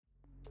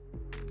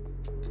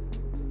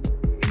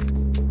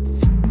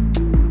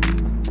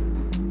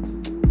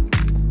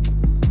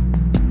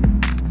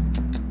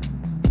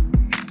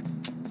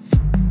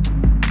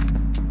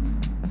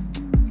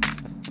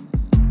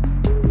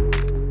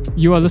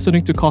You are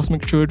listening to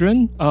Cosmic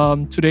Children.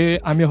 Today,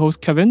 I'm your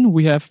host, Kevin.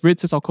 We have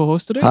Ritz as our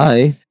co-host today.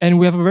 Hi. And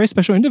we have a very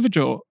special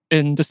individual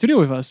in the studio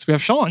with us. We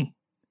have Sean.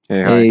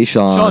 Hey, Hey,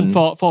 Sean.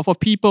 Sean, for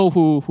people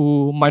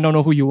who might not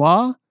know who you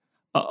are,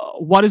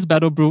 what is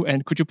Battle Brew,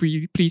 and could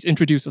you please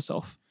introduce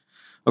yourself?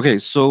 Okay,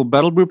 so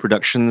Battle Brew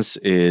Productions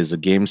is a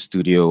game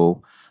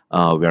studio. We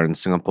are in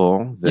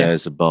Singapore.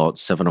 There's about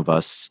 7 of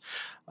us.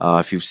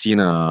 If you've seen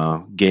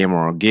a game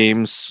or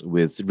games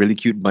with really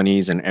cute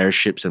bunnies and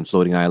airships and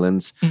floating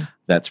islands,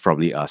 that's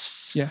probably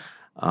us. Yeah.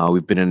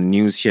 We've been in the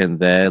news here and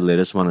there.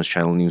 Latest one is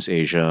Channel News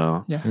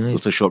Asia. Yeah. Nice.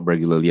 Also show up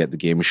regularly at the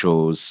game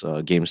shows,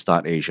 Game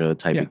Start Asia,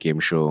 Taipei Yeah. Game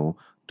Show,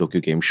 Tokyo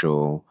Game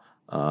Show,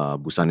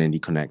 Busan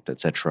Indie Connect,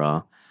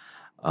 etc.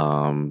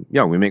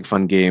 We make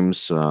fun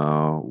games.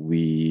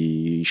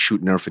 We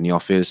shoot Nerf in the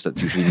office.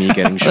 That's usually me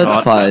getting That's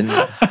shot. fun.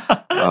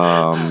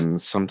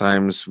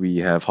 Sometimes we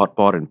have hot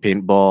pot and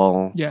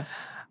paintball. Yeah.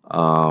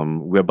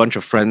 We're a bunch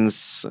of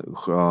friends.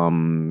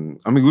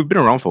 We've been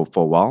around for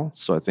a while.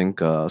 So I think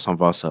some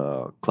of us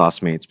are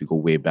classmates. We go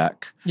way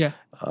back. Yeah.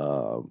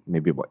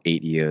 Maybe about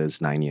 8 years,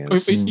 9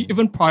 years.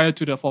 Even prior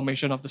to the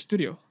formation of the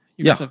studio,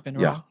 you guys have been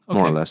around.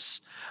 More or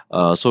less.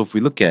 So if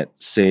we look at,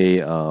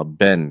 say,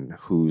 Ben,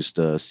 who's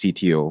the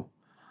CTO,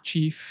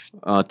 Chief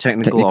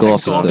technical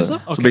Officer. officer.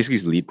 Okay. So basically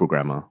he's the lead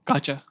programmer.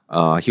 Gotcha.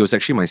 He was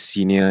actually my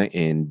senior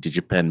in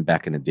DigiPen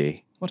back in the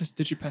day. What is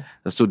DigiPen?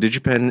 So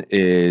DigiPen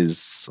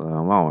is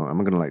wow.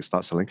 I'm gonna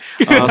start selling.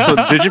 So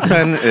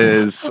DigiPen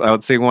is, I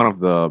would say, one of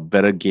the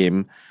better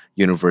game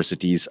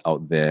universities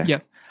out there. Yeah.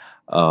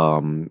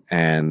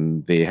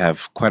 And they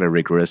have quite a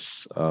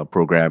rigorous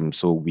program.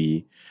 So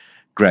we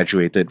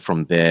graduated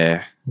from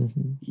there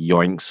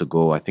yoinks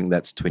ago. I think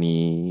that's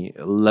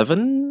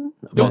 2011.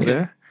 About Okay.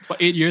 there. It's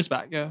about 8 years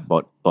back. Yeah.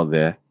 About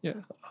there. Yeah.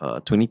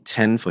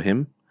 2010 for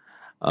him.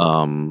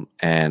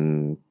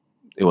 And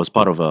it was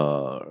part of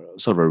a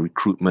sort of a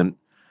recruitment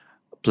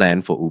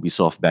plan for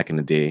Ubisoft back in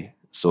the day.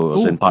 So it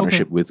was Oh, in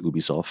partnership with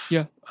Ubisoft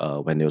Yeah.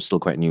 when they were still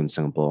quite new in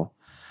Singapore.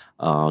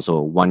 So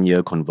 1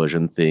 year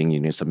conversion thing, you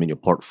need to submit your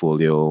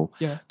portfolio,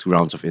 Yeah. 2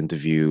 rounds of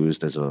interviews.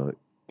 There's a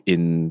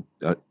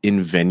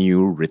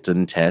in-venue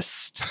written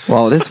test.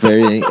 Wow, that's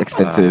very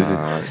extensive.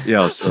 It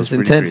was It's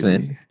pretty intense, crazy.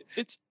 man.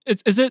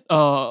 Is it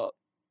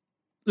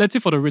let's say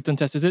for the written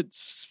test, is it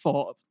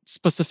for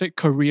specific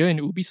career in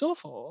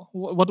Ubisoft, or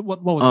what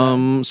was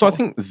that? So I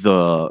think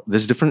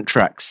there's different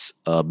tracks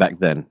back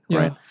then,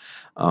 Yeah.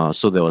 right?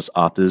 So there was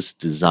artist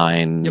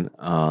design,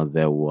 Yep.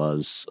 there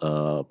was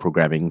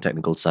programming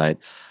technical side.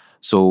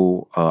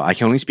 So I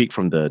can only speak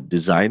from the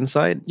design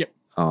side. Yep.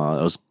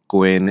 I was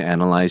go in,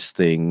 analyze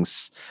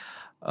things.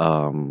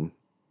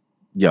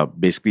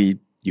 Basically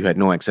you had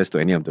no access to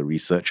any of the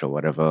research or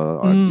whatever.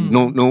 Or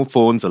no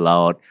phones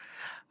allowed.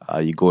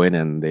 You go in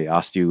and they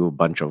ask you a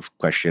bunch of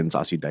questions,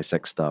 ask you to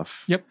dissect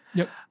stuff. Yep.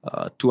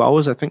 2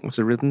 hours, I think, was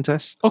a written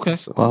test. Okay.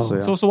 So, Wow. so,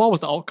 yeah. So what was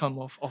the outcome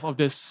of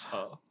this?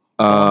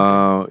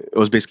 It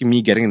was basically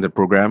me getting in the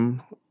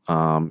program.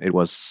 It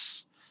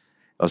was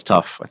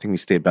tough. I think we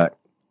stayed back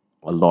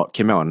a lot.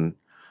 Came out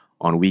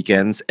on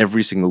weekends,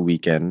 every single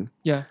weekend.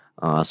 Yeah.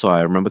 So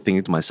I remember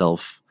thinking to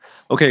myself,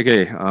 okay,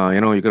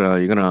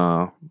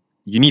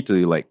 you need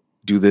to like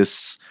do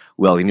this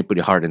well. You need to put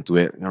your heart into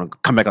it.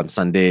 Come back on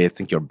Sunday,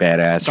 think you're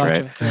badass,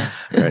 Gotcha. right? Yeah.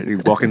 Right. You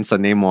walk in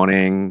Sunday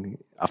morning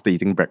after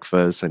eating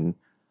breakfast, and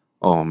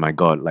oh my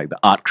god, like the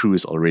art crew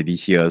is already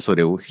here, so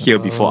they were here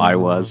before I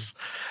was.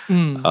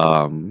 And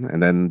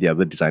then the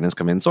other designers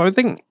come in. So I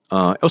think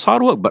it was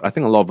hard work, but I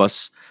think a lot of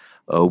us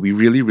we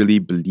really, really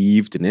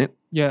believed in it.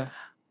 Yeah.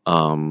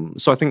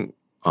 So I think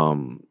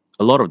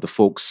a lot of the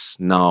folks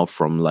now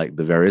from like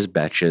the various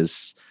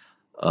batches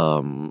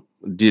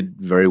did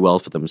very well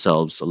for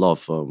themselves. A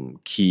lot of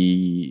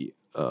key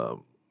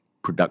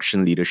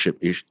production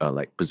leadership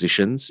like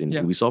positions in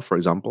Yeah. Ubisoft, for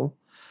example.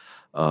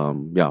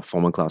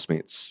 Former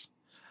classmates.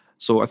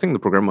 So I think the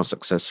program was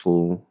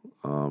successful.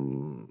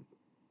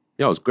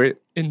 It was great.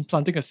 In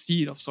planting a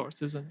seed of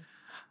sorts, isn't it?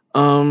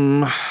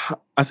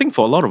 I think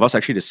for a lot of us,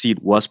 actually, the seed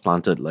was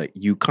planted. Like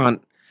you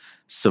can't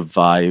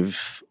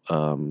survive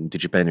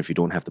DigiPen if you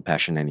don't have the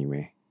passion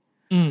anyway.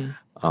 And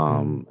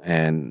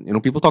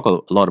people talk a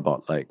lot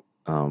about like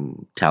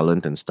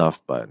talent and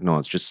stuff, but no,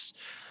 it's just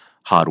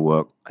hard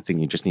work. I think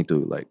you just need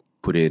to like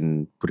put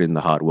in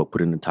the hard work,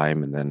 put in the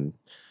time, and then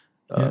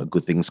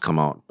good things come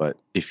out. But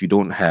if you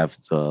don't have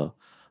the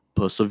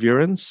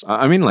perseverance,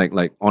 I mean,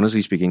 like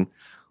honestly speaking,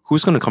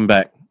 who's going to come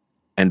back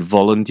and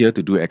volunteer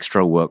to do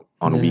extra work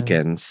on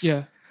weekends?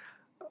 Yeah.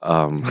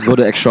 Go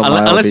the extra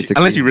mile, basically.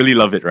 unless you really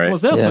love it, right?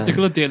 Was there a Yeah.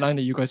 particular deadline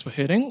that you guys were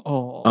hitting,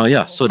 or?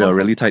 So there are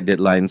really tight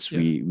deadlines.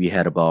 Yeah. We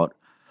had about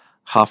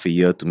half a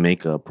year to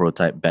make a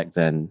prototype back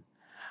then.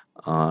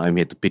 And we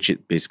had to pitch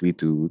it basically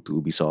to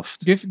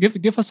Ubisoft.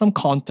 Give us some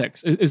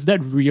context. Is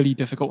that really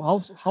difficult?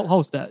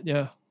 How's that?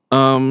 Yeah.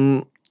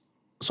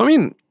 So I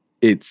mean,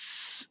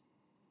 it's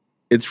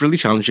really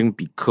challenging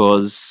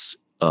because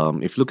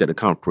if you look at the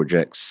kind of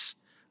projects,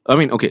 I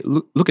mean, okay,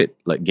 look at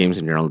like games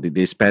in general.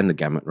 They span the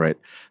gamut, right?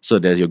 So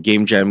there's your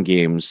game jam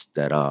games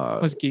that are.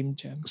 What's Game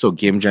Jam? So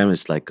game jam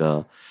is like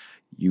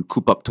you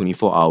coop up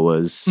 24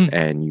 hours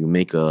and you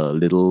make a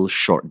little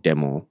short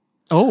demo.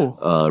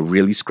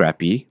 Really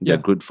scrappy. They're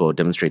good for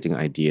demonstrating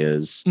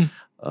ideas,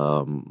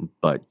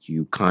 but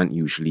you can't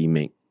usually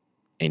make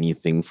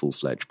anything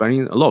full-fledged. But I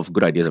mean, a lot of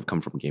good ideas have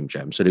come from Game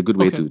Jam, so they're a good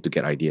way to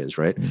get ideas,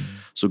 right?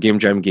 So Game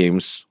Jam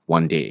games,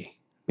 one day,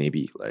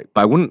 maybe. But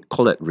I wouldn't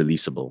call it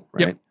releasable,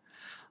 right? Yep.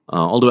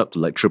 All the way up to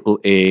like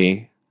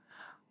AAA,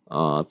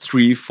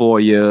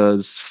 3-4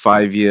 years,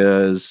 5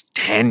 years,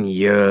 10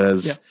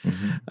 years,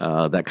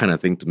 that kind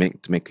of thing to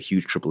make a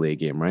huge AAA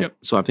game, right? Yep.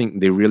 So I think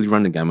they really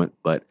run the gamut,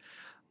 but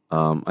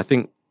I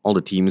think all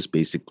the teams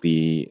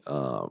basically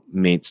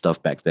made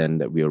stuff back then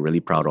that we were really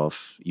proud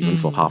of, even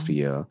for half a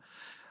year.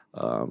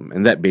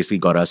 And that basically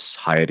got us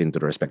hired into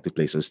the respective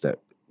places that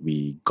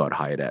we got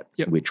hired at,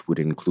 which would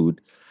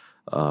include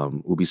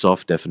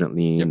Ubisoft,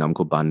 definitely,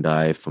 Namco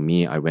Bandai. For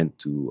me, I went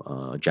to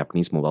a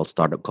Japanese mobile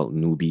startup called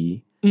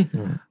Nubi.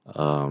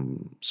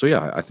 So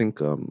yeah, I think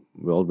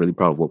we're all really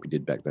proud of what we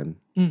did back then.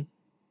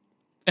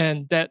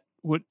 And that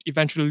would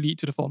eventually lead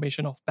to the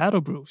formation of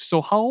Battle Brew.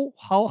 So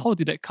how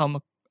did that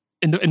come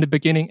in the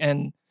beginning?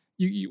 And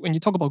you when you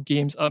talk about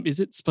games, is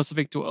it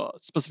specific to a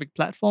specific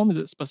platform? Is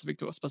it specific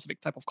to a specific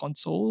type of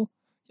console?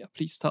 Yeah,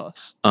 please tell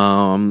us.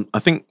 I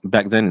think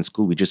back then in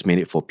school we just made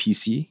it for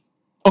PC.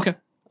 Okay.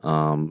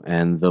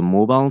 And the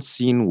mobile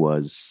scene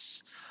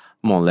was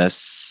more or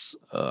less,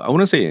 I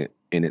wouldn't say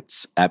in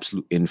its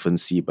absolute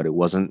infancy, but it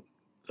wasn't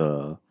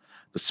the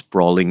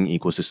sprawling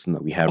ecosystem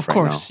that we have right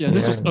now. Of course, yeah.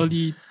 This was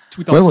early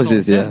 2000s. When was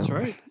this? Yeah.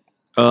 Right?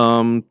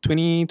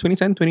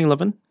 2010,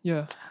 2011.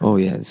 Yeah. Oh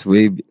yeah, it's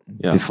way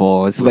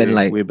before. It's when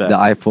like way back. the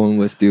iPhone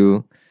was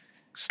still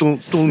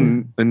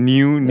a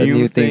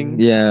new thing.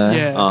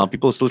 Yeah.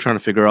 People are still trying to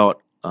figure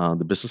out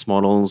the business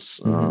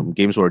models.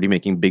 Games were already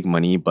making big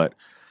money, but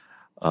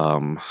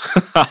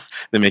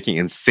they're making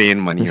insane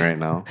money right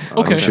now.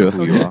 Okay, sure.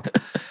 Who you are.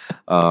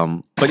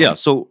 But yeah,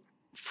 so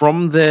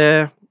from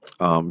there,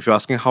 if you're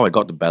asking how I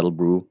got to Battle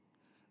Brew,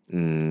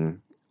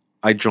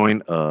 I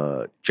joined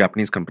a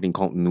Japanese company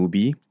called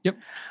Nubi. Yep.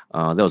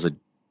 That was a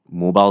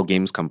mobile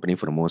games company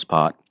for the most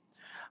part.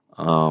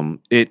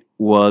 It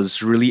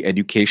was really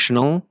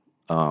educational,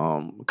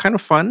 kind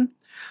of fun.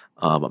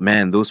 But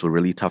man, those were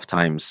really tough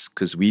times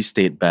because we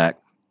stayed back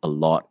a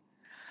lot.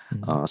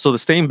 So the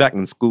staying back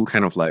in school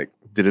kind of like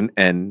didn't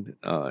end.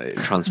 It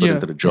transferred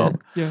into the job.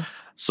 Yeah.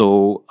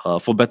 So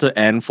for better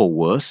and for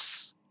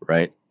worse,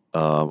 right?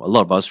 A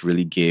lot of us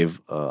really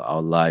gave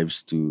our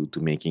lives to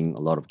making a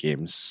lot of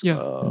games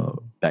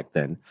back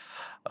then.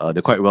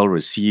 They're quite well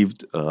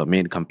received,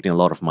 made the company a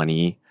lot of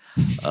money.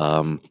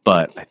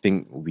 But I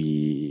think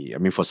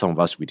for some of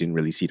us, we didn't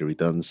really see the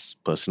returns,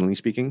 personally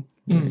speaking.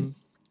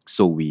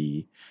 So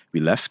we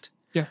left.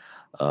 Yeah.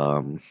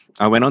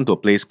 I went on to a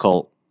place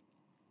called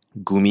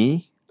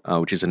Gumi,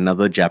 which is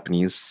another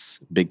Japanese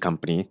big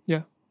company.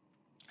 Yeah.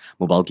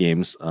 Mobile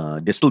games.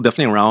 They're still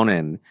definitely around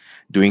and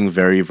doing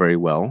very, very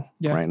well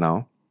right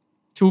now.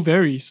 Two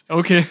varies.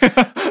 Okay.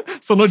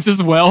 So not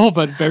just well,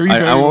 but very,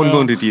 very well. I won't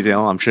go into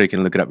detail. I'm sure you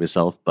can look it up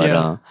yourself.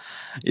 But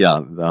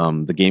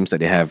the games that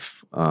they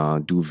have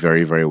do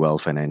very, very well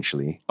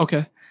financially.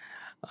 Okay.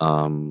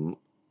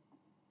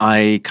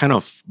 I kind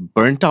of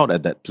burnt out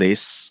at that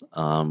place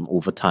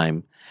over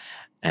time.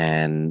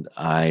 And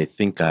I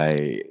think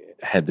I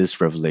had this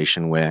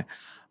revelation where,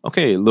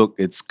 okay, look,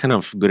 it's kind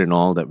of good and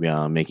all that we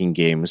are making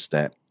games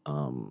that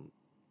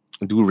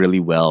do really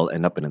well,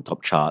 end up in the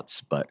top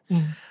charts, but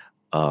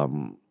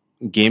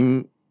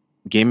game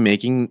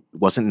making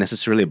wasn't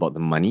necessarily about the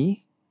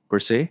money per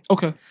se.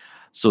 Okay.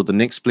 So the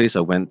next place I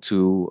went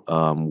to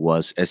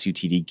was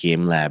SUTD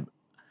Game Lab.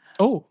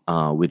 Oh.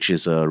 Which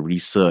is a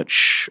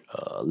research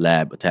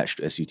lab attached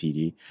to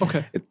SUTD.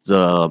 Okay. It's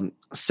the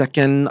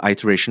second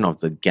iteration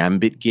of the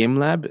Gambit Game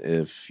Lab,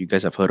 if you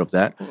guys have heard of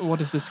that.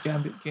 What is this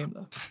Gambit Game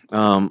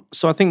Lab?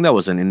 So I think that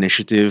was an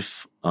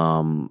initiative.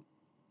 I'm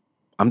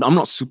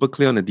not super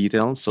clear on the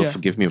details, so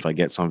forgive me if I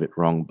get some of it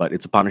wrong, but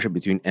it's a partnership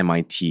between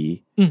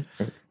MIT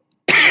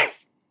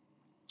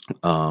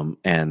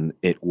and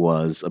it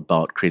was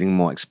about creating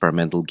more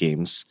experimental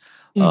games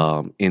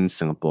in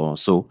Singapore.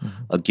 So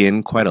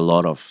again, quite a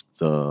lot of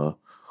the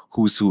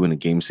who's who in the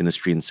games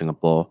industry in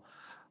Singapore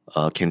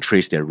can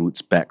trace their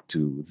roots back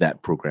to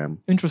that program.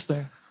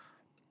 Interesting.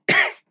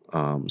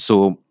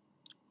 So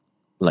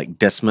like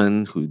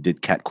Desmond, who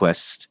did Cat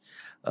Quest,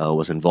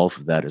 was involved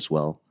with that as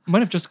well. I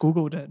might have just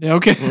Googled that. Yeah,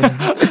 okay.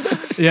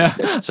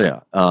 Yeah.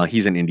 So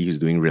he's an indie who's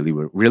doing really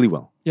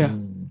well. Yeah.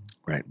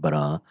 Right.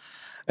 But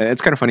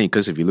it's kind of funny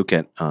because if you look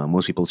at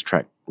most people's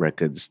track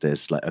records,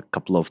 there's like a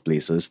couple of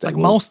places that like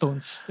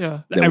milestones.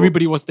 Yeah.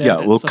 Everybody was there.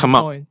 Yeah, will come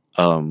up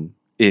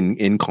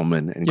in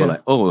common and go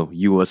like, oh,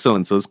 you were so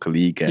and so's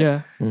colleague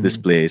at this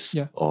place,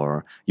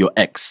 or your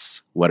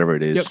ex, whatever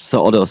it is. Yep.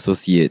 So all the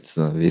associates,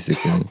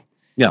 basically.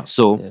 Yeah.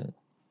 So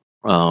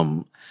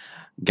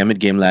Gambit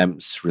Game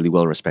Lab's really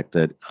well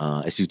respected.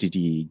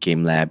 SUTD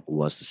Game Lab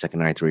was the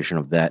second iteration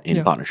of that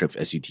in partnership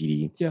with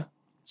SUTD. Yeah.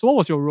 So what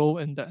was your role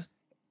in that?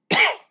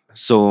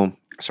 So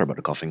sorry about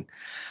the coughing.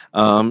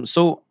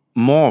 So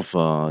more of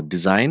a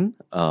design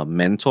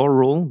mentor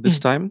role this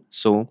time.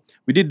 So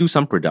we did do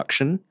some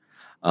production,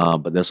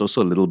 but there's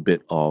also a little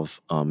bit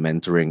of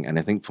mentoring. And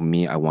I think for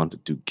me, I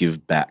wanted to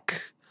give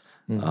back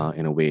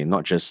in a way,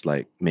 not just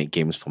like make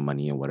games for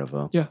money or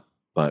whatever. Yeah.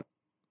 But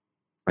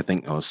I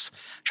think I was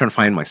trying to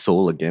find my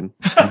soul again.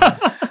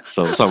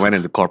 So I went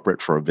into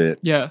corporate for a bit.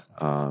 Yeah.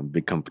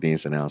 Big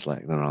companies, and I was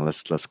like, no,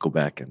 let's go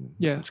back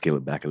and scale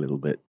it back a little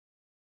bit.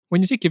 When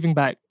you say giving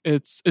back,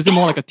 is it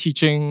more like a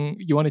teaching?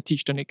 You want to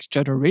teach the next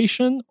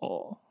generation,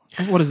 or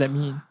what does that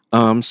mean?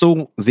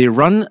 So they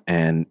run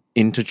an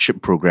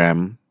internship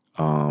program.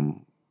 I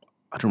don't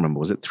remember.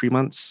 Was it 3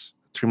 months?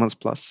 3 months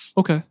plus.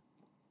 Okay.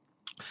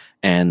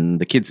 And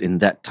the kids in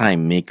that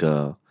time make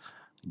a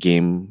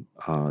game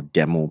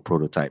demo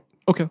prototype.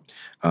 Okay.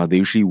 They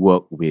usually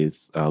work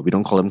with, we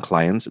don't call them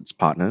clients, it's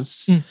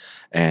partners.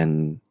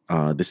 And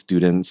the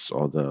students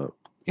or the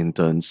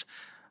interns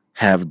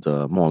have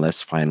the more or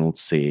less final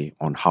say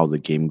on how the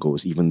game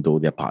goes, even though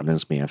their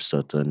partners may have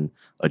certain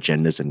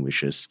agendas and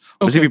wishes.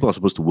 Obviously, people are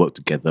supposed to work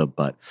together,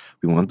 but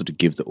we wanted to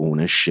give the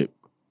ownership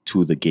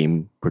to the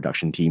game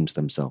production teams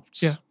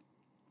themselves. Yeah.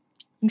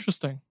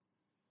 Interesting.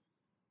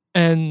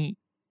 And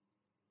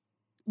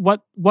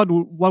what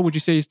would you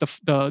say is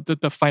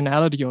the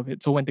finality of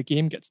it? So when the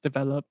game gets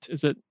developed,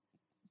 is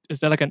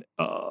there like an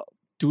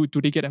do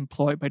they get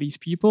employed by these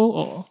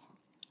people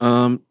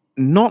or?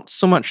 Not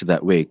so much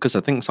that way, because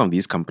I think some of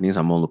these companies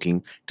are more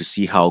looking to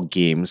see how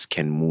games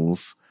can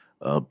move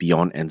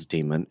beyond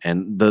entertainment.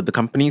 And the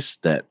companies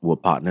that were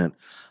partnered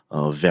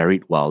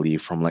varied wildly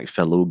from like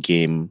fellow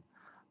game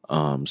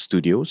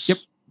studios,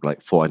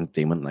 like for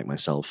entertainment, like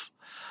myself,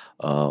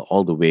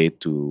 all the way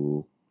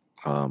to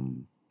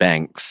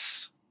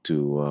banks,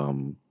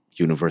 to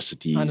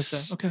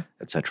universities,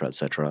 etc.,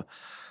 etc.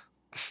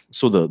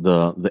 So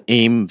the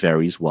aim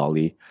varies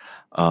wildly.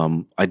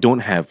 I don't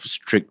have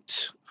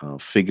strict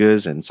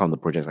figures, and some of the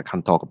projects I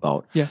can't talk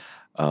about. Yeah.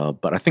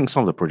 But I think some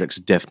of the projects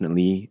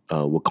definitely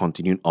were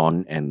continued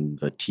on, and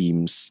the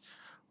teams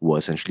were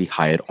essentially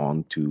hired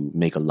on to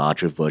make a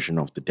larger version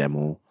of the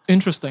demo.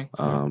 Interesting.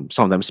 Some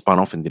of them spun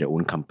off into their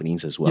own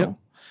companies as well. Yep.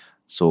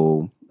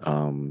 So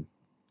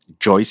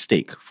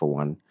Joystick, for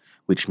one,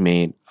 which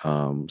made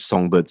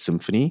Songbird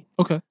Symphony.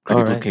 Okay.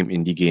 Critical Acclaim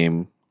indie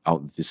game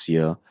out this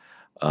year.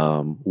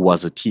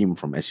 Was a team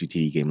from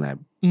SUTD Game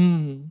Lab.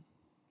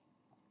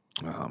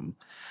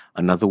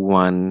 Another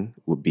one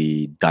would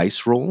be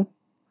Dice Roll.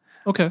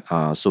 Okay.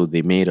 So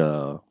they made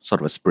a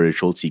sort of a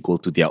spiritual sequel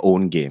to their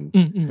own game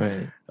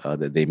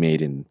that they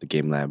made in the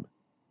Game Lab.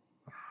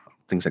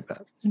 Things like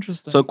that.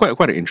 Interesting. So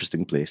quite an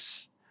interesting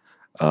place.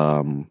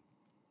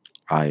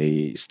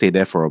 I stayed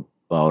there for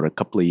about a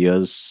couple of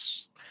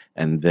years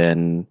and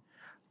then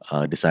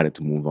decided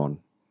to move on.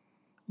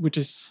 Which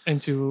is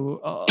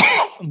into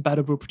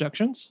Battle Brew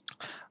Productions?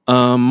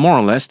 More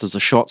or less. There's a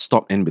short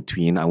stop in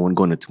between. I won't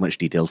go into too much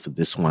detail for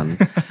this one.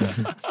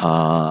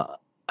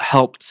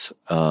 Helped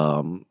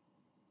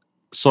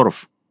sort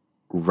of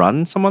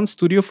run someone's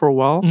studio for a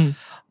while,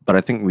 but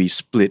I think we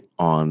split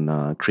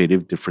on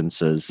creative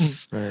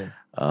differences.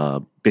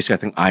 Basically, I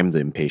think I'm the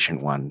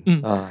impatient one.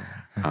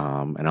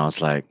 And I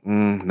was like,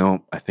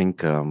 no, I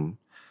think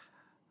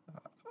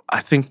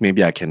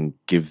maybe I can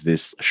give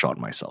this a shot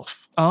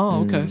myself.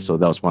 Oh, okay. So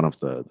that was one of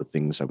the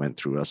things I went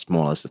through. As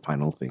more or less the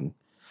final thing.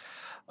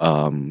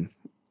 I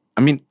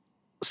mean,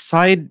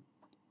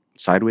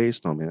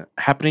 sideways, no, I mean,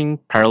 happening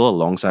parallel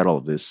alongside all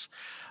of this.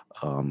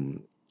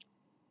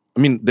 I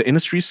mean, the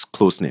industry's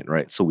close-knit,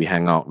 right? So we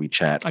hang out, we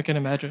chat. I can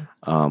imagine.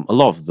 A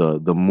lot of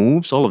the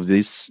moves, all of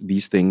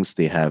these things,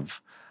 they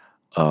have,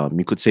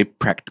 you could say,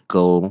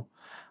 practical,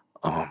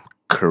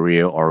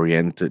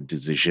 career-oriented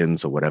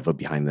decisions or whatever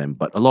behind them.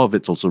 But a lot of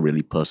it's also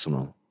really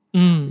personal.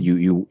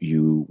 You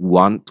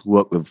want to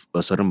work with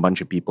a certain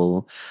bunch of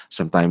people.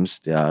 Sometimes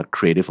there are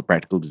creative or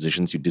practical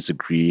decisions you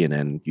disagree, and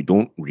then you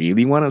don't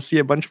really want to see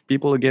a bunch of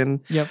people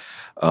again. Yep.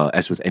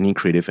 As with any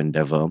creative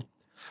endeavor.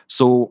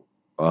 So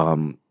a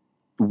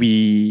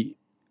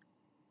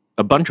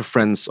bunch of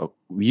friends,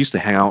 we used to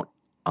hang out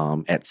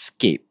at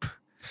Scape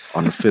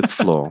on the 5th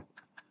floor.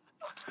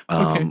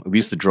 We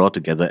used to draw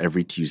together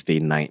every Tuesday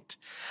night.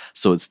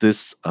 So it's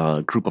this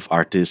group of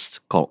artists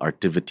called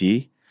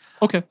Artivity.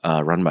 Okay.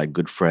 Run by a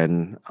good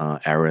friend,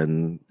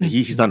 Aaron.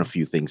 He's done a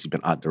few things. He's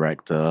been art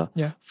director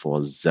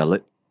for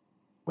Zealot.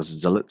 Was it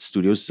Zealot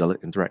Studios?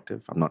 Zealot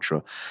Interactive? I'm not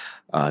sure.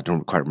 I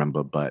don't quite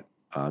remember, but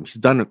he's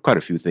done quite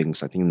a few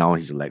things. I think now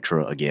he's a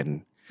lecturer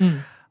again,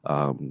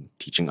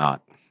 teaching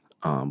art.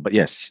 But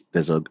yes,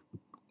 there's a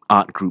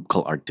art group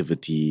called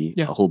Artivity.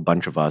 A whole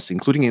bunch of us,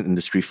 including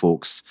industry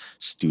folks,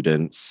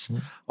 students,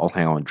 all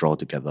hang out and draw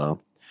together.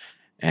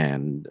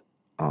 And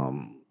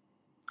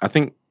I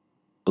think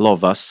a lot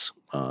of us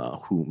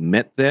who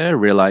met there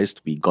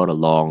realized we got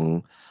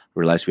along,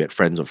 realized we had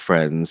friends of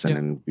friends, and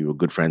then we were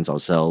good friends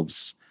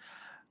ourselves.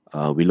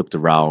 We looked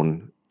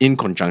around in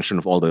conjunction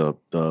with all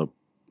the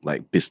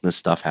like business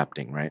stuff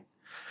happening, right?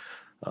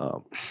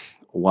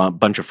 One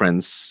bunch of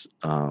friends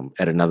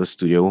at another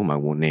studio, whom I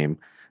won't name,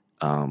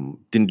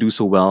 didn't do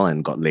so well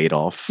and got laid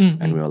off.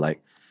 And we were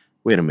like,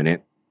 wait a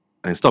minute,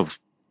 instead of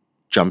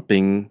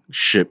jumping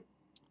ship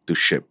to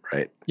ship,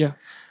 right? Yeah.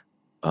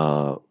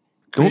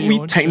 Don't we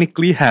own ship.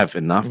 technically have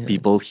enough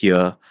people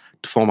here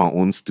to form our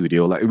own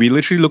studio? Like we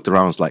literally looked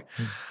around, it's like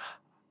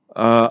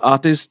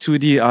artists,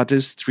 2D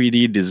artists,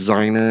 3D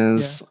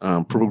designers,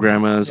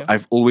 programmers. Yeah.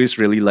 I've always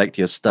really liked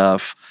your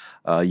stuff.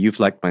 You've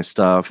liked my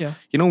stuff. Yeah.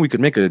 You know, we could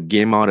make a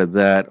game out of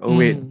that. Oh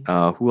wait,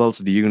 who else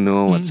do you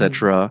know,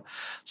 etc.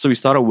 So we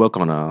started work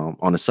on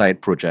a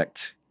side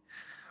project,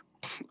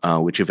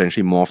 which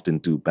eventually morphed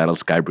into Battle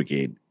Sky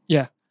Brigade.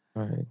 Yeah.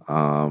 Right.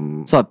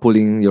 Start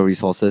pulling your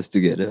resources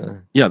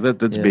together. Yeah,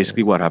 that's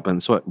basically what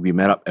happened. So we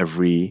met up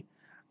every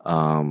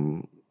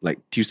like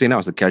Tuesday night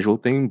was a casual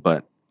thing,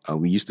 but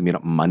we used to meet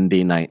up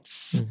Monday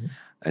nights,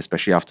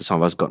 especially after some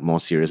of us got more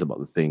serious about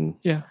the thing.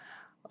 Yeah.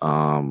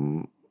 I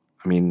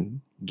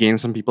mean,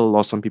 gained some people,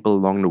 lost some people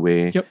along the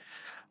way. Yep.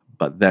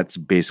 But that's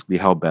basically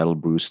how Battle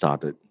Brew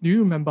started. Do you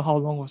remember how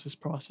long was this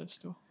process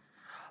though?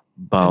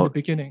 In the About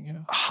beginning, yeah.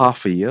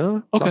 half a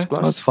year. Okay.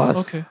 Plus. That's fast.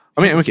 Okay.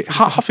 I mean, That's okay, pretty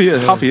half a year.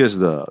 good. Half a year is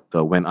the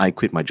when I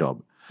quit my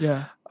job.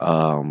 Yeah.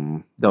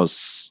 That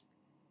was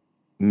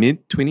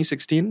mid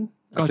 2016,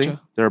 I think,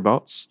 Gotcha.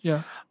 thereabouts.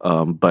 Yeah.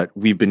 But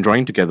we've been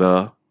drawing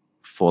together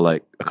for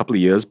like a couple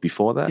of years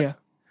before that. Yeah.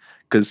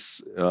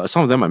 Because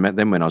some of them I met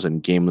them when I was in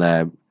Game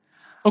Lab.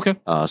 Okay.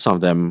 Some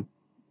of them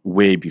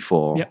way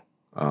before.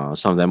 Yeah.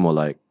 Some of them were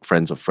like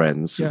friends of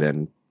friends who Yeah.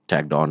 then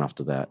tagged on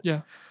after that.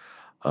 Yeah.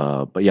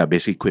 But yeah,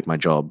 basically quit my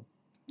job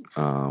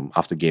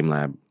after Game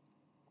Lab,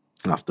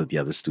 after the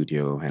other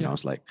studio, and I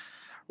was like,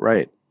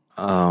 right,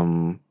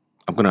 I'm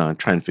gonna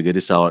try and figure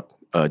this out.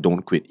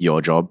 Don't quit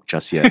your job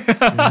just yet.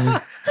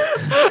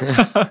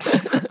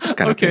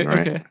 kind of thing,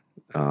 right? Okay.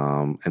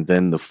 And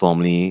then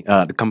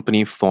the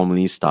company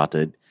formally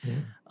started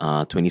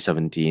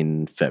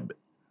 2017 Feb.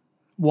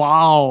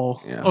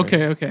 Wow. Yeah.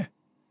 Okay.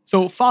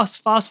 So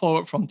fast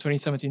forward from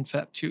 2017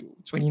 Feb to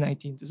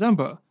 2019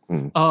 December.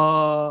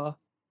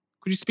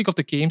 Could you speak of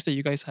the games that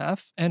you guys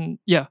have? And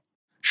yeah.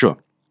 Sure.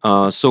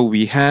 So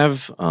we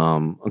have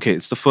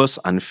it's the first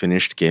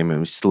unfinished game, and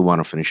we still want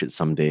to finish it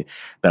someday.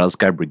 Battle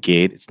Sky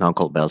Brigade. It's now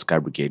called Battle Sky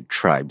Brigade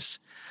Tribes.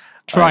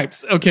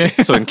 Tribes. Okay.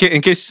 So in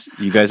case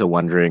you guys are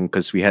wondering,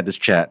 because we had this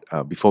chat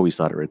before we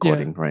started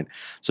recording, right?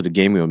 So the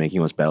game we were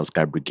making was Battle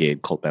Sky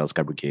Brigade, called Battle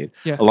Sky Brigade.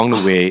 Yeah. Along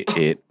the way,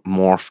 it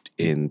morphed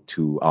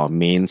into our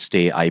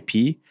mainstay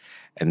IP,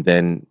 and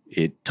then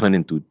it turned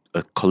into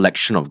a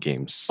collection of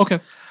games. Okay.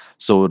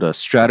 So the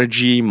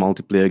strategy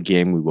multiplayer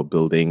game we were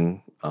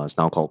building is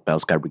now called Battle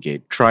Sky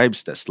Brigade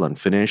Tribes. That's still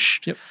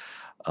unfinished. Yep.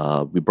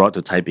 We brought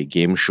the Taipei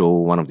Game Show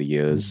one of the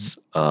years.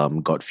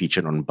 Got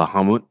featured on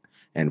Bahamut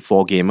and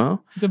 4Gamer,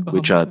 Is it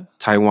which Bahamut? are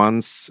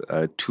Taiwan's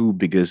two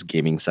biggest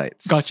gaming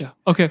sites. Gotcha.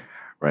 Okay.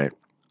 Right.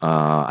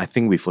 I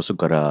think we've also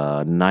got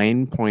a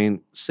 9.6,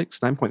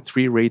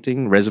 9.3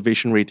 rating,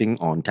 reservation rating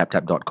on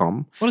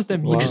TapTap.com, What does that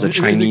mean? which is a Is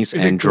it- Chinese is it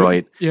good?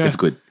 Android. Yeah. It's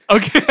good.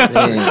 Okay.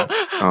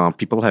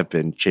 People have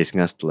been chasing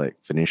us to like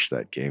finish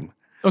that game.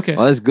 Okay.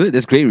 Oh, that's good.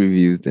 That's great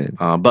reviews then.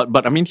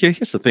 But I mean,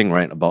 here's the thing,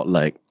 right? About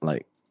like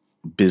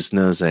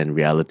business and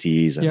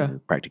realities and Yeah.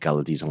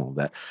 practicalities and all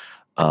that.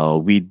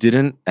 We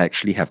didn't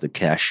actually have the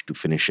cash to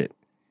finish it.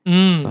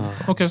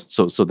 Okay.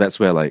 So that's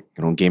where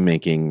game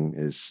making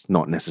is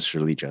not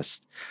necessarily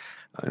just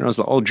it's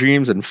like all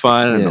dreams and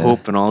fun and Yeah.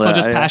 hope and all It's that. not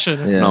just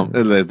passion. Yeah.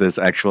 No, there's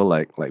actual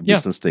like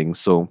business things.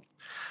 So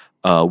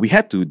we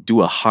had to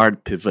do a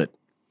hard pivot.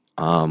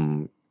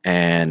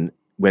 And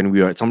when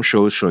we were at some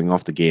shows showing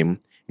off the game,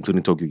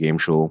 including Tokyo Game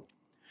Show,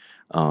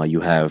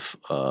 you have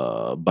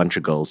a bunch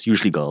of girls,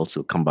 usually girls,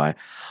 who'll come by.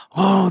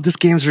 Oh, this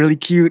game's really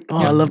cute. Oh,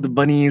 I love the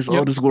bunnies. Oh,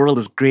 Yep. this world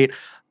is great.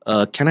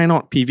 Can I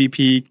not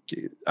PvP?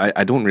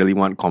 I don't really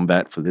want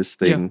combat for this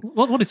Yeah. thing.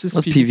 What is this?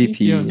 What's PvP?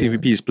 Yeah.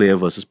 PvP is player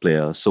versus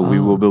player. So we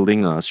were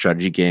building a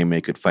strategy game where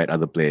you could fight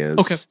other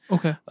players.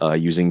 Okay.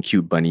 Using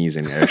cute bunnies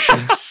and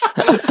airships.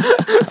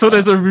 So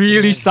there's a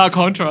really stark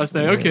contrast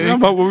there. Okay. Yeah,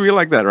 but we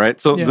like that, right?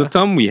 So Yeah. the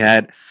term we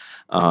had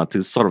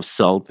to sort of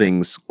sell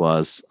things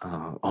was,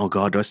 oh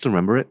God, do I still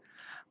remember it?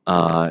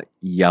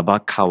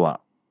 Yabakawa.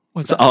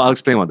 What's So that? I'll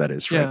explain what that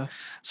is, right? Yeah.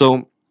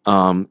 So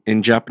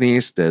in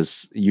Japanese,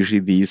 there's usually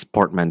these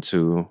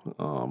portmanteau,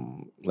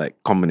 like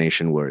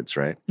combination words,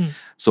 right?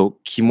 So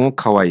kimo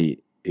kawaii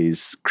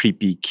is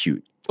creepy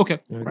cute, Okay.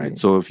 right?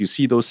 So if you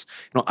see those,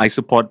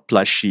 isopod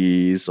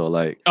plushies or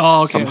like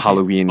Oh, okay. some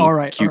Halloween All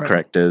right, cute all right.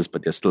 characters,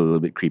 but they're still a little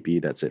bit creepy.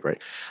 That's it,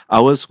 right?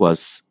 Ours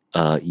was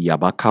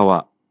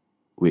yabakawa,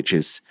 which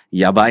is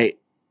yabai,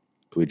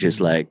 which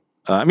is like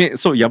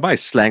so yabai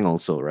is slang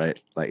also, right?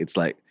 Like it's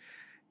like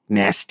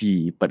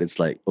nasty, but it's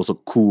like also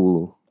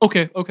cool,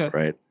 Okay.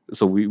 right?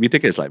 So we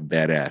take it as like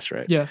badass,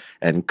 right? Yeah.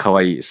 And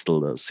kawaii is still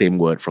the same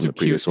word from So the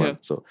previous cute, one. yeah.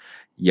 So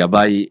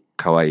yabai,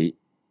 kawaii,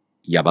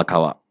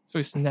 yabakawa, So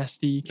it's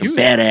nasty, cute,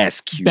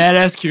 badass, cute.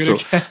 badass, cute. So,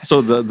 okay.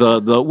 so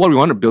the what we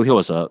want to build here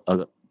was a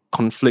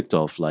conflict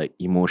of like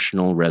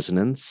emotional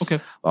resonance. Okay.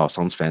 Wow,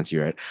 sounds fancy,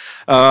 right?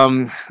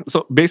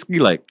 So basically,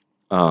 like,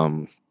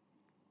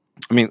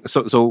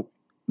 so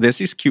there's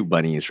these cute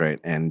bunnies, right?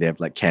 And they have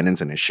like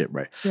cannons and a ship,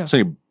 right? Yeah. So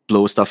you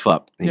blow stuff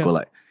up and you Yeah. go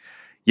like,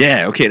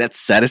 yeah, okay, that's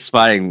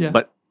satisfying. Yeah.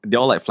 But they're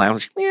all like flying,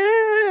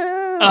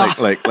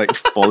 like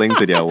falling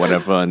to their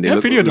whatever, and they Yeah,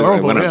 look pretty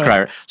adorable, Like, yeah.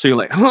 cry. So you're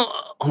like,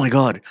 oh my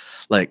god,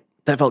 like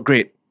that felt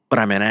great, but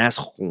I'm an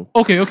asshole.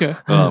 Okay.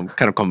 Kind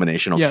of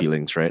combination of Yeah.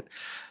 feelings, right?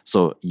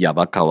 So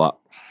yabakawa,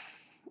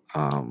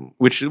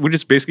 which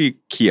is basically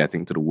key, I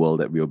think, to the world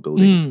that we were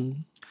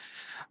building.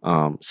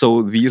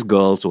 So these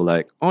girls were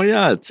like, oh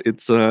yeah,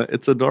 it's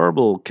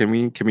adorable. Can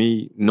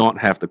we not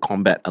have the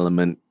combat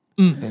element?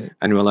 Mm.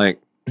 And we were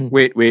like,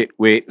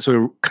 wait. So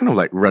we're kind of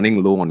like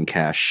running low on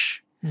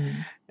cash.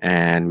 Mm.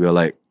 And we were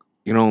like,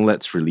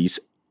 let's release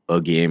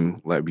a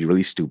game. Like, it'd be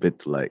really stupid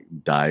to like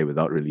die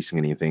without releasing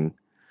anything.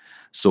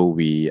 So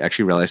we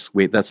actually realized,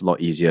 wait, that's a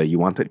lot easier. You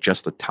wanted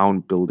just a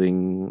town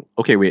building.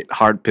 Okay, wait,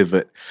 hard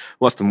pivot.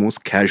 What's the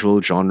most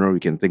casual genre we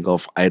can think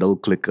of? Idle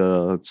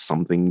clicker,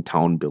 something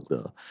town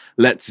builder.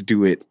 Let's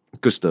do it.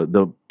 Because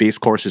the base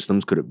core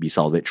systems could be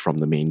salvaged from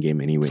the main game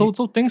anyway. So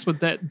things were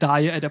that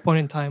dire at that point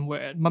in time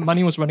where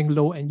money was running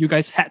low and you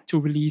guys had to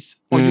release,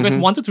 or you guys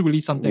wanted to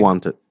release something.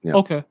 Wanted, yeah.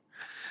 Okay.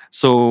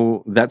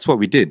 So that's what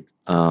we did.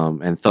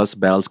 And thus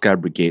Battle Sky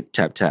Brigade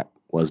Tap Tap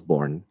was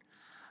born.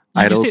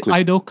 You said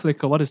idle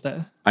clicker. What is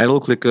that? Idle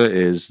clicker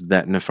is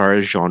that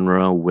nefarious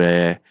genre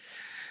where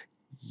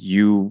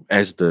you,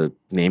 as the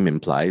name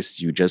implies,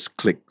 you just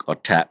click or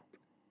tap.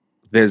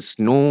 There's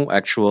no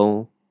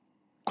actual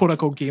Quote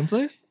unquote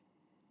gameplay?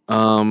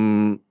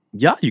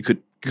 yeah, you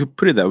could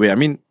put it that way. I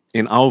mean,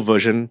 in our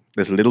version,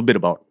 there's a little bit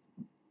about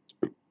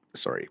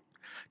sorry,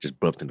 just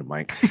burped in the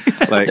mic.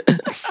 Like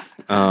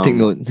Take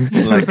note.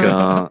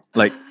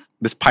 like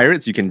there's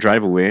pirates you can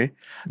drive away.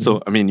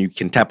 So I mean, you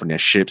can tap on their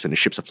ships and the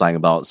ships are flying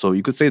about. So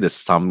you could say there's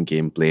some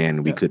gameplay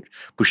and we could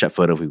push that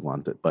further if we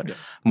wanted. But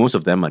most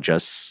of them are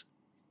just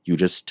you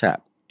just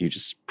tap, you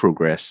just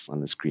progress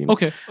on the screen.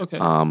 Okay.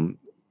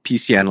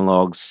 PC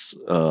analogs,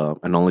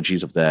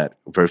 analogies of that,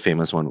 very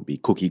famous one would be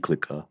cookie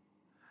clicker.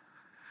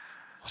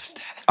 What is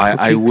that?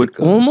 I would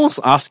clicker. almost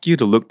ask you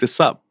to look this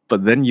up,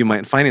 but then you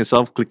might find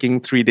yourself clicking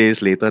 3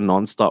 days later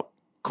nonstop.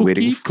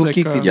 Cookie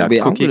clicker. Yeah, Wait,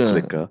 I'm cookie gonna-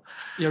 clicker.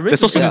 Yeah,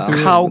 There's also Yeah,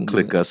 cow I'm-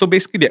 clicker. So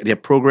basically, they're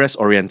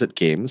progress-oriented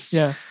games.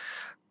 Yeah.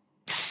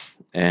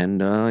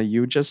 And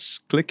you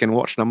just click and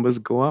watch numbers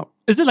go up.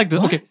 Is it like the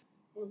What? okay?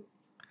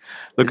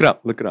 Look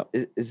it up.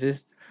 Is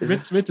this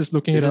Ritz is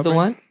looking is it this up. the right?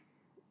 one?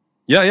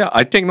 Yeah.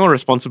 I take no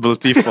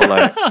responsibility for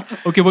like.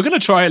 Okay, we're gonna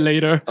try it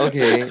later.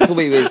 Okay. So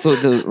wait. So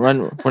to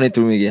run it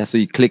through me again. So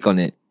you click on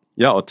it.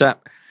 Yeah, or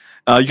tap.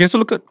 You can also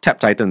look at Tap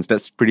Titans.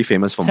 That's pretty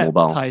famous for Tap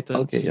mobile.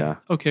 Titans. Okay. Yeah.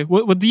 Okay.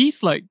 Were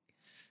these like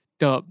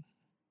the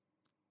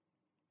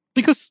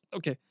because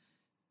okay.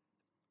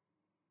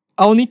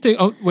 I only think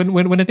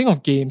when I think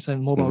of games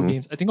and mobile Mhm.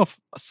 games, I think of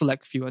a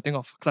select few. I think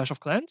of Clash of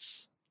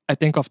Clans. I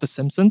think of the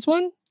Simpsons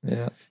one.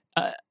 Yeah.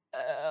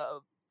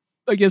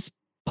 I guess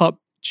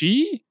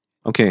PUBG.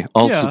 Okay,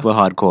 all Yeah. super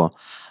hardcore.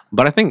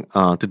 But I think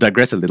to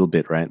digress a little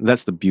bit, right?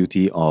 That's the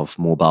beauty of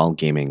mobile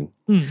gaming.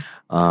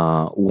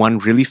 One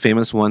really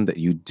famous one that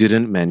you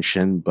didn't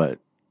mention, but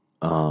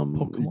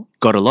Pokemon?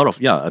 got a lot of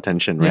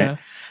attention, right?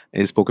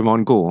 Is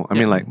Pokemon Go. I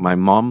mean, Yeah. like my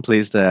mom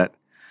plays that.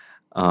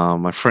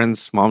 My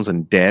friends' moms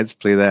and dads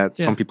play that.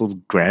 Yeah. Some people's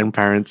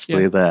grandparents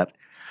play Yeah. that.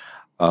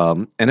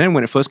 And then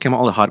when it first came out,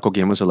 all the hardcore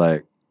gamers were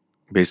like,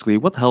 basically,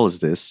 what the hell is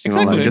this? You know,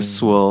 Exactly. like just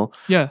swirl,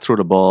 Yeah. throw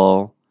the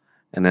ball,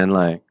 and then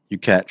like you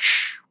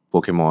catch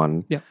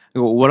Pokemon. Yeah. You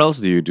go, what else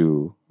do you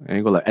do? And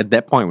you go like, at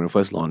that point when it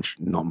first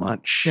launched, not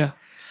much. Yeah.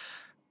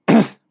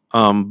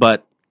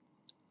 But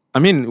I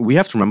mean, we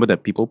have to remember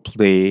that people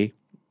play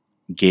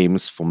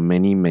games for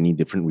many, many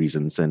different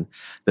reasons, and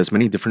there's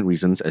many different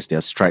reasons as there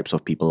are stripes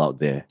of people out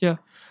there. Yeah.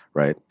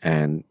 Right.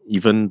 And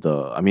even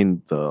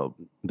the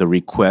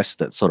request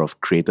that sort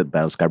of created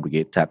Battle Sky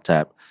Brigade Tap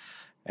Tap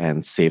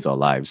and saved our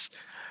lives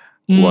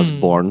was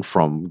born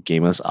from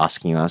gamers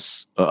asking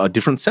us a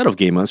different set of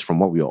gamers from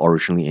what we were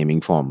originally aiming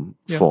for,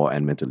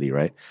 admittedly,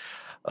 right?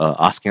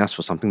 Asking us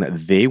for something that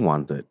they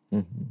wanted.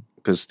 Mm-hmm.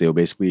 Because they were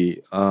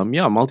basically,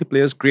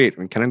 multiplayer is great.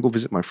 Can I go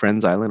visit my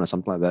friend's island or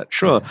something like that?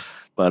 Sure.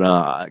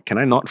 But can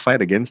I not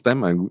fight against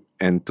them?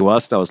 And to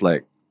us, that was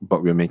like,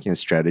 but we're making a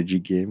strategy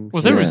game.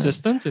 Was there Yeah.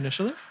 resistance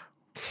initially?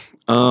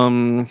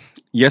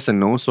 Yes and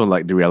no. So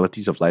like the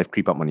realities of life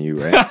creep up on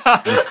you, right?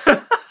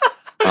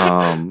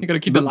 You gotta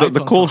keep the lights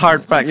on cold sometimes.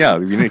 hard fact, yeah,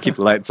 we need to keep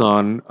the lights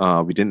on.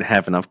 We didn't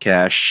have enough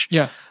cash.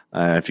 Yeah.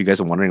 If you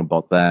guys are wondering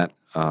about that,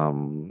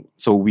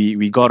 so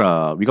we got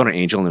an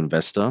angel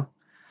investor,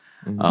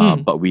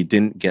 but we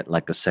didn't get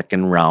like a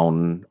second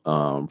round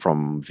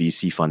from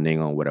VC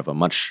funding or whatever,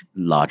 much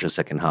larger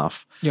second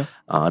half. Yeah.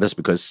 That's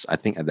because I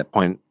think at that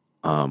point,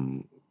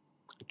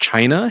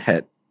 China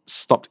had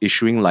stopped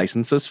issuing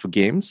licenses for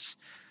games.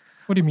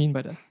 What do you mean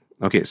by that?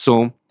 Okay,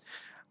 so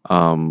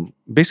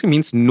basically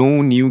means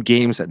no new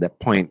games at that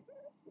point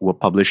were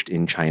published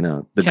in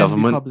China. The Can be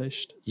government,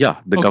 published. the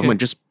Okay. government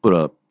just put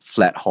a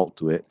flat halt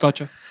to it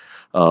Gotcha.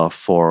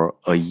 for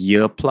a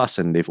year plus,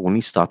 and they've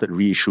only started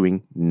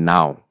reissuing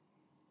now.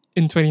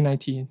 In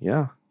 2019,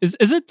 Yeah, is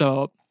it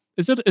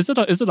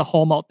a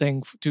hallmark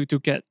thing to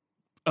get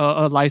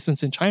a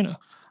license in China?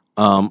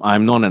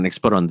 I'm not an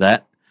expert on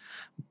that,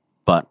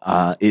 but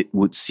it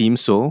would seem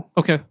so.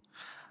 Okay.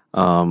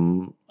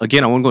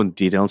 Again, I won't go into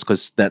details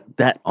because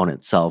that on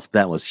itself,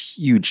 that was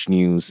huge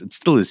news. It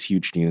still is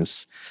huge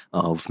news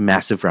of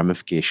massive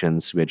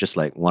ramifications. We're just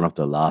like one of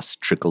the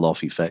last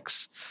trickle-off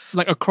effects.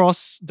 Like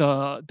across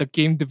the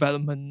game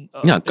development.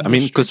 Yeah, I mean,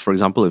 industry. because for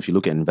example, if you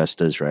look at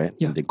investors, right,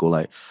 Yeah. they go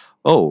like,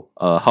 "Oh,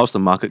 how's the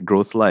market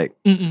growth like?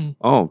 Mm-mm.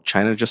 Oh,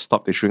 China just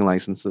stopped issuing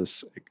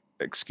licenses.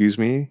 Excuse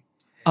me."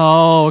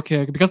 Oh,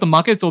 okay. Because the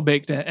market's so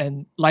big there,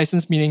 and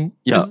license meaning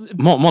Yeah,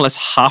 more or less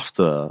half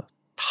the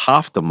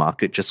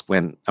market just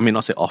went. I mean,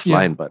 not say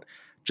offline, but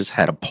just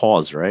had a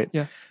pause, right?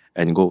 Yeah.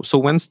 And you go, so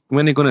when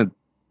they're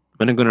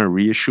gonna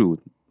reissue?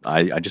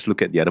 I just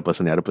look at the other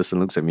person. The other person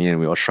looks at me, and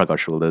we all shrug our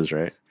shoulders,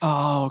 right?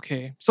 Oh,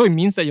 okay. So it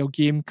means that your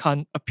game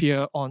can't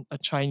appear on a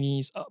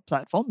Chinese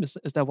platform. Is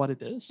that what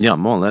it is? Yeah,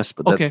 more or less.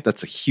 But Okay.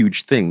 that's a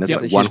huge thing. That's Yeah.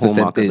 like It's a one huge whole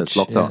market that's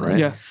percentage, locked out, yeah.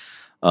 right?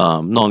 Yeah.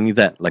 Not only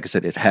that, like I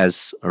said, it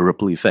has a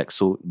ripple effect.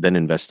 So then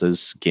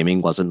investors,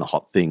 gaming wasn't a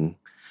hot thing.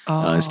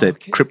 Instead,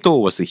 okay. crypto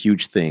was a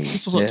huge thing.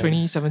 This was what, Yeah.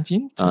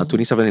 2017?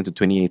 27 into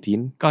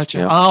 2018. Gotcha.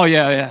 Yeah. Oh,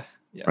 yeah.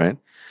 Right?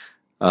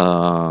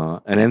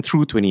 And then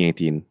through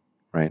 2018,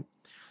 right?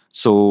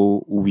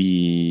 So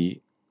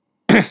we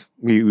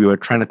we were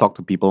trying to talk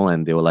to people,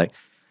 and they were like,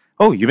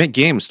 "Oh, you make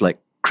games like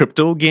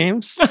crypto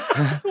games,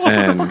 What the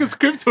And- fuck is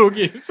crypto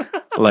games?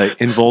 like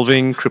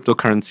involving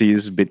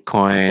cryptocurrencies,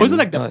 Bitcoin." Was it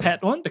like the Right.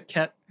 pet one, the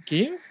cat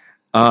game?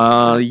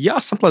 Yeah,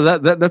 something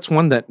like that. That's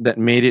one that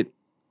made it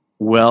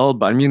well.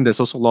 But I mean, there's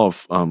also a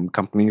lot of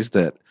companies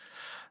that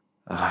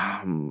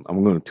I'm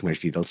going into too much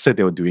detail. Said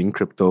they were doing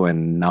crypto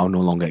and now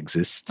no longer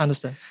exist.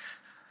 Understand.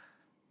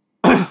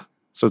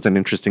 So it's an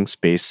interesting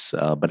space,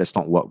 but that's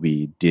not what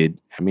we did.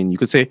 I mean, you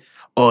could say,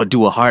 "Oh,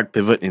 do a hard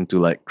pivot into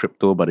like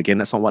crypto," but again,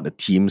 that's not what the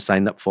team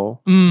signed up for.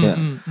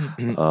 Yeah.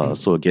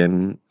 So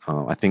again,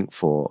 I think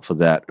for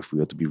that, if we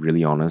were to be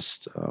really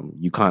honest,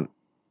 you can't.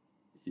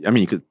 I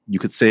mean, you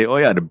could say, "Oh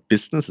yeah, the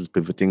business is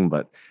pivoting,"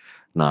 but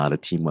nah, the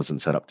team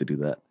wasn't set up to do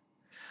that.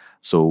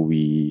 So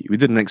we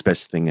did the next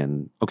best thing,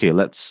 and okay,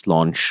 let's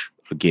launch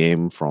a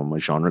game from a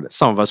genre that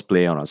some of us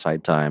play on our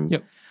side time.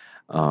 Yep.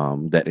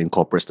 That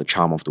incorporates the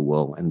charm of the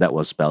world, and that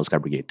was Bell Sky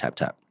Brigade Tap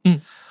Tap.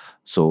 Mm.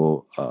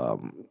 So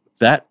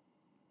that,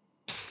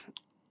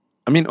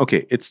 I mean,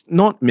 okay, it's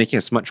not making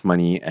as much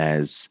money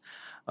as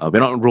we're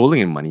not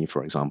rolling in money,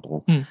 for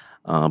example,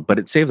 but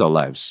it saved our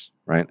lives,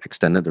 right?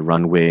 Extended the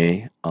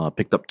runway,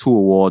 picked up 2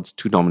 awards,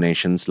 2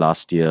 nominations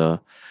last year.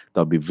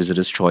 That'll be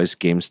Visitors' Choice,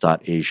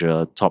 GameStart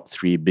Asia, top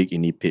 3 big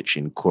indie pitch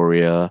in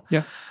Korea.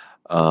 Yeah.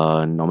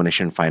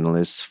 Nomination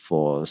finalists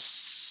for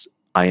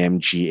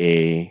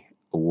IMGA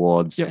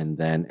Awards Yep. and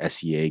then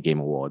SEA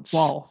Game Awards.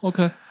 Wow.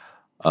 Okay.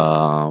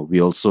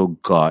 We also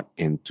got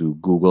into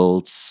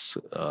Google's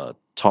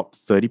top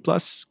 30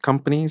 plus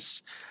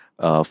companies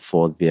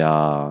for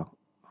their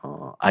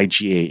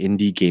IGA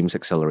Indie Games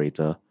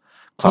Accelerator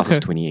class Okay.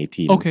 of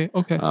 2018. Okay.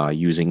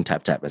 Using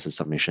Tap Tap as a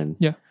submission.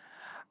 Yeah.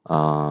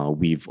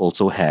 We've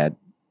also had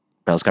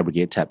Bell Sky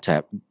Brigade Tap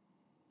Tap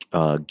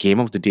Game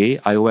of the Day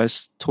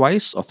iOS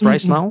twice or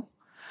thrice now,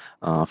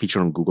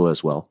 featured on Google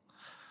as well.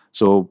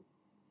 So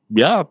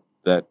yeah,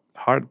 that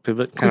hard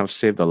pivot kind of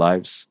saved our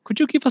lives. Could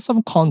you give us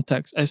some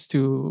context as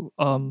to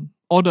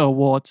all the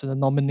awards and the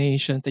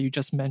nominations that you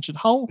just mentioned?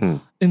 How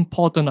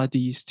important are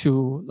these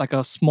to like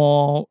a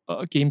small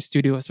game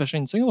studio, especially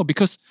in Singapore?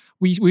 Because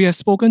we have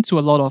spoken to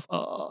a lot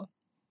of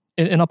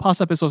in our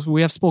past episodes,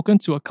 we have spoken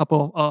to a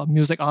couple of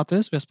music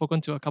artists. We have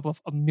spoken to a couple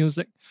of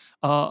music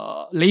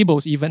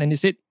labels even, and they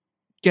said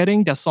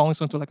getting their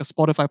songs onto like a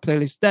Spotify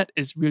playlist, that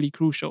is really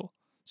crucial.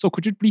 So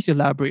could you please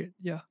elaborate?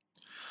 Yeah.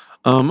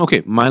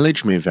 Okay,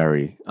 mileage may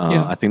vary.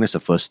 Yeah. I think that's the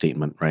first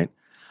statement, right?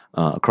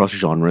 Across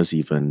genres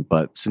even.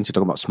 But since you're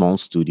talking about small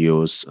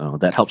studios,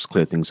 that helps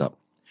clear things up.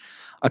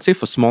 I'd say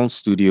for small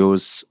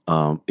studios,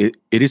 it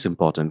is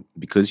important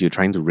because you're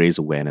trying to raise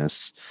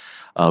awareness.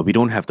 We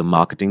don't have the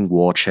marketing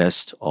war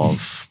chest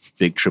of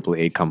big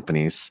AAA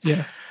companies.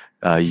 Yeah.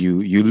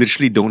 You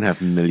literally don't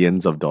have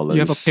millions of dollars.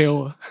 You have a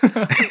pail.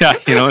 Yeah,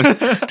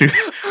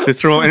 to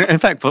throw. In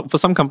fact, for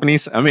some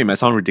companies, I mean, it might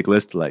sound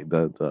ridiculous to like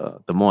the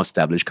more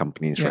established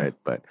companies, Yeah. right?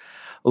 But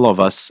a lot of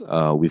us,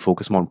 we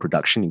focus more on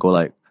production. You go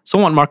like, so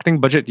what marketing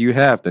budget do you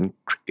have? Then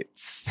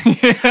crickets,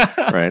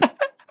 right?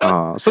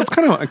 So it's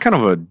kind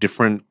of a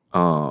different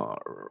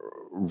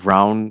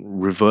round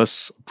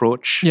reverse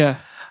approach. Yeah.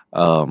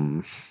 I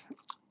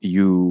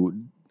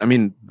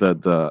mean,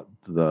 the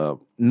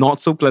not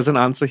so pleasant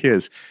answer here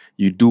is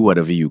you do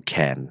whatever you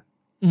can.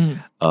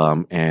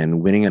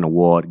 And winning an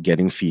award,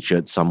 getting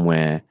featured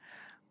somewhere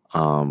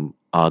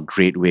are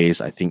great ways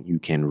I think you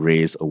can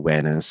raise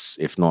awareness,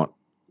 if not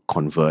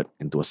convert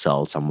into a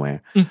sell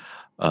somewhere,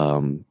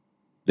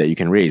 that you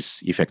can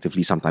raise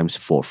effectively, sometimes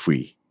for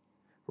free,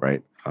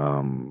 right?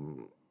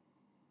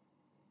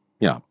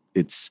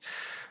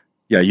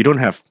 You don't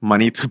have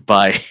money to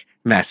buy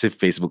massive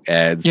Facebook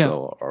ads Yeah.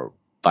 or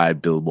buy a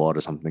billboard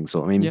or something.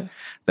 So I mean, Yeah.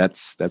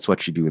 that's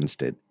what you do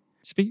instead.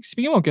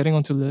 Speaking of getting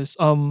onto this,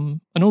 I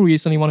know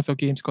recently one of your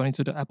games got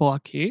into the Apple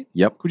Arcade.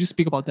 Yep. Could you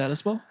speak about that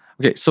as well?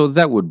 Okay, so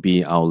that would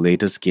be our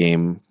latest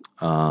game,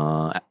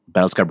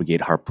 Battlesky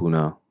Brigade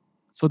Harpooner.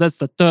 So that's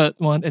the third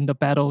one in the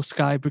Battle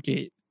Sky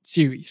Brigade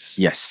series.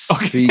 Yes.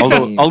 Three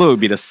Although games. it would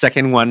be the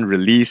second one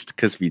released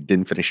because we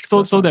didn't finish the So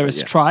first so one, there but is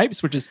yeah.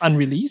 Tribes, which is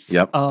unreleased.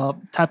 Yep.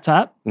 Tap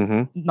Tap.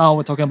 Mhm. Now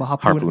we're talking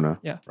about Harpooner. Harpooner.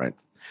 Yeah. Right.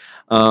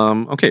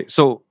 Okay,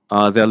 so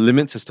there are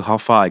limits as to how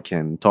far I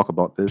can talk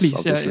about this, Please, yeah,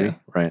 obviously. yeah.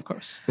 Right. Of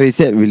course. Wait, is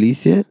that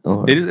released yet?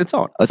 Or? It's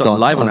out. It's It's on,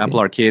 live on okay. Apple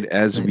Arcade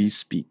as we Nice.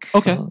 speak.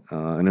 Okay.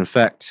 And in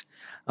fact,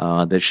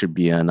 there should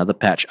be another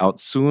patch out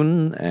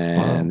soon,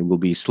 and we'll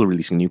be still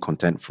releasing new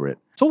content for it.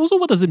 So also,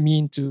 what does it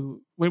mean to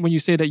when you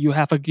say that you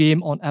have a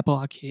game on Apple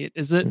Arcade?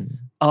 Is it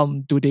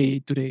do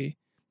they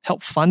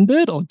help fund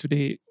it, or do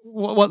they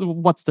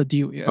what's the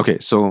deal here? Okay,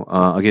 so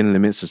again,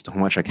 limits as to how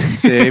much I can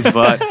say,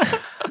 but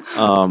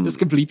Just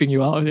keep bleeping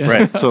you out. Yeah.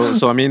 right.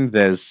 So I mean,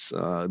 there's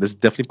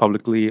definitely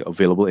publicly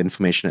available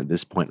information at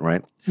this point,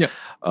 right? Yeah.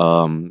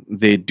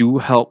 They do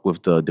help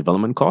with the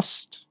development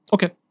cost,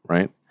 Okay.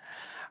 right?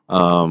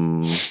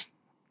 The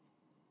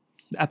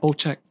Apple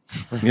check.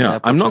 Yeah,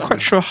 Apple I'm not check.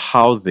 quite sure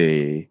how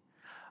they,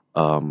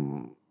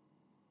 how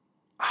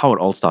it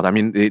all started. I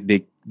mean,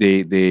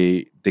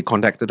 they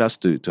contacted us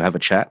to have a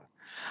chat,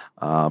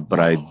 but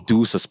I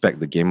do suspect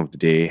the game of the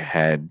day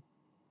had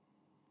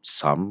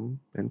some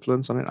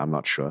influence on it. I'm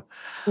not sure.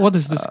 What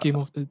is this game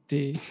of the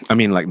day? I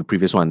mean, like the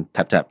previous one,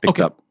 Tap Tap picked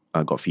Okay. up,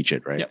 got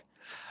featured, right? Yep.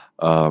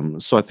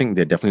 So I think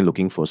they're definitely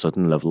looking for a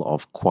certain level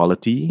of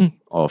quality,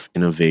 of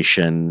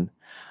innovation.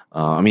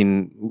 I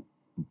mean,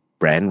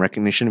 brand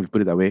recognition, if we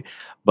put it that way.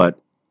 But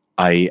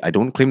I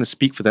don't claim to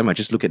speak for them. I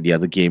just look at the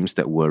other games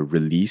that were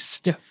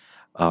released, Yeah.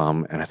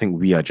 and I think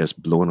we are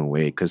just blown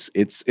away because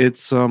it's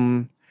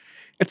a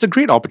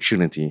great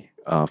opportunity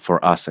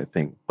for us, I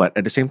think. But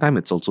at the same time,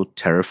 it's also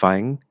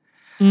terrifying.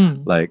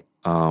 Like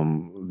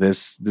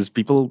there's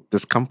people,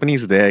 there's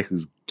companies there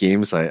whose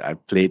games I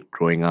played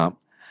growing up,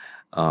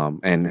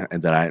 and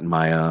that I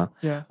admire.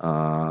 Yeah.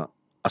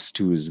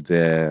 Us2 is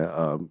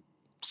there.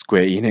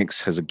 Square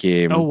Enix has a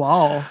game. Oh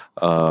wow.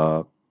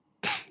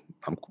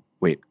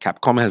 Wait,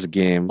 Capcom has a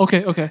game.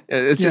 Okay. Okay.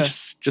 It's Yeah.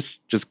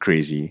 just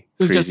crazy.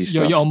 So it's crazy just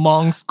stuff. you're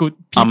amongst good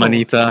people.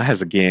 Amanita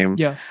has a game.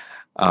 Yeah.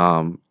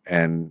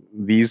 And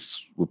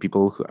these were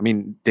people who, I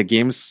mean, the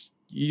games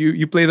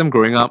you play them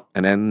growing up,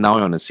 and then now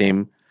you're on the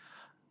same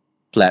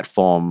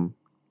platform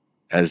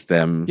as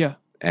them. Yeah.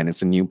 And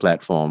it's a new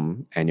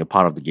platform, and you're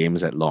part of the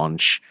games at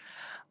launch.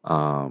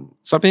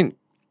 So I think,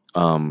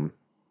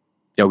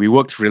 yeah, we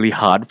worked really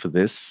hard for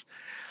this,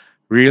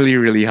 really,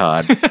 really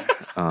hard.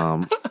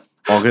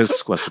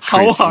 August was a How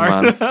crazy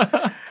hard?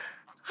 month.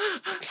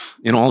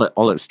 You know,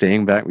 all that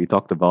staying back we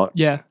talked about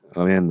Yeah.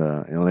 earlier in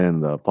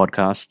the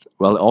podcast.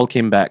 Well, it all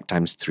came back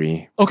times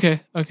 3.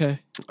 Okay. Okay.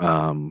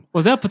 Um,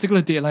 Was there a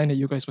particular deadline that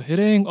you guys were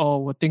hitting,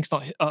 or were things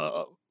not?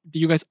 Do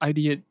you guys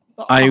ideate?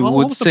 I How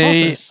would was the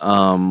say, process?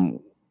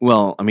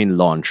 well, I mean,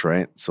 launch,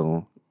 right?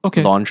 So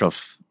Okay. launch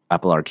of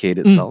Apple Arcade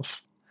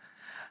itself.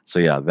 So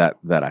yeah,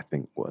 that I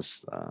think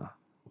was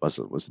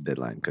the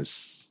deadline,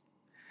 because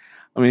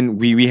I mean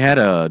we had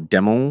a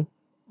demo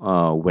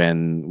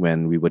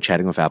when we were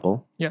chatting with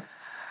Apple. Yeah.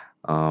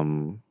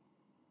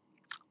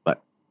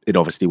 But it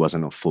obviously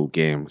wasn't a full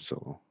game,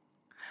 so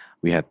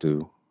we had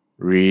to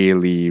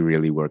really,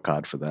 really work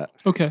hard for that.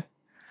 Okay.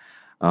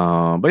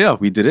 But yeah,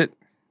 we did it.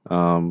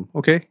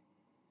 Okay.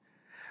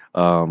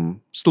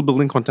 Still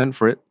building content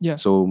for it. Yeah.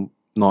 So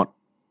not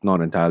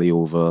entirely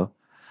over.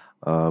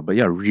 But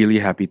yeah, really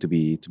happy to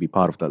be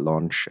part of that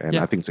launch, and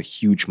Yeah. I think it's a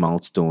huge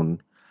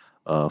milestone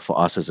for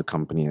us as a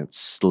company. It's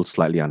still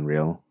slightly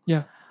unreal.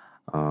 Yeah.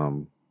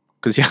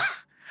 Because yeah,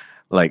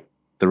 like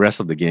the rest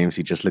of the games,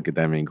 you just look at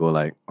them and go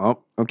like, oh,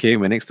 okay,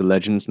 we're next to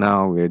Legends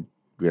now.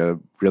 We're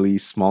really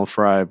small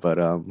fry, but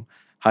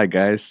hi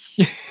guys,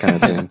 kind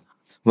of thing.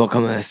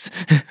 Welcome us.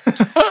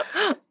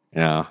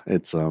 Yeah,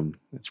 it's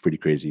pretty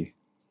crazy.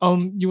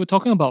 You were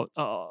talking about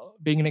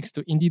being next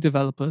to indie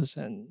developers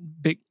and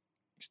big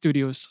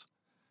studios.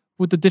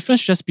 Would the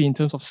difference just be in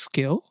terms of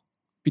scale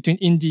between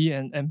indie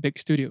and big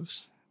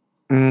studios?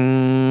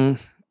 I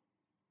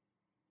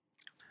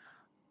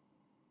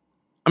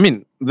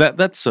mean,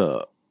 that's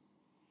a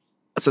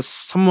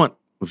somewhat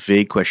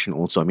vague question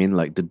also. I mean,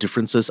 like the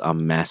differences are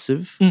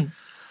massive.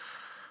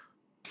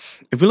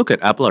 If you look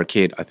at Apple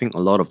Arcade, I think a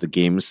lot of the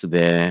games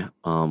there,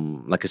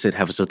 like I said,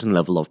 have a certain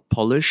level of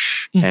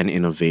polish and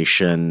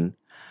innovation.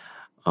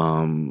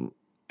 And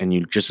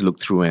you just look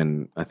through,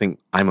 and I think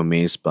I'm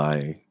amazed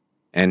by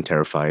and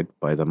terrified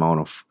by the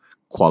amount of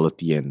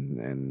quality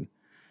and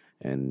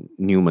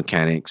new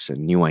mechanics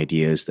and new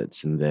ideas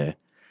that's in there.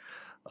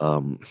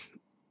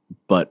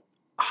 But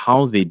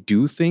how they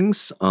do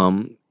things,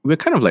 we're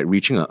kind of like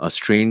reaching a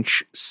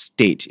strange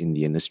state in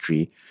the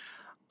industry.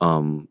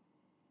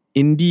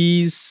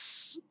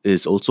 Indies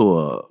is also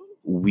a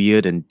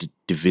weird and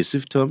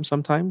divisive term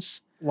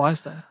sometimes. Why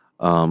is that?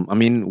 I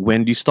mean,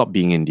 when do you stop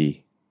being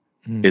indie?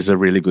 Is a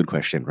really good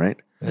question, right?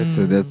 That's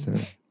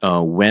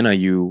When are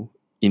you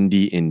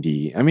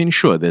indie? I mean,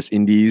 sure, there's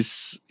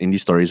indie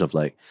stories of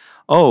like,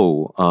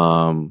 oh,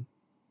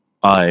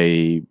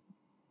 I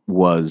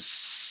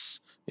was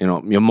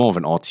you're more of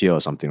an auteur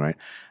or something, right?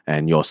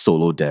 And you're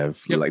solo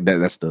dev, Yep. like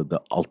that's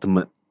the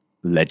ultimate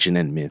legend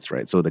and myth,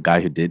 right? So the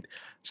guy who did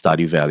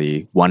Stardew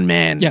Valley, one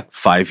man, Yeah.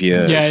 5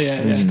 years,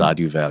 Yeah.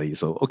 Stardew Valley.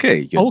 So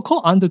okay, I would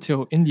call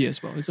Undertale indie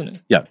as well, isn't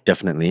it? yeah,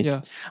 definitely.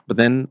 Yeah. But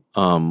then,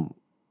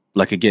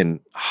 like again,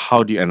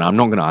 how do you? And I'm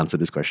not going to answer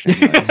this question.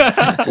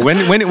 Right?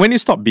 when you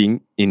stop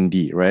being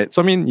indie, right?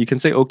 So I mean, you can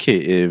say, okay,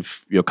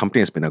 if your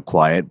company has been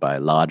acquired by a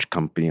large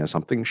company or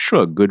something,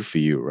 sure, good for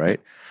you,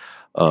 right?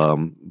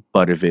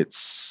 But if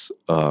it's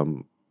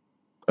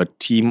a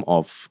team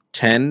of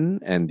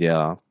 10 and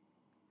they're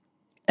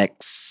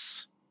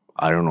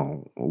I don't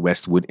know,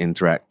 Westwood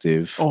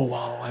Interactive. Oh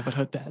wow, I haven't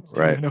heard that.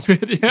 Right. In a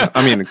bit, yeah.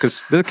 I mean,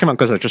 because this came out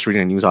because I was just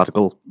reading a news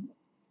article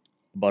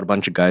about a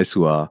bunch of guys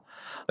who are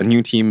a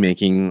new team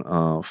making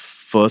a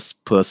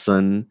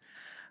first-person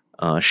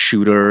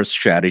shooter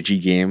strategy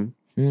game,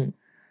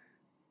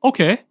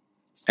 Okay.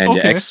 and they're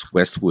Okay.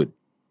 ex-Westwood.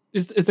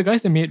 Is the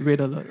guys that made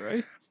Red Alert,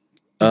 right?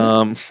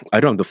 I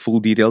don't have the full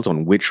details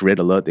on which Red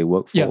Alert they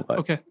work for, Yeah. but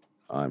Okay.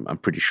 I'm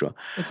pretty sure.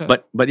 Okay.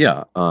 But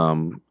yeah,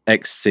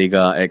 ex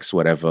Sega, ex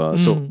whatever.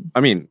 So Mm. I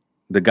mean,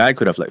 the guy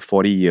could have like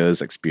 40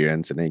 years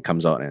experience, and then he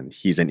comes out and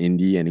he's an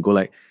indie, and you go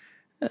like,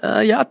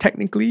 yeah,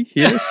 technically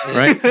he is,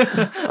 right?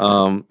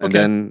 And Okay.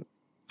 then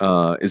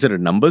is it a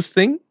numbers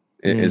thing?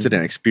 Is it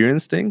an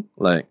experience thing?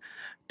 Like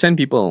 10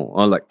 people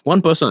or like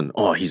one person,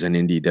 oh, he's an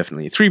indie,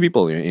 definitely. 3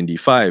 people, you're an indie.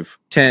 5,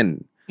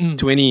 10, Mm.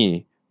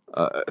 20,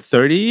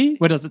 30.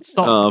 Where does it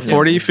stop?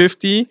 40,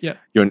 50. Yeah.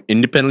 You're an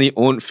independently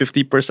owned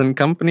 50-person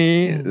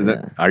company.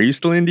 Yeah. Are you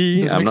still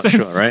indie? Doesn't I'm make not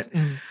sense. sure, right?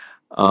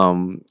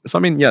 So I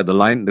mean, yeah, the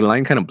line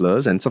kind of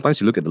blurs, and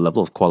sometimes you look at the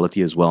level of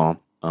quality as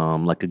well.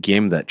 Like a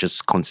game that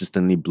just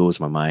consistently blows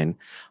my mind,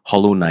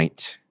 Hollow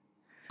Knight.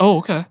 Oh,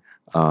 okay.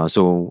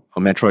 So a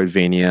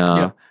Metroidvania.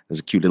 Yeah. There's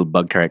a cute little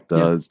bug character.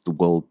 Yeah. It's the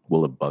world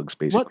of bugs,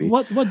 basically.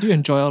 What do you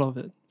enjoy out of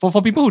it?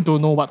 For people who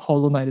don't know what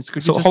Hollow Knight is,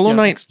 could So you just Hollow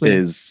Knight explain?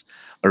 is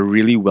a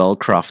really well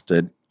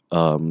crafted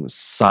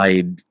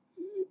side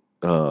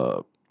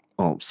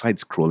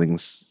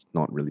scrolling's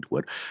not really the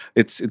word.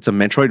 It's a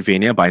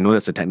Metroidvania, but I know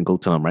that's a technical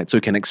term, right? So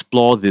you can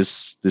explore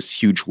this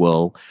huge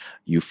world.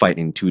 You fight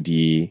in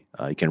 2D.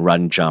 You can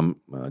run, jump,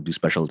 do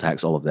special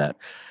attacks, all of that.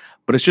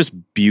 But it's just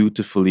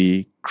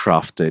beautifully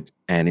crafted,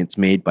 and it's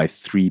made by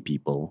 3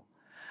 people.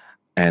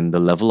 And the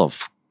level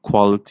of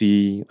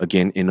quality,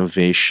 again,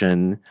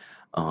 innovation,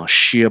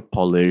 sheer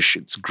polish.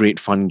 It's a great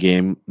fun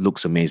game.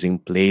 Looks amazing.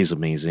 Plays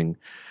amazing.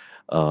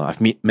 I've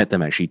met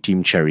them actually,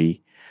 Team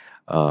Cherry,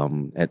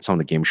 at some of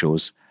the game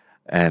shows.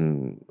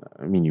 And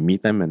I mean, you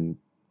meet them and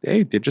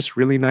hey, they're just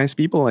really nice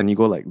people. And you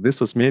go like,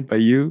 this was made by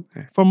you.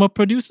 From a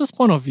producer's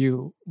point of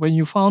view, when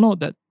you found out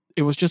that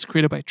it was just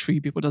created by 3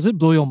 people, does it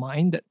blow your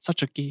mind that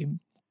such a game?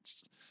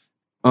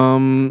 I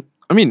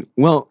mean,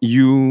 well,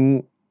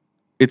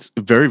 it's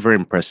very, very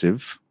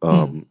impressive.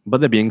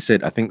 But that being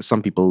said, I think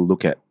some people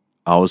look at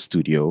our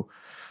studio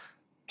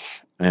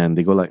and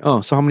they go like,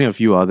 oh, so how many of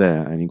you are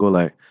there? And you go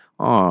like,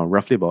 oh,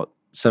 roughly about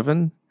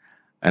 7.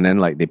 And then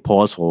like they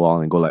pause for a while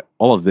and go like,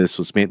 all of this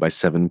was made by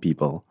 7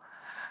 people.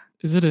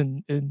 Is it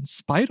in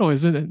spite or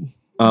is it in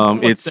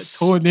It's that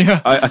tone?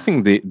 Yeah. I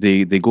think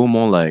they go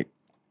more like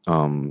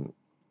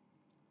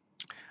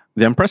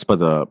they're impressed by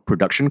the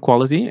production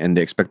quality and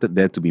they expected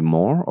there to be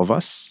more of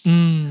us.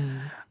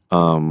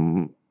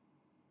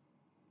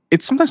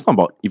 It's sometimes not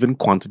about even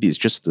quantity, it's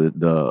just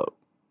the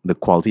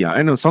quality.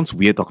 I know it sounds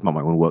weird talking about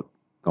my own work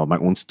or my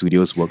own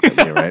studio's work that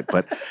way, right?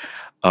 But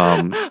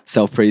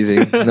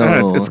Self-praising.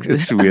 No.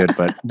 it's weird,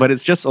 but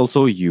it's just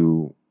also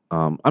you.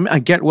 I mean, I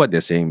get what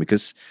they're saying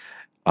because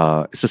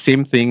it's the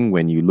same thing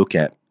when you look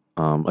at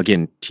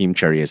again Team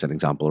Cherry as an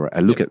example, right? I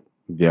look at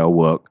their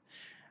work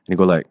and you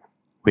go like,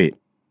 wait,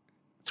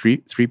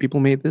 three people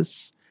made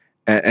this,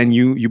 and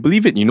you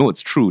believe it, you know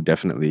it's true,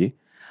 definitely,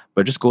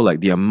 but just go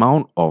like the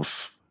amount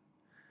of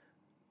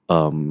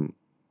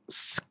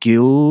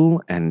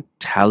skill and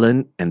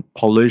talent and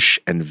polish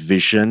and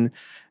vision.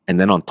 And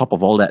then on top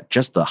of all that,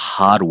 just the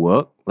hard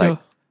work. Like,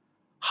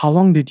 how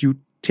long did you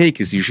take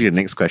is usually the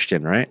next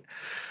question, right?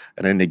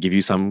 And then they give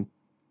you some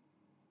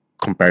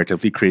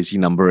comparatively crazy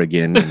number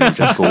again. And you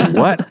just go,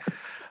 what?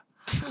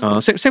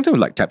 Same thing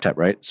with like Tap Tap,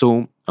 right?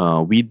 So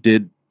we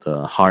did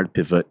the hard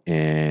pivot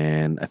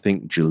in, I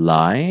think,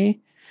 July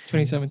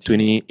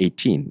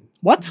 2018.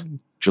 What?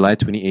 July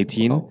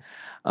 2018.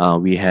 Wow.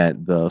 We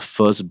had the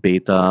first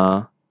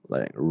beta,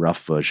 like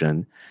rough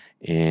version,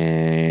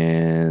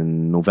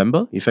 in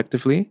November,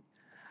 effectively.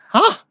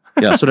 Huh?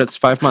 Yeah, so that's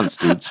 5 months,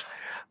 dudes.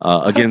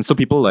 Again, so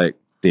people like,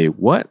 they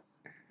what?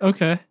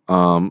 Okay.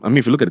 I mean,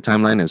 if you look at the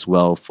timeline as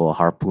well for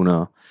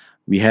Harpooner,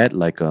 we had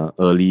like a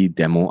early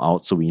demo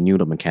out, so we knew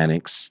the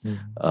mechanics,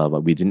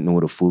 but we didn't know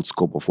the full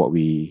scope of what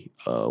we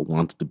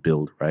wanted to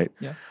build, right?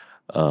 Yeah.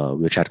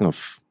 We were chatting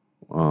of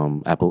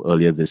Apple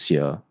earlier this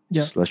year.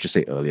 Yeah. So let's just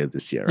say earlier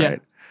this year, Yeah.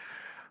 right?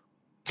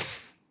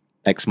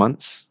 X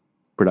months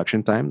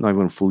production time, not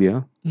even a full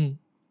year.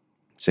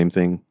 Same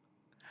thing.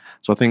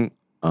 So I think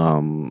I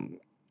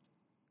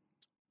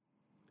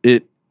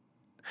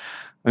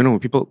know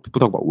people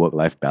talk about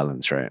work-life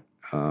balance, right?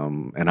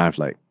 And I've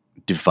like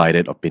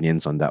divided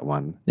opinions on that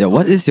one. Yeah,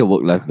 what is your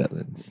work-life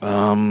balance?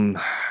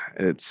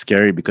 It's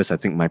scary because I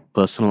think my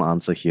personal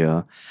answer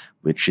here,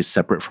 which is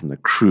separate from the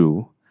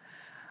crew,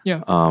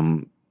 Yeah.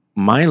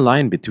 my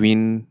line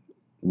between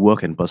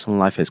work and personal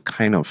life has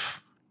kind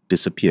of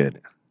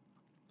disappeared.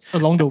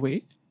 Along the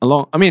way.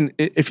 I mean,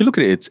 if you look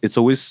at it, it's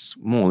always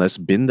more or less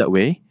been that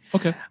way.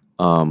 Okay.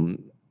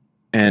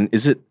 And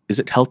is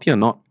it healthy or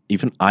not?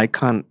 Even I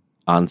can't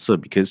answer,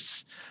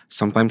 because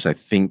sometimes I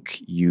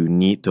think you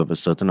need to have a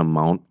certain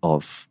amount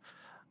of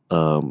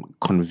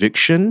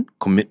conviction,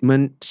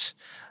 commitment,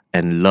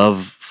 and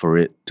love for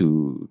it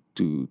to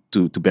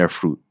bear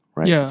fruit,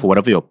 right? Yeah. For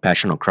whatever your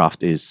passion or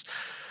craft is.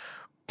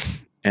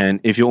 And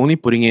if you're only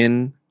putting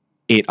in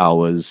 8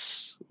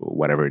 hours, or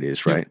whatever it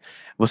is, Yeah. right?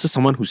 Versus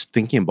someone who's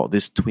thinking about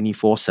this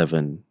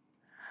 24/7,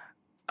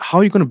 how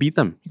are you going to beat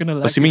them? You're gonna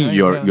lag Assuming behind,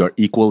 you're yeah. you're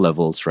equal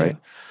levels, right?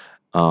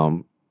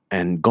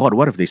 And God,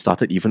 what if they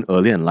started even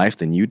earlier in life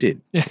than you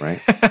did,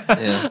 right?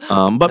 Yeah.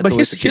 But That's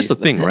always here's the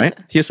the case, thing, right?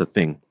 Here's the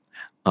thing.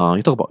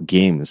 You talk about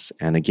games,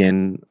 and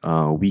again,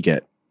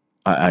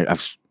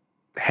 I've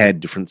had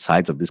different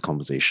sides of this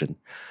conversation.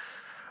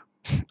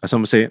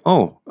 Someone say,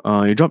 "Oh,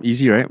 your job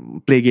easy, right?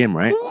 Play a game,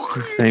 right?"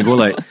 And you go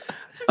like,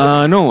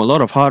 "No, a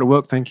lot of hard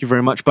work. Thank you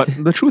very much." But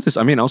the truth is,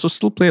 I mean, I also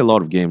still play a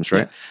lot of games,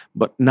 right?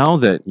 But now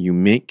that you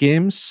make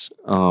games,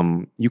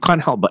 you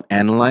can't help but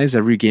analyze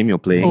every game you're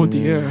playing. Oh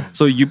dear.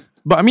 So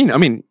but I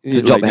mean, It's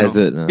a job you know,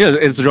 hazard. yeah,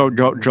 it's a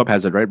job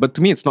hazard, right? But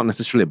to me, it's not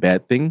necessarily a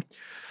bad thing.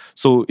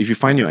 So if you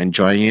find you're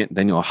enjoying it,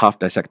 then you're half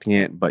dissecting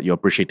it, but you're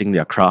appreciating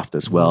their craft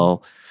as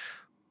well,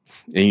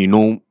 and you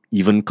know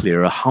even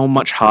clearer how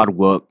much hard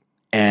work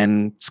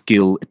and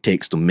skill it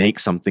takes to make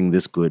something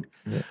this good.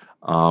 Yeah.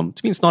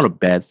 To me, it's not a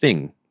bad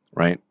thing,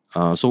 right?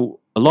 So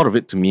a lot of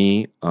it to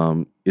me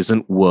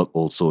isn't work.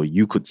 Also,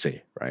 you could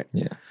say, right?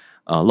 Yeah.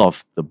 A lot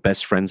of the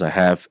best friends I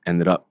have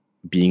ended up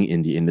being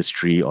in the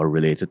industry or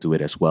related to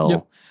it as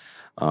well.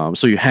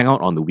 So you hang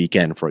out on the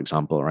weekend, for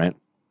example, right?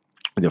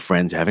 With your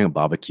friends, you're having a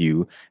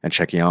barbecue and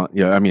checking out,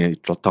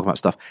 talking about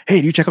stuff. Hey,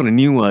 did you check out the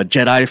new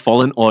Jedi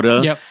Fallen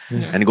Order? Yep.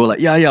 And you go like,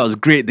 yeah, it was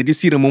great. Did you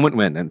see the moment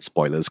when? And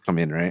spoilers come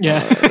in, right?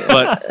 Yeah.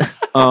 But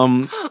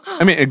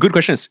I mean, a good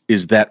question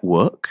is that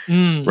work,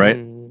 Mm. right?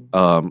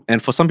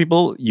 And for some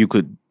people, you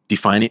could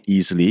define it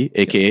easily,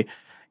 aka,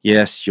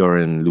 yes, you're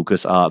in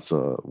LucasArts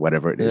or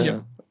whatever it is.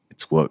 Yeah.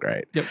 It's work,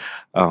 right? Yep.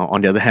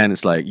 On the other hand,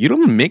 it's like you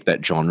don't make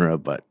that genre,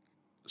 but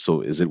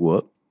so is it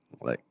work?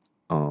 Like,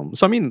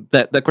 so I mean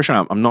that question,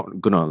 I'm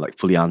not gonna like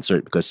fully answer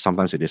it, because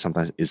sometimes it is,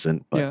 sometimes it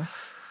isn't. But Yeah.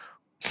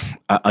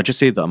 I'll just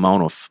say the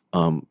amount of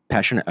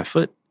passion and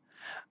effort.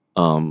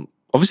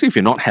 Obviously, if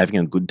you're not having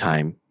a good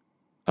time,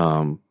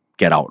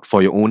 get out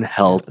for your own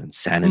health and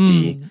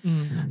sanity.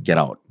 Get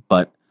out.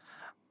 But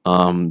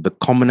the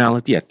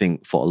commonality, I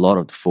think, for a lot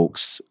of the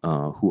folks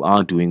who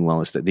are doing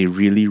well is that they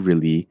really,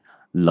 really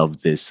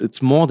love this.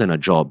 It's more than a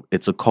job.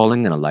 It's a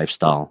calling and a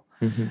lifestyle.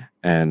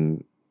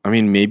 And I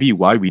mean, maybe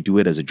why we do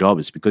it as a job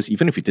is because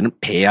even if it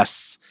didn't pay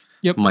us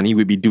Yep. money,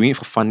 we'd be doing it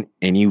for fun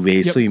anyway.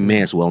 Yep. So you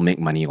may as well make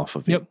money off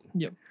of it.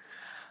 Yep.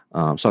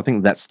 So I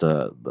think that's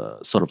the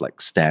sort of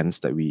like stance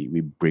that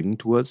we bring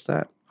towards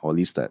that, or at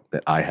least that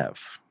I have.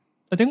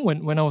 I think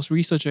when I was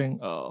researching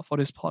for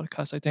this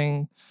podcast, I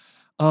think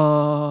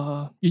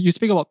you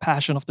speak about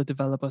passion of the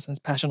developers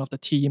and passion of the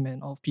team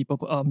and of people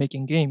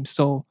making games.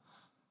 So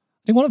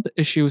I think one of the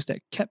issues that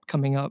kept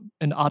coming up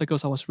in the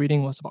articles I was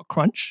reading was about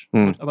crunch,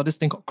 about this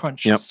thing called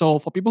crunch. Yep. So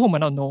for people who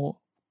might not know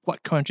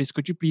what crunch is,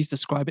 could you please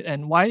describe it,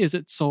 and why is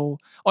it so,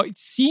 or it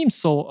seems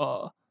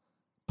so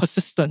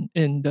persistent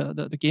in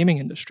the gaming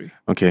industry?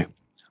 Okay.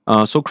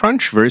 So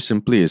crunch, very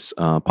simply, is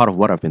part of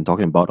what I've been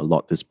talking about a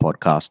lot this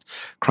podcast.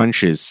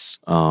 Crunch is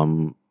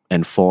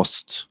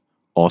enforced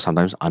or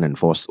sometimes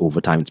unenforced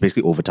overtime. It's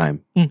basically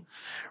overtime,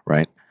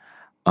 right?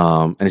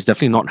 And it's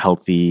definitely not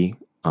healthy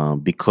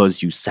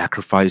because you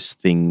sacrifice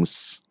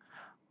things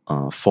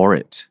for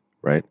it,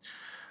 right?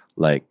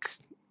 Like,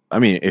 I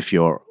mean, if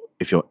you're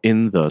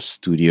in the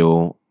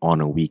studio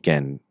on a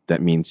weekend,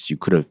 that means you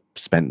could have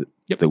spent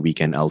the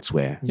weekend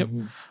elsewhere. Yep.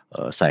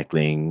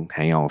 Cycling,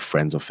 hanging out with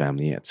friends or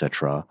family,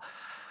 etc.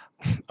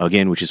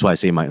 Again, which is why I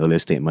say in my earlier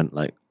statement,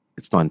 like,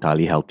 it's not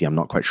entirely healthy. I'm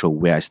not quite sure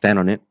where I stand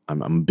on it.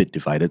 I'm a bit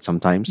divided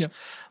sometimes. Yep.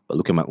 But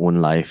look at my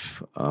own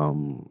life. A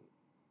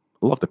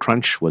lot of the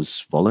crunch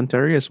was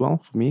voluntary as well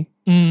for me.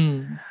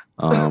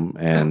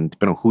 And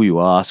depending on who you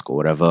ask or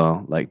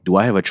whatever, like, do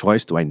I have a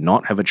choice? Do I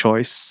not have a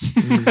choice?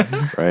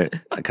 Right?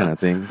 That kind of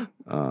thing.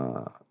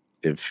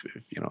 If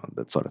you know,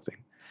 that sort of thing.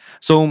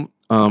 So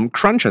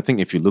crunch, I think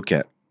if you look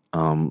at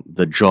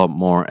the job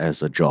more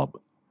as a job,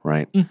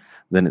 right,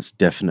 then it's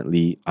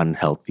definitely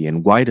unhealthy.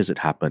 And why does it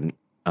happen?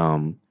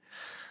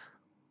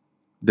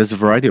 There's a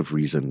variety of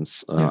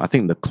reasons. I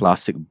think the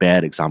classic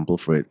bad example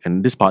for it,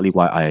 and this is partly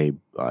why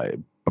I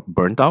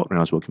burnt out when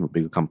I was working with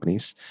bigger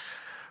companies.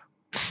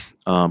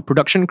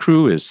 Production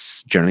crew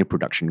is generally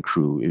production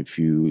crew. If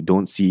you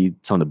don't see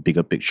some of the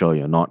bigger picture,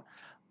 you're not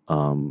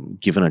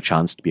given a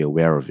chance to be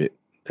aware of it,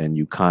 then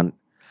you can't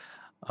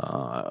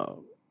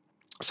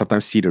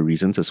sometimes see the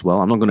reasons as well.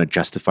 I'm not going to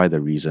justify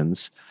the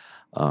reasons,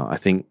 I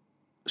think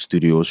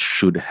studios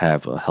should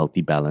have a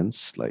healthy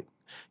balance. Like,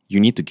 you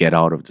need to get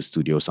out of the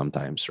studio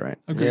sometimes, right?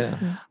 Agreed.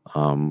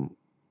 Yeah.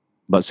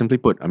 But simply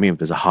put, I mean, if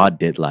there's a hard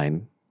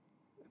deadline,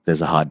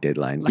 there's a hard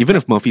deadline. Like Even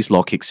if Murphy's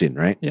Law kicks in,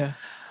 right? Yeah.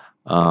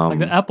 Like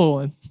the Apple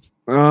one.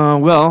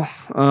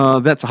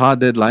 That's a hard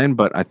deadline,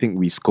 but I think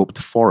we scoped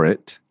for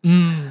it.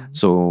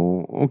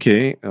 So,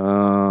 okay.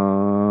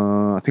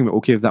 I think we're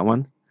okay with that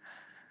one.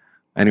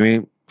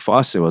 Anyway, for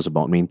us, it was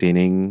about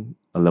maintaining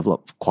a level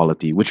of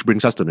quality, which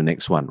brings us to the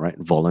next one, right?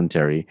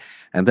 Voluntary.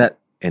 And that,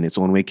 in its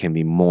own way, can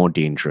be more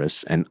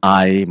dangerous. And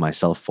I,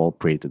 myself, fall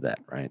prey to that,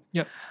 right?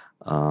 Yep.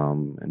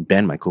 And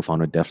Ben, my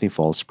co-founder, definitely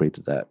falls prey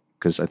to that.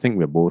 Because I think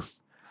we're both...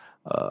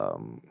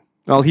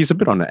 well, he's a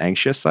bit on the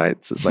anxious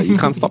side. So it's like, you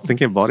can't stop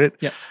thinking about it.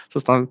 Yep.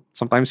 So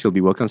sometimes he'll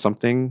be working on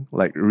something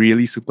like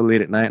really super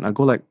late at night. And I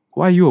go like,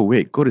 why are you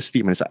awake? Go to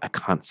sleep. And it's like, I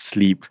can't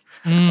sleep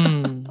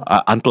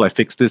until I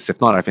fix this.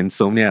 If not, I have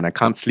insomnia and I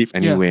can't sleep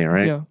anyway,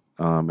 right? Yeah.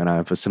 And I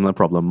have a similar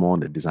problem more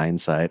on the design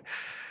side.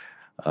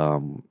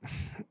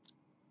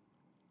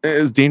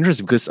 It's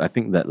dangerous because I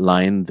think that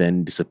line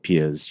then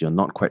disappears. You're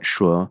not quite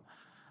sure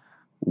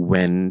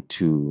when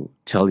to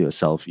tell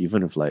yourself,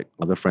 even if like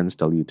other friends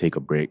tell you take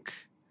a break.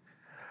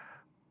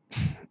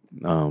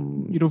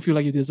 You don't feel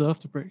like you deserve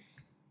the break.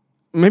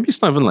 Maybe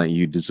it's not even like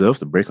you deserve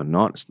the break or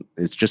not.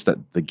 It's just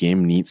that the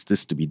game needs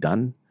this to be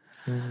done.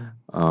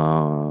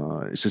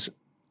 It's just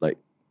like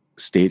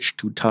stage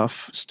too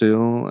tough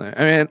still.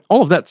 I mean,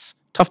 all of that's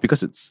tough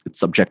because it's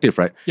subjective,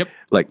 right? Yep.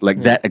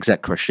 Like that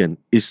exact question.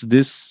 Is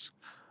this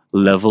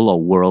level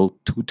or world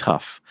too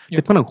tough? Yep.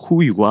 Depending on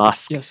who you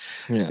ask.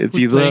 Yes. Yeah. It's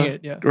Who's either playing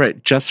it, yeah.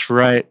 right, just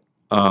right,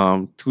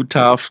 too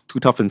tough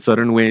in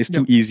certain ways,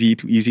 Yep. too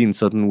easy in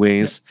certain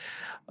ways.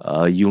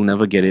 You'll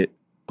never get it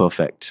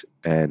perfect.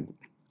 And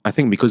I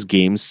think because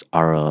games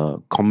are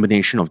a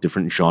combination of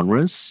different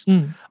genres,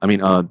 I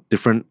mean,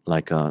 different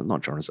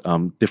not genres,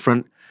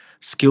 different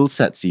skill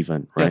sets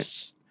even, right?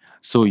 Yes.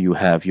 So you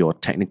have your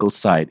technical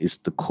side, is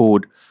the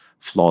code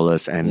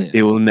flawless, and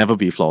it will never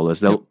be flawless.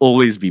 There'll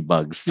always be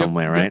bugs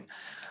somewhere, right?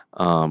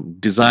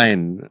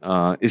 Design,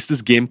 is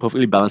this game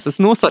perfectly balanced? There's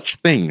no such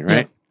thing,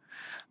 right?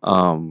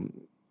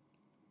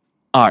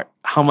 Art,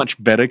 how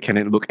much better can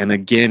it look? And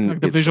again,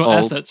 Like the it's visual all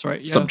assets,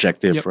 right? Yeah.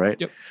 subjective, Yep,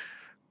 right? Yep.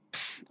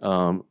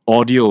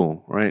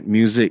 Audio, right?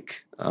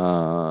 Music.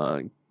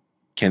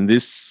 Can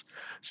this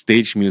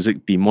stage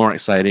music be more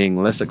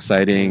exciting, less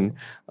exciting?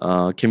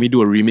 Can we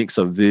do a remix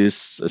of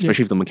this,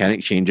 especially if the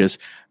mechanic changes?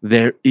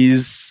 There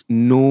is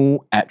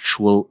no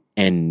actual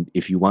end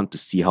if you want to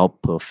see how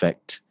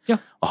perfect, or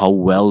how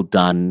well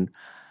done,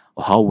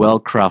 or how well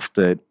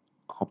crafted,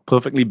 how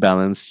perfectly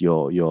balanced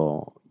your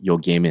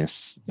game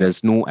is.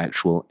 There's no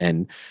actual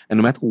end. And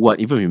no matter what,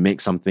 even if you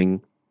make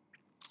something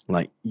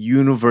like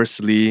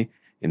universally,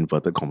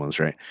 inverted commas,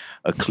 right,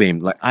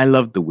 acclaimed. Like, I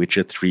love The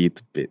Witcher 3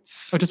 to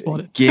bits. I just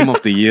bought it. Game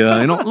of the year.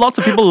 You know, lots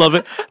of people love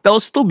it. There'll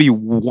still be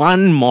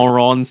one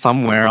moron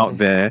somewhere out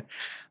there,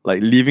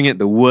 like, leaving it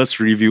the worst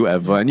review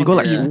ever. And you go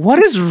like,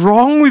 what is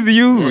wrong with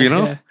you? You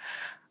know?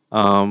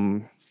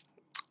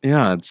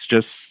 It's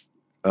just,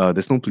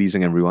 there's no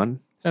pleasing everyone.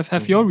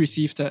 Have you all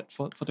received that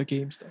for the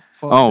games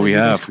though? We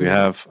have.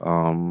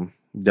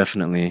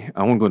 Definitely.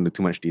 I won't go into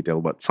too much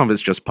detail, but some of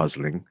it's just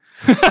puzzling.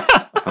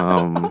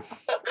 I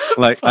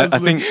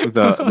think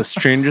the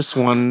strangest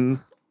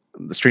one,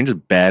 the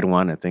strangest bad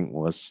one, I think,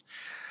 was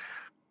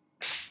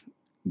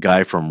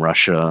guy from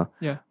Russia.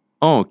 Yeah.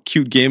 Oh,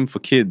 cute game for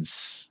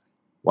kids.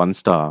 1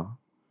 star.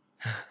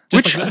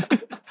 Just like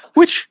that.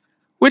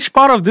 Which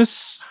part of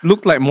this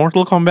looked like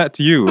Mortal Kombat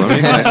to you? I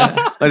mean,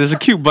 like there's a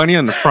cute bunny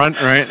on the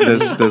front, right?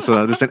 There's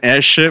an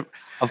airship.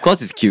 Of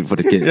course, it's cute for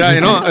the kids. Yeah, you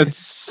know,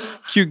 it's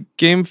cute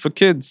game for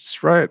kids,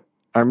 right?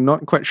 I'm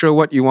not quite sure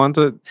what you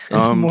wanted.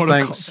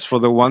 Thanks for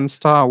the 1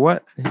 star.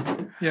 What?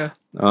 Yeah.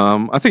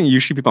 I think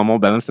usually people are more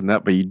balanced than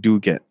that, but you do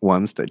get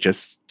ones that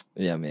just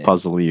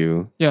puzzle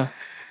you. Yeah.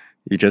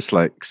 You just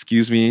like,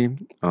 excuse me.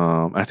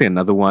 I think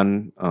another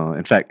one,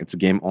 in fact, it's a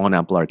game on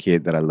Apple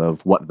Arcade that I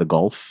love, What the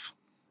Golf.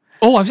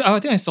 Oh, I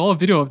think I saw a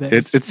video of that.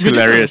 It's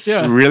hilarious.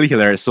 Really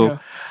hilarious. So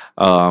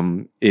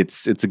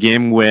it's a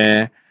game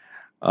where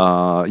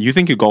you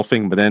think you're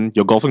golfing, but then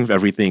you're golfing with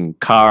everything.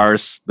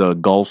 Cars, the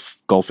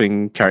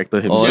golfing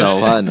character himself.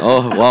 Oh, that's fun.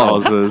 Oh, wow.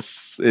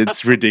 Houses.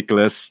 It's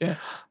ridiculous. Yeah.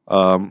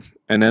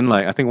 And then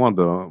like I think one of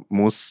the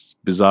most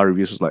bizarre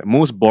reviews was like,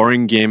 most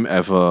boring game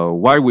ever.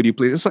 Why would you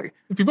play? It's like,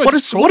 what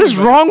is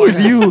wrong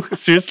with you?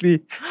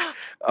 Seriously.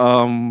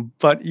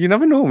 But you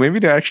never know. Maybe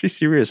they're actually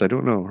serious. I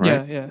don't know.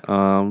 Right?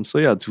 Yeah. So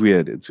yeah, it's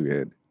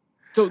weird.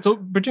 So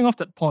bridging off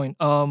that point,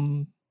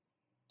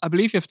 I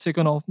believe you've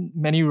taken on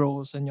many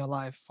roles in your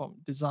life, from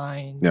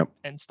design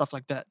and stuff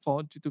like that,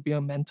 to be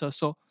a mentor.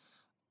 So,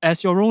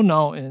 as your role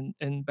now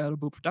in Battle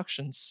Brew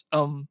Productions,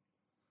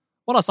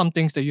 what are some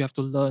things that you have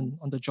to learn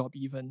on the job,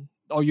 even,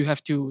 or you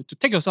have to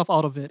take yourself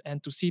out of it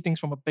and to see things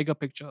from a bigger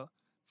picture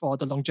for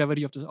the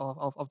longevity of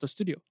the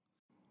studio?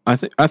 I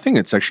think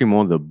it's actually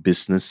more the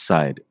business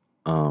side,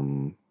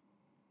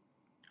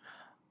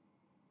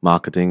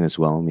 marketing as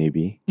well,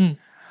 maybe.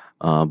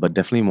 but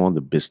definitely more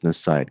the business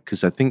side.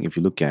 Because I think if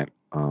you look at,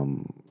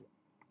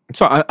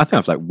 so I think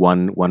I've like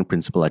one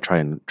principle I try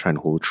and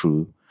hold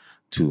true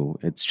to.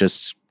 It's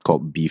just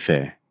called be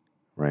fair,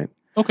 right?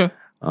 Okay.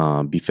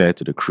 Be fair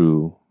to the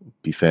crew,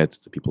 be fair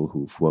to the people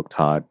who've worked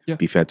hard, Yeah.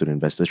 be fair to the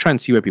investors. Try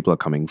and see where people are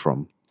coming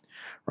from,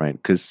 right?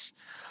 Because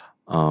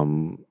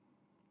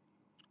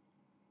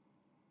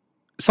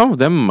some of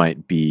them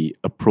might be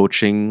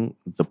approaching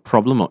the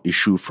problem or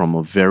issue from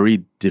a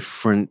very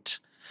different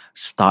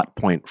start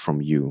point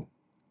from you.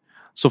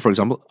 So, for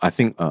example, I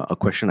think a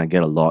question I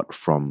get a lot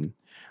from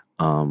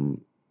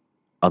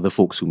other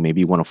folks who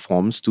maybe want to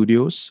form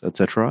studios,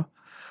 etc.,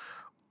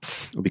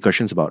 will be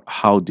questions about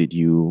how did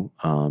you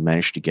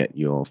manage to get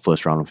your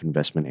first round of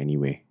investment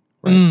anyway,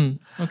 right?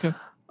 Okay.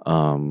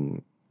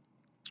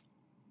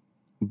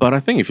 But I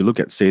think if you look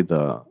at, say,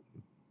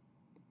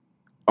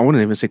 I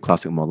wouldn't even say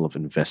classic model of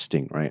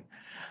investing, right?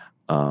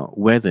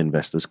 Where the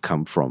investors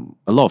come from,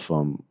 a lot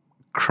of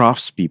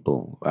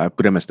craftspeople, I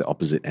put them as the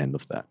opposite end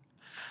of that.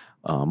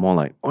 More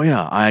like, oh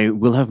yeah, I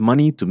will have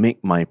money to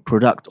make my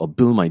product or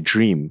build my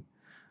dream.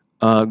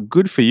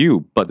 Good for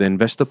you, but the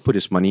investor put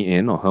his money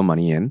in or her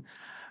money in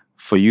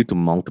for you to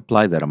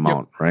multiply that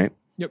amount, right?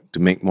 Yep. To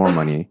make more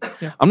money.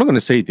 Yeah. I'm not going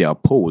to say they're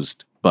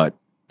opposed, but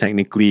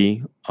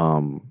technically,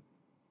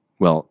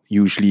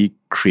 usually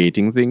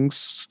creating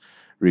things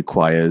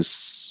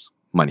requires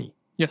money,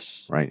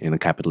 Yes. right? In a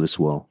capitalist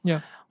world.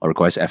 Yeah. Or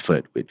requires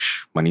effort,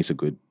 which money is a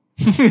good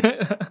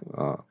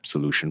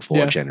solution for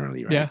Yeah.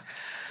 generally, right? Yeah.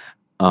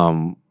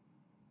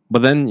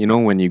 But then,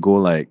 when you go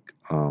like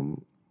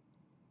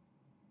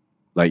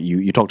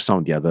you talk to some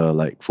of the other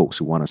like folks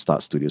who want to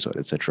start studios or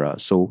etc.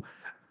 So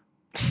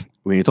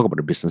when you talk about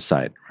the business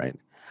side, right?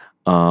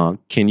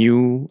 Can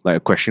you, like,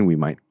 a question we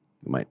might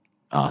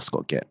ask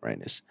or get,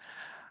 right, is,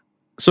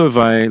 so if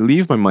I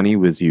leave my money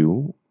with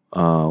you,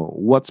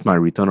 what's my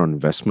return on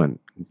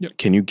investment? Yep.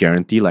 Can you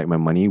guarantee like my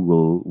money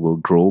will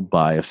grow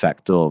by a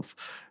factor of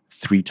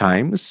 3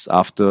 times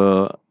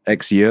after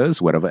X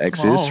years, whatever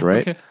X is, Wow,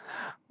 right? okay.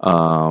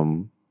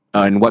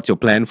 And what's your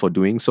plan for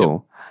doing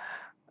so?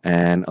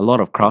 And a lot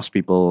of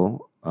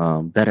craftspeople,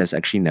 that has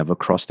actually never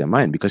crossed their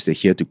mind because they're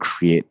here to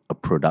create a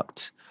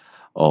product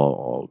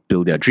or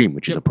build their dream,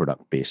 which is a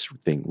product-based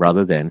thing,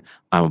 rather than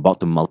I'm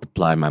about to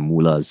multiply my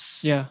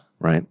mullahs, Yeah.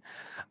 right?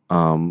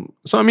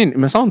 So, I mean, it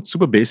may sound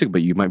super basic,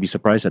 but you might be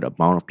surprised at the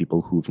amount of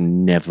people who've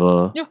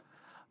never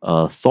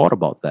thought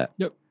about that,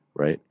 Yep.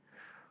 right?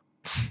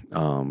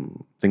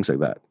 Things like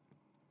that.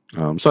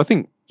 So I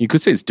think you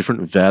could say it's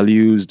different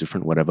values,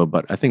 different whatever,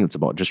 but I think it's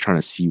about just trying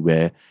to see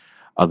where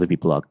other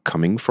people are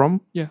coming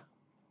from. Yeah.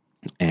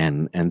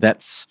 And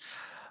that's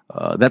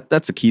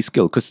a key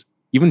skill, because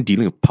even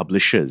dealing with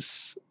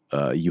publishers,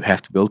 you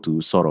have to be able to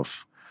sort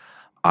of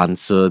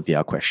answer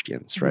their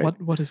questions, right?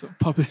 What is a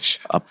publisher?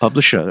 A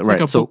publisher, It's right?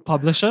 like a book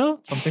publisher,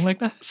 something like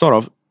that. Sort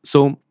of.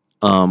 So,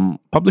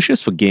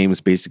 publishers for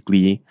games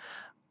basically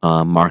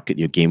market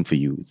your game for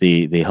you.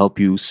 They help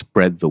you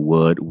spread the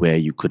word where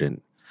you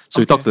couldn't.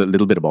 So we talked a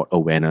little bit about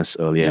awareness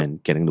earlier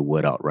and getting the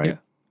word out, right? Yeah.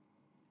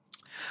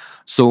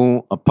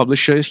 So a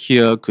publisher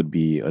here could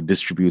be a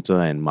distributor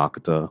and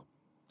marketer.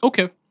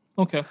 Okay.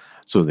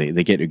 So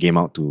they get your game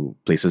out to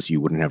places you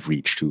wouldn't have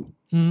reached to.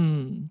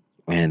 Mm.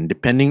 And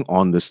depending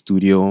on the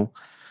studio,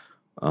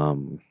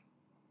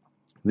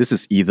 this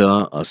is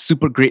either a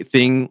super great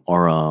thing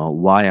or a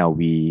why are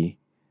we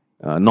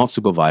not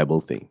super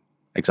viable thing.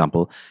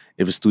 Example,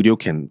 if a studio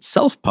can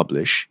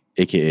self-publish,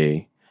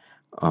 aka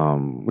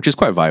which is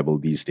quite viable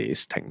these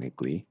days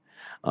technically,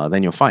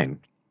 then you're fine.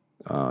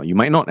 You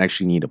might not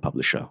actually need a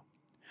publisher.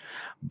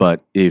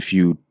 But if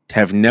you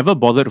have never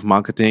bothered with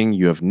marketing,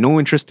 you have no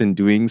interest in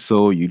doing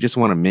so, you just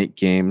want to make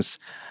games,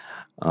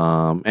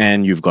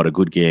 and you've got a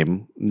good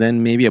game,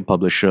 then maybe a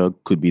publisher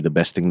could be the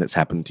best thing that's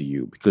happened to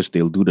you, because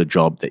they'll do the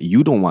job that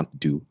you don't want to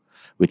do,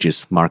 which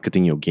is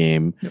marketing your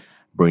game,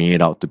 bringing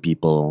it out to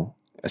people,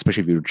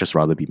 especially if you'd just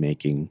rather be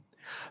making.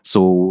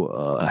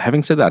 So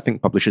having said that, I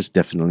think publishers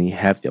definitely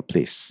have their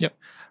place,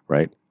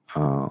 right?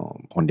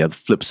 On the other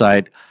flip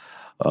side,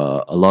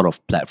 a lot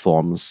of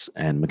platforms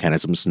and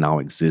mechanisms now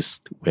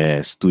exist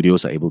where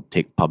studios are able to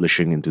take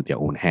publishing into their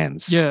own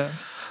hands. Yeah.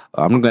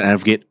 I'm not going to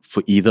advocate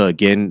for either.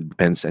 Again, it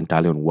depends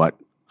entirely on what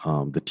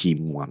the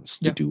team wants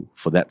to do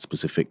for that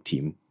specific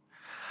team.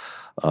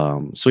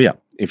 So yeah,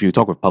 if you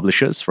talk with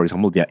publishers, for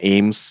example, their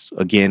aims,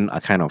 again,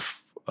 are kind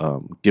of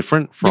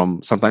different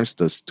from sometimes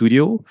the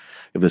studio.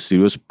 If the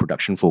studio's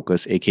production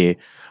focus, aka,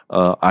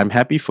 I'm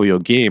happy for your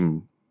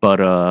game,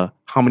 but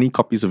how many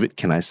copies of it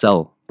can I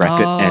sell?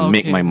 And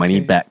make my money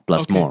back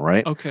plus more,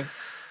 right? Okay.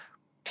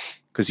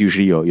 Because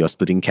usually you're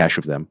splitting cash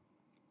with them,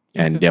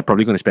 and they're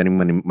probably going to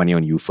spend money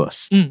on you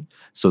first.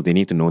 So they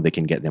need to know they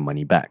can get their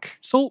money back.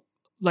 So,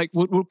 like,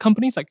 would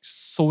companies like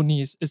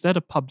Sony, is that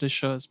a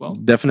publisher as well?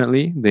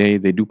 Definitely, they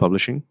do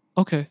publishing.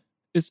 Okay.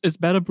 Is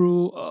Better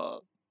Brew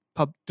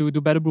do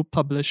Better Brew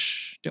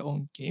publish their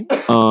own game?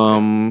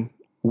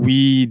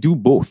 We do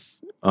both.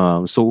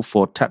 So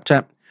for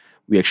TapTap,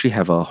 we actually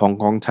have a Hong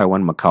Kong,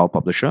 Taiwan, Macau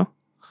publisher.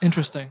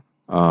 Interesting.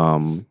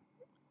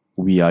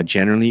 We are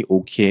generally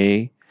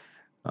okay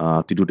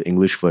to do the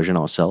English version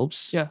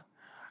ourselves. Yeah.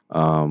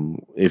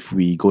 If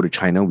we go to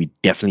China, we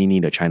definitely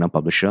need a China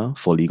publisher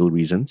for legal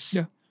reasons.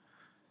 Yeah.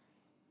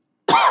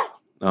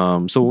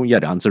 So yeah,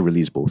 the answer really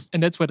is both.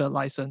 And that's where the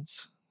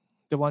license,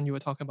 the one you were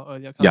talking about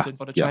earlier, comes Yeah, in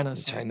for the yeah. China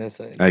side. China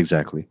side.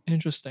 Exactly.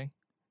 Interesting.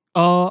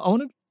 I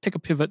want to take a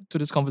pivot to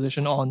this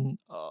conversation on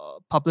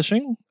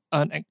publishing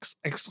and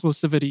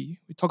exclusivity.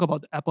 We talk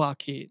about the Apple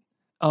Arcade.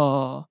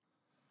 The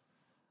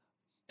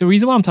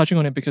reason why I'm touching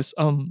on it because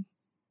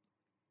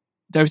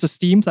there is a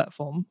Steam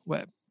platform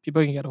where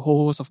people can get a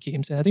whole host of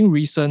games, and I think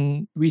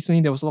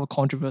recently there was a lot of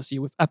controversy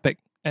with Epic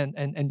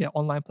and their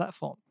online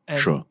platform. And,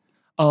 Sure.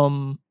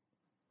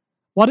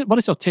 What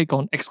is your take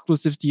on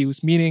exclusive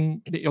deals?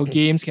 Meaning that your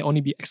games can only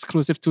be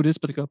exclusive to this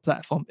particular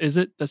platform. Is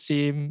it the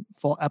same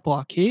for Apple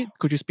Arcade?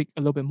 Could you speak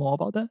a little bit more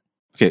about that?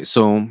 Okay,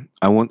 so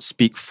I won't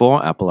speak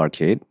for Apple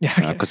Arcade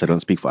Yeah, because I don't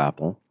speak for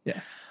Apple.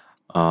 Yeah.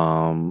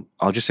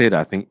 I'll just say that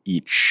I think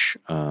each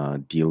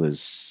deal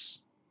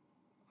is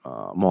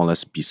more or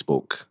less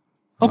bespoke.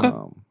 Okay.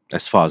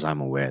 As far as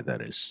I'm aware,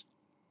 that is.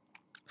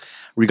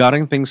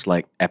 Regarding things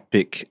like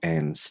Epic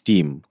and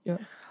Steam, Yeah.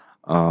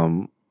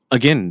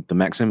 Again, the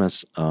maxim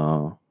is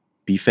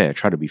be fair,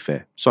 try to be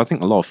fair. So I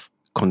think a lot of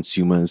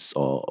consumers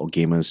or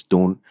gamers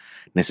don't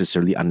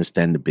necessarily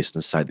understand the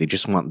business side. They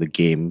just want the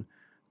game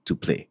to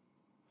play.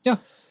 Yeah.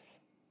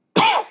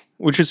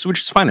 which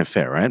is fine and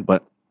fair, right?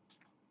 But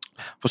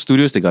for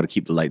studios, they got to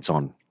keep the lights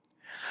on.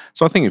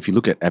 So I think if you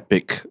look at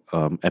Epic,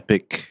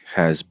 Epic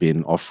has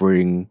been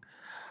offering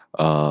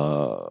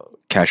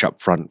cash up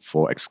front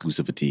for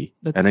exclusivity.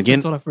 And again,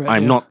 that's what I've read,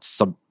 I'm yeah. not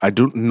I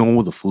don't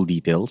know the full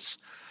details.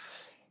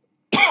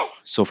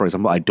 So for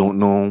example, I don't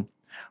know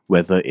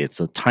whether it's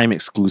a time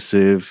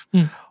exclusive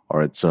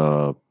or it's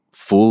a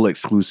full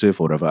exclusive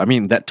or whatever. I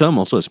mean, that term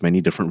also has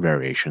many different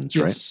variations,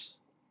 right? Yes.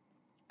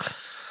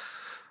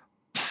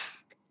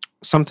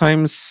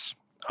 Sometimes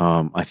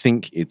I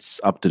think it's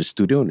up to the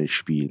studio and it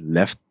should be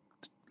left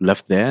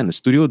there. And the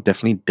studio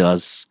definitely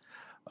does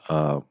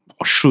or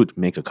should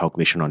make a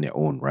calculation on their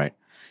own, right?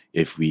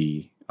 If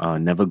we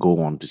never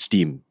go on to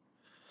Steam,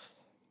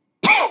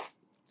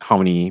 how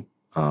many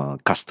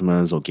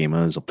customers or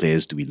gamers or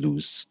players do we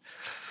lose?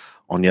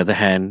 On the other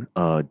hand,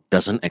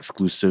 doesn't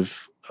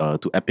exclusive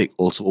to Epic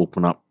also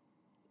open up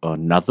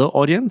another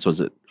audience? Was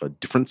it a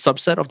different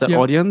subset of that Yep.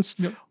 audience?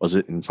 Yep. Was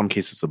it in some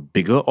cases a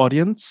bigger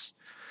audience?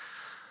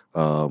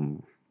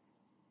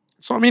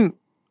 So I mean,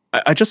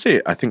 I just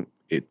say I think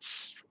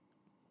it's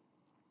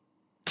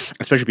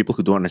especially people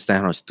who don't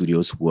understand how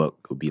studios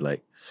work would be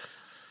like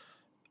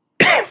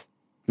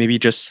maybe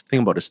just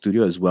think about the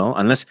studio as well.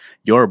 Unless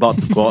you're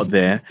about to go out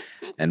there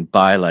and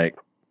buy like,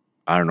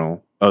 I don't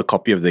know, a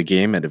copy of the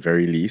game at the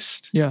very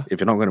least. Yeah. If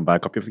you're not going to buy a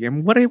copy of the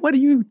game, what are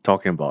you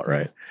talking about,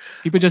 right?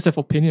 People just have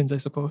opinions, I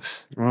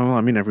suppose. Well,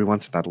 I mean,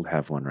 everyone's entitled to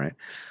have one, right?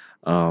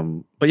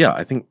 But yeah,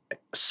 I think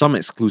some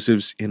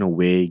exclusives in a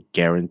way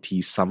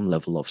guarantee some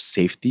level of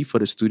safety for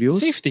the studios.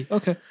 Safety.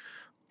 Okay.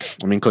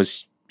 I mean,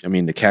 because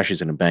the cash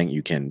is in the bank,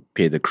 you can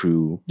pay the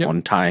crew Yep.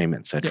 on time,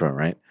 etc.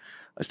 Right?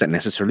 Is that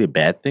necessarily a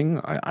bad thing?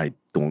 I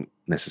don't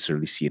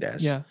necessarily see it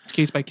as. Yeah.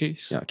 Case by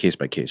case. Yeah, case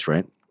by case,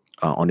 right?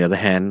 On the other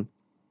hand,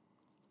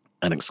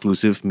 an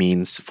exclusive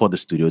means for the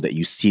studio that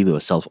you seal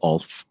yourself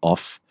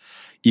off,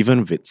 even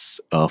if it's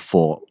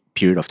for a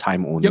period of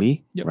time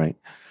only, Yep. right?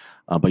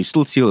 But you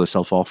still seal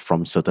yourself off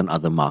from certain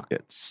other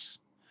markets.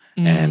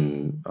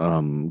 And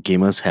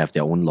gamers have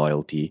their own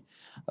loyalty,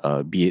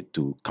 be it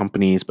to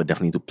companies, but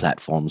definitely to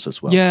platforms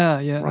as well.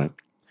 Yeah. Right.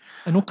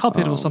 I know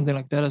Cuphead was something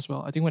like that as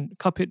well. I think when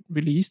Cuphead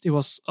released, it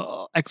was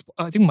I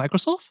think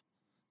Microsoft.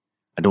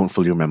 I don't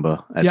fully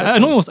remember. At Yeah, that I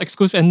know time. it was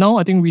exclusive, and now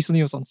I think recently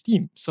it was on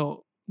Steam.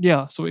 So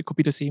yeah, so it could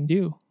be the same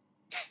deal.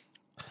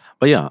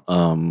 But yeah,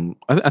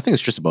 I think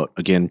it's just about,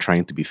 again,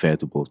 trying to be fair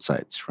to both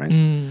sides, right?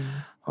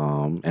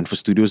 And for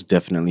studios,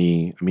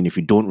 definitely, I mean, if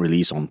you don't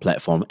release on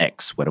platform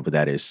X, whatever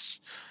that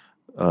is,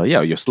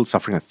 you're still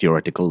suffering a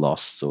theoretical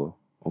loss. So,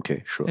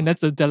 okay, sure. And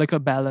that's a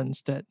delicate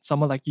balance that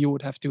someone like you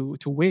would have to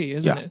weigh,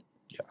 isn't Yeah, it?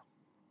 yeah.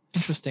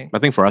 Interesting. I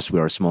think for us, we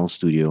are a small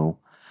studio.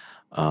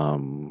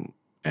 And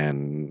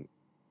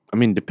I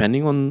mean,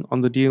 depending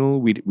on the deal,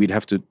 we'd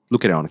have to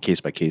look at it on a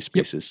case-by-case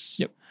basis.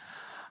 Yep.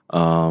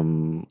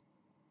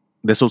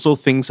 There's also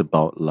things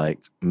about like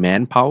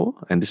manpower,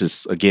 and this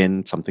is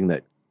again something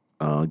that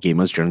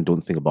gamers generally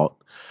don't think about.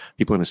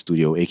 People in a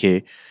studio,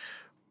 aka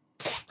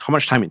how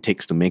much time it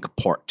takes to make a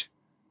port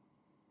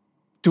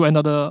To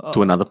another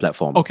to another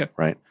platform. okay.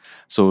 Right.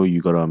 So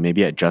you gotta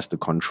maybe adjust the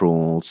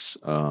controls,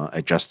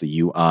 adjust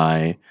the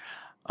UI,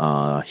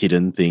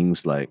 hidden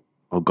things like,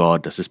 oh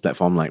God, does this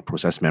platform like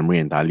process memory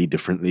entirely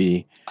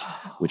differently?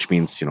 Which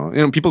means,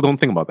 people don't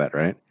think about that,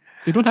 right?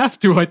 They don't have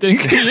to, I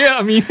think. Yeah,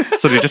 I mean.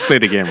 So they just play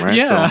the game, right?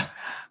 Yeah.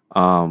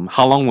 So,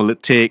 how long will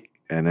it take?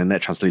 And then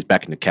that translates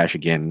back into cash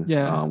again.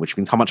 Yeah. Which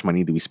means how much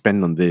money do we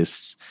spend on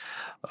this?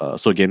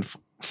 So again,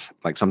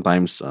 like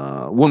sometimes,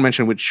 won't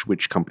mention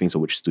which companies or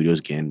which studios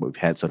again, but we've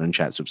had certain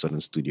chats with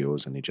certain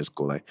studios and they just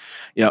go like,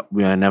 yeah,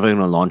 we are never going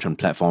to launch on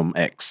platform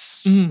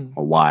X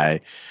or Y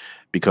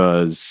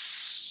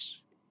because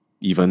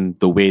even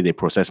the way they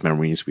process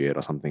memory is weird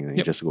or something. And you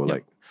Yep, just go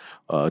yep.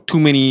 like, too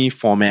many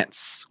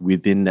formats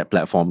within that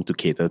platform to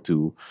cater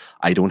to.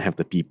 I don't have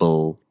the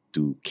people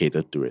to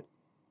cater to it.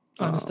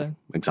 I understand.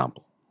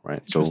 Example,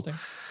 right? So Interesting.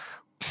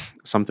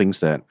 some things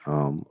that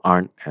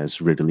aren't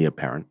as readily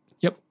apparent.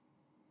 Yep.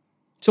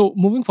 So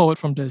moving forward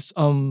from this,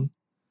 I'm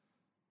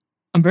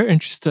very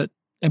interested,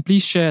 and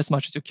please share as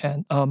much as you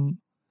can,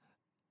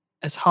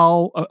 as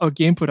how a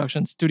game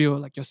production studio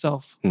like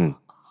yourself, Hmm.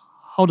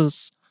 how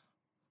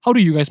do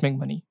you guys make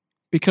money?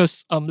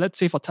 Because let's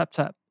say for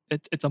TapTap,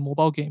 it's a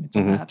mobile game, it's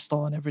on the Mhm. app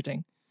store and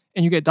everything,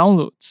 and you get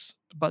downloads,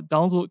 but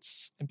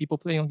downloads and people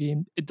playing your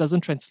game, it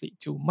doesn't translate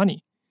to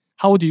money.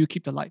 How do you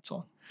keep the lights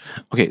on?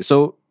 Okay,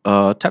 so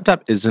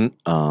TapTap isn't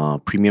a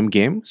premium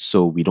game,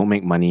 so we don't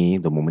make money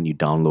the moment you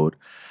download.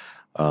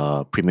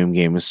 Premium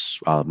games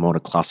are more the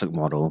classic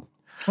model.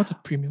 What's a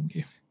premium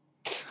game?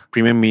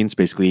 Premium means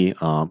basically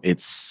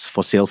it's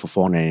for sale for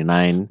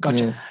 $4.99.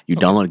 Gotcha. Yeah. You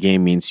Okay. download a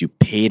game means you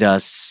paid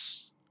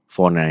us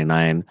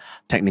 $4.99.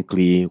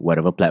 Technically,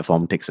 whatever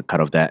platform takes a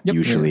cut of that Yep.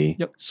 usually,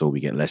 Yep. so we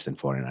get less than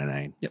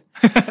 $4.99. Yep.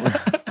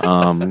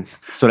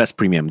 So that's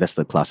premium. That's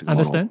the classic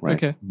Understand, model,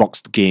 right? okay.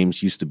 Boxed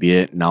games used to be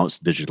it. Now it's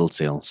digital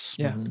sales.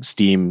 Yeah.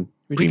 Steam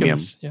premium,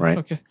 Ridiculous. Yeah. right?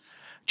 Okay.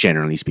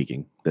 Generally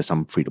speaking, there's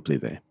some free to play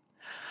there.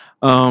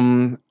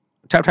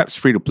 TapTap's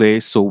free to play,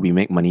 so we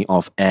make money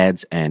off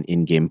ads and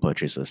in-game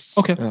purchases.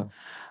 Okay. Yeah.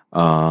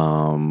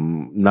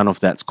 None of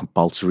that's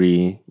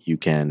compulsory. You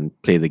can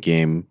play the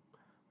game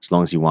as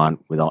long as you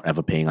want without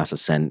ever paying us a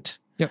cent.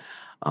 Yep.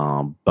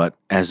 But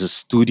as a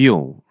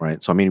studio,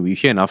 right? So I mean, we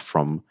hear enough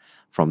from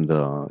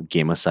the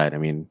gamer side. I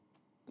mean,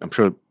 I'm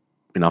sure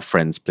enough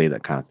friends play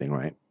that kind of thing,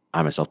 right?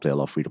 I myself play a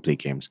lot of free to play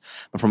games.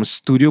 But from a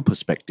studio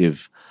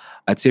perspective,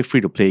 I'd say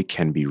free to play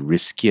can be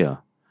riskier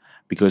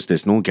because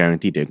there's no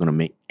guarantee they're going to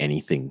make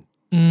anything.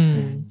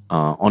 Mm.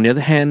 On the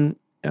other hand,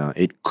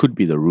 it could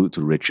be the route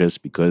to riches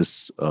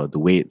because the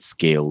way it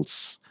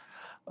scales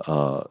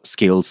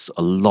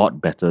a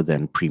lot better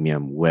than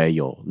premium, where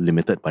you're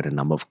limited by the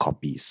number of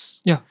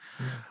copies. Yeah.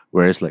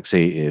 Whereas, like,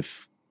 say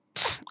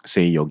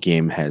your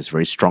game has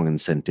very strong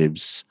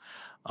incentives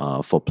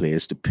for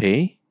players to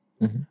pay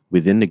Mhm.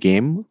 within the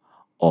game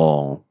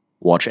or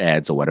watch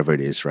ads or whatever it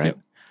is, right?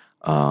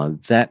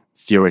 That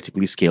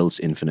theoretically scales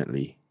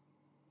infinitely.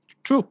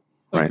 True.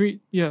 Right. Agreed.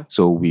 Yeah.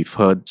 So we've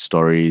heard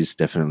stories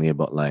definitely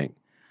about like,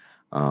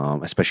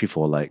 especially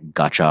for like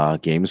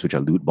gacha games, which are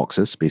loot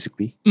boxes,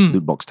 basically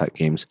loot box type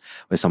games,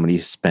 where somebody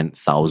spent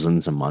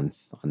thousands a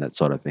month on that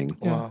sort of thing.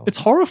 Yeah. Wow. It's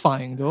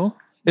horrifying though.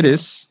 It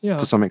is Yeah.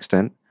 to some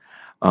extent,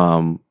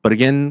 but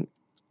again,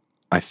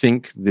 I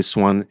think this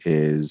one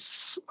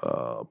is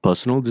a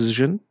personal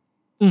decision.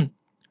 Mm.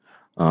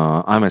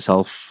 I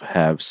myself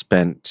have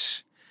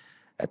spent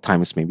at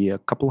times maybe a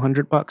couple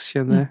 $100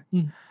 here and there.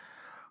 Mm.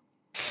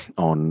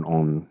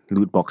 On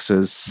loot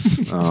boxes.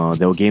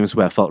 There were games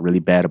where I felt really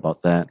bad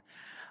about that.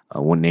 I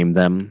won't name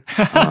them.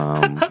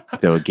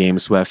 There were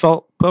games where I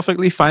felt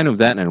perfectly fine with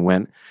that and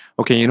went,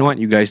 okay, you know what?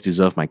 You guys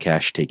deserve my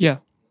cash. Take it. Yeah.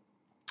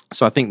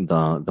 So I think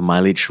the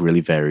mileage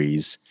really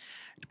varies.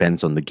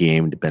 Depends on the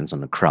game, depends on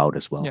the crowd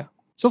as well. Yeah.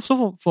 So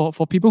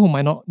for people who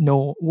might not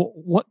know,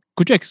 what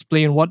could you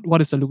explain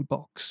what is a loot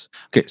box?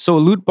 Okay, so a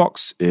loot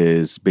box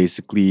is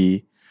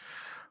basically,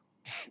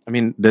 I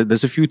mean,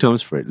 there's a few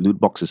terms for it. Loot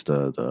box is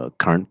the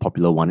current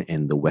popular one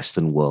in the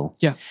Western world.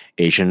 Yeah.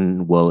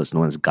 Asian world is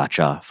known as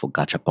gacha for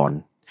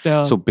gachapon.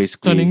 The So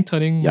basically-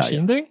 turning Yeah,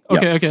 machine thing? Yeah,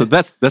 Okay, okay. So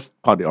that's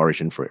part of the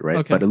origin for it, right?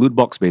 Okay. But a loot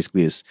box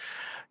basically is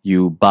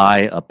you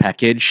buy a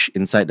package.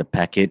 Inside the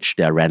package,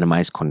 there are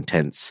randomized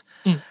contents.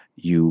 Mm.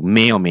 You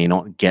may or may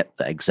not get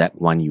the exact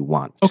one you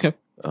want. Okay.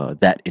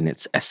 That in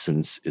its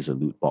essence is a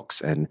loot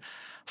box. And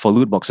for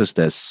loot boxes,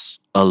 there's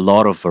a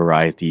lot of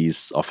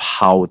varieties of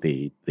how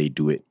they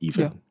do it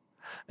even. Yeah.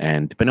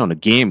 And depending on the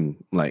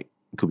game, like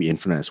it could be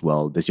infinite as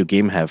well. Does your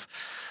game have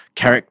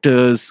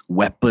characters,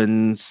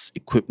 weapons,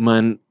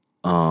 equipment,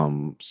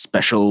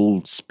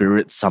 special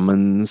spirit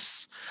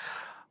summons,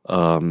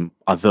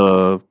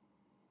 other,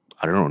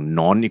 I don't know,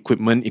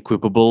 non-equipment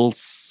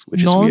equipables,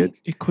 which is weird.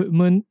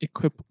 Non-equipment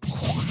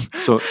equipable.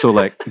 So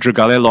like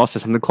Dragalia Lost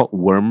has something called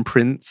Worm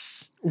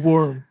Prints,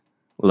 Worm.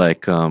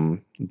 like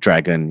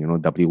dragon,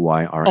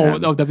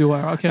 WYRM. Oh,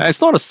 WR. Okay.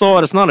 It's not a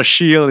sword, it's not a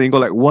shield. And you go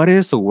like, what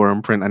is a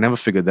worm print? I never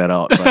figured that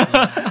out.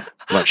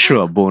 But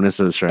sure,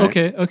 bonuses, right?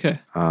 Okay.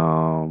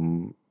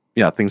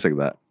 Yeah, things like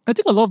that. I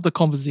think a lot of the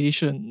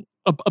conversation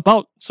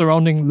about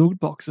surrounding loot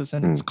boxes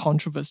and Hmm. its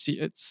controversy,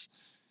 it's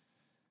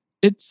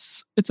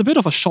a bit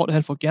of a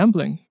shorthand for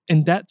gambling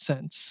in that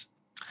sense,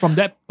 from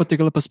that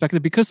particular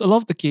perspective, because a lot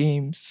of the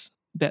games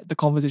that the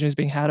conversation is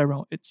being had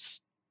around,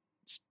 it's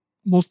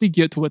mostly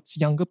geared towards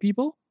younger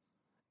people,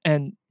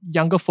 and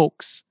younger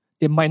folks,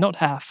 they might not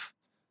have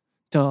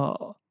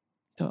the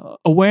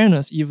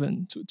awareness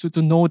even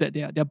to know that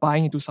they're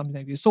buying into something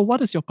like this. So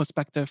what is your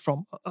perspective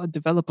from a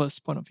developer's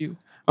point of view?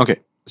 Okay,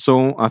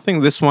 so I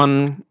think this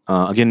one,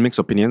 again, mixed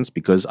opinions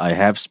because I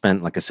have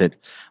spent, like I said,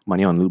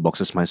 money on loot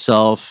boxes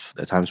myself.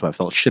 There are times where I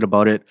felt shit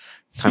about it,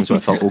 times where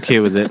I felt okay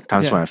with it,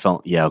 times Yeah. where I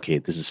felt, yeah, okay,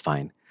 this is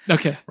fine,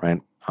 Okay.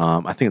 right?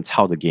 I think it's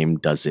how the game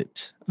does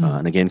it.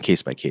 And again,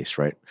 case by case,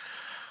 right?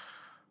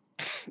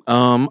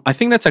 I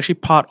think that's actually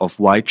part of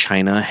why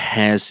China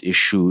has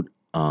issued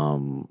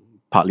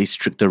partly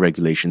stricter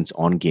regulations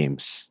on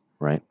games,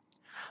 right?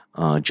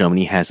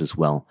 Germany has as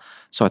well.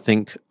 So I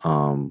think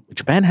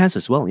Japan has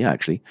as well, yeah,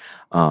 actually.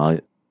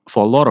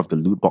 For a lot of the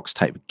loot box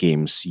type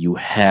games, you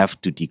have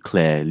to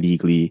declare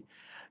legally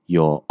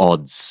your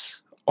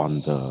odds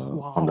on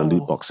the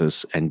loot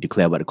boxes and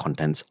declare what the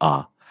contents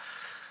are.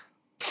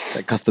 It's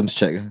like customs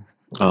check.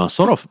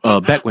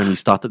 Back when we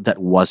started, that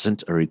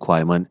wasn't a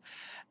requirement,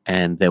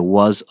 and there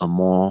was a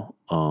more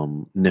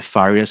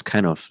nefarious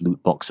kind of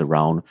loot box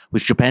around,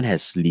 which Japan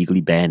has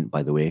legally banned,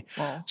 by the way.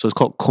 Wow. So it's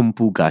called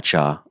Kompu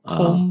Gacha.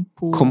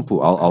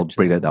 Kompu. I'll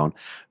break that down.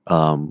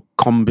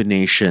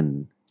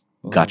 Combination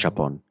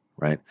Gachapon,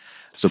 right?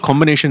 So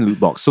combination loot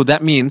box. So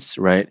that means,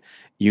 right,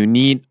 you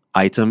need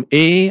item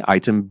A,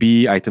 item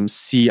B, item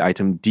C,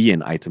 item D,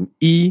 and item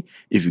E.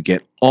 If you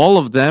get all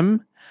of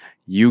them,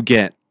 you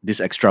get this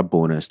extra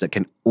bonus that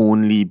can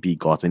only be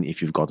gotten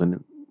if you've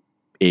gotten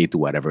A to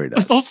whatever it That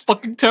is. sounds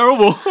fucking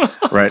terrible.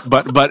 Right?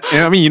 But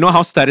I mean, you know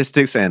how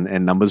statistics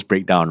and numbers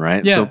break down,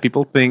 right? Yeah. So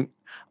people think,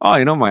 oh,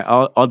 you know, my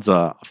odds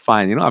are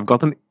fine. You know, I've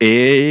gotten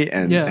A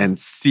and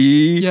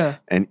C Yeah.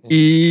 and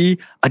E.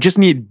 I just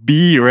need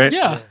B, right?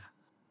 Yeah.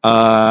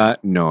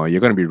 No,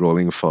 you're going to be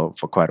rolling for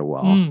quite a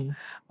while.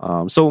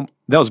 Mm. So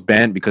that was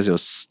banned because it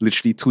was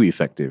literally too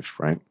effective,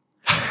 right?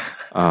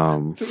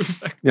 Too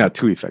effective. Yeah,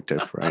 too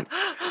effective, right?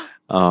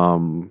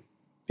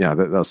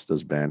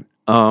 That's banned.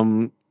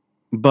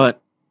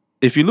 But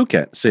if you look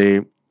at,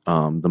 say,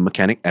 the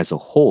mechanic as a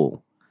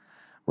whole,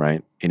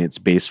 right, in its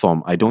base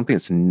form, I don't think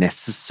it's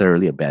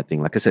necessarily a bad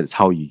thing. Like I said, it's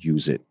how you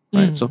use it,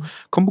 right? So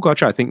Kombu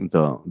Gacha, I think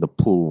the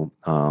pull,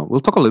 we'll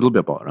talk a little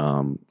bit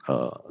about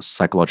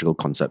psychological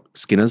concept.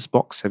 Skinner's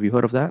box, have you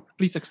heard of that?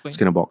 Please explain.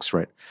 Skinner box,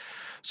 right?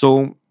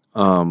 So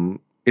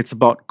it's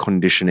about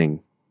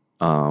conditioning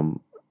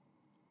an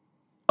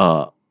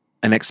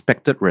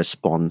expected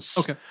response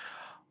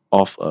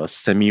of a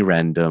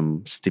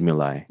semi-random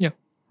stimuli. Yeah.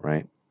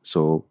 Right?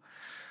 So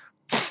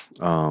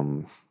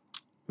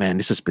man,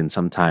 this has been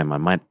some time. I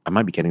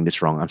might be getting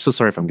this wrong. I'm so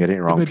sorry if I'm getting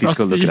it wrong. bit Please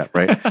go look it up,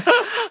 right?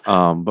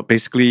 But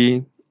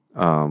basically,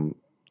 I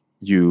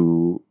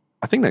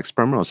think the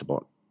experiment was it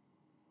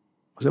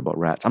about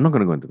rats? I'm not going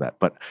to go into that.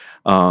 But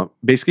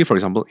basically, for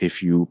example,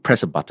 if you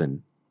press a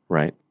button,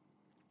 right,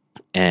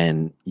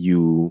 and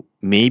you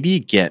maybe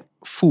get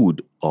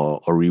food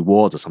or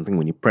rewards or something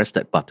when you press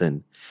that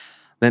button,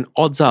 then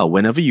odds are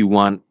whenever you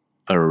want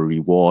a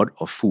reward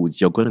or foods,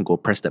 you're going to go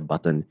press that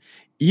button,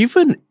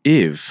 even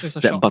if There's a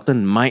that shock.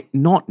 button might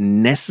not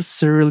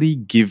necessarily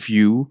give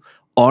you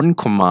on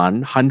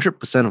command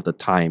 100% of the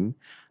time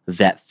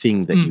that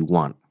thing that you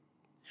want,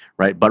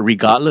 right? But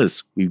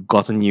regardless, we've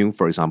gotten you,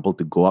 for example,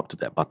 to go up to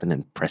that button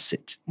and press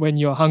it When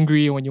you're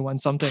hungry or when you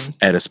want something.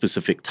 at a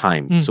specific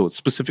time. So it's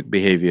specific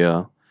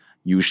behavior,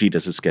 usually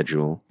there's a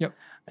schedule, Yep.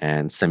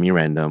 and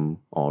semi-random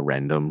or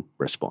random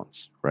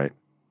response, right?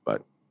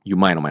 But you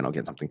might or might not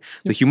get something.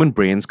 The human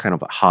brain's kind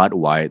of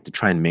hardwired to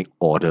try and make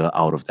order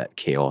out of that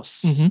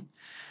chaos.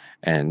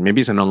 And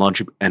maybe it's an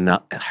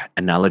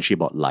analogy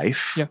about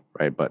life, Yeah.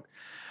 right? But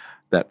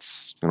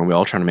that's, we're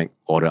all trying to make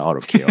order out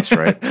of chaos,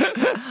 right?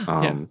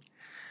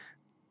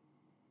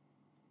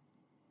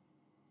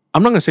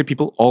 I'm not going to say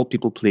all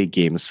people play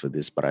games for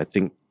this, but I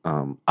think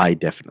I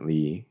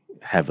definitely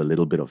have a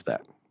little bit of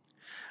that.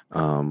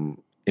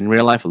 In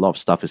real life, a lot of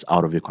stuff is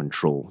out of your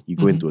control. You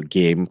go into a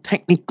game,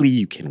 technically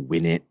you can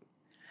win it.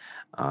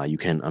 You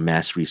can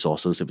amass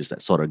resources if it's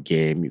that sort of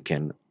game. You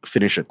can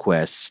finish a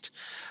quest,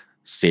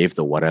 save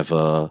the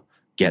whatever,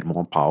 get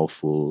more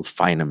powerful,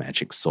 find a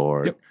magic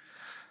sword. Yep.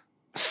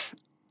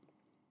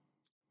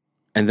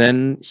 And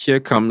then here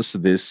comes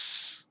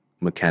this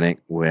mechanic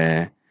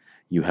where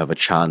you have a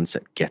chance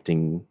at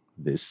getting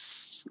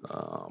this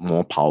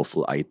more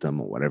powerful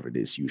item or whatever it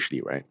is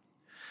usually, right?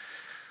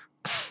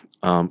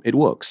 It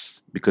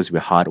works because we're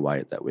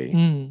hardwired that way.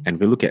 And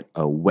we look at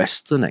a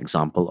Western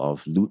example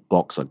of loot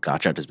box or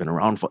gacha that's been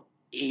around for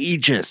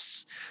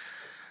ages.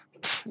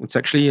 It's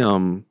actually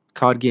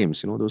card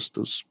games,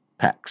 those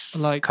packs,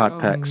 Like card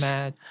packs,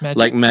 Magic.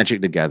 like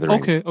Magic the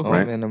Gathering. Okay. Oh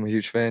Right. man, I'm a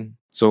huge fan.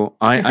 So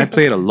I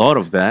played a lot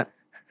of that,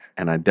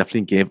 and I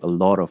definitely gave a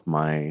lot of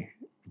my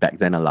back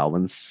then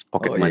allowance,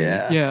 pocket money,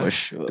 Yeah. for to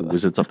sure.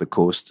 Wizards of the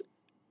Coast.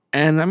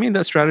 And I mean,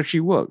 that strategy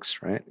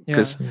works, right? Yeah.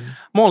 Because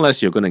more or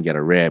less you're going to get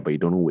a rare, but you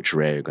don't know which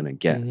rare you're going to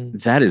get.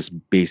 That is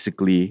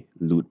basically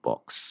loot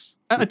box.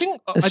 I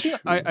think That's I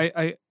think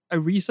true. I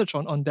researched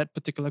on that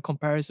particular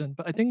comparison,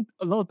 but I think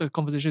a lot of the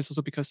conversation is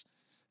also because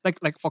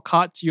like for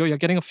cards, you're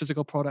getting a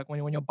physical product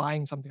when you're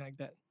buying something like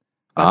that.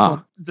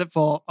 But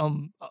for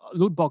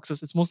loot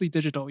boxes, it's mostly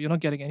digital. You're not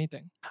getting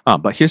anything.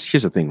 But here's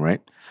the thing,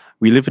 right?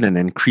 We live in an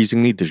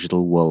increasingly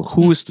digital world.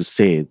 Who is to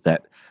say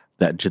that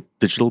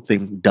digital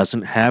thing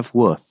doesn't have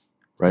worth,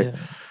 right?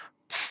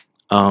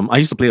 Yeah. I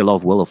used to play a lot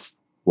of World of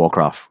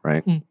Warcraft,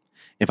 right?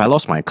 If I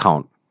lost my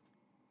account,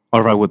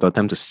 or if I were to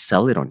attempt to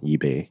sell it on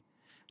eBay,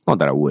 not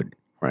that I would,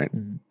 right?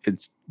 Mhm.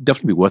 It's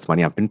definitely worth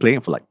money. I've been playing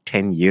it for like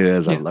 10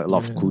 years. I Yeah. have like a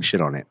lot of cool Yeah.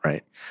 shit on it,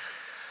 right?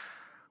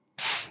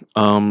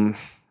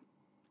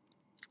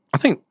 I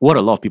think what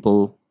a lot of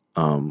people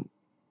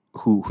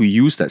who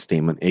use that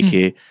statement,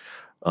 aka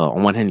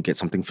on one hand you get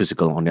something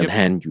physical, on the Yep. other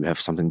hand you have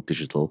something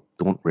digital,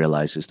 don't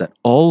realize is that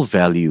all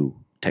value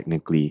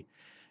technically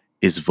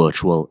is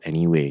virtual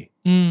anyway.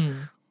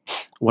 Mm.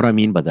 What I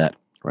mean by that,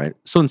 right?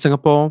 So in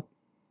Singapore,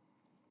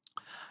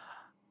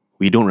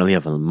 we don't really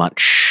have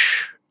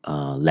much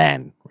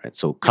land, right?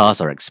 So cars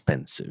are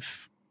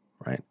expensive,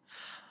 right?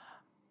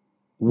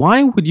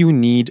 Why would you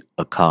need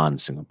a car in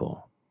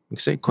Singapore? You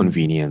say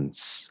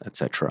convenience,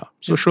 etc.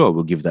 So Yep. sure,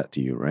 we'll give that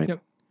to you, right?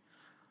 Yep.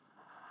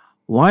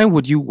 Why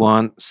would you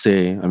want,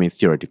 say, I mean,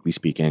 theoretically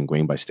speaking, and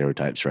going by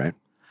stereotypes, right?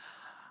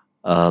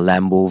 A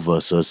Lambo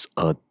versus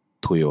a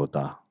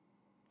Toyota.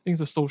 I think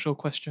it's a social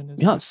question.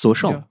 Isn't Yeah, it? it's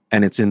social. Yeah.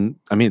 And it's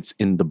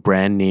in the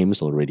brand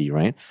names already,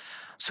 right?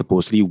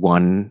 Supposedly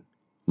one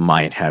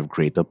might have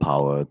greater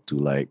power to,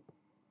 like,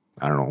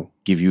 I don't know,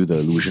 give you the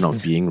illusion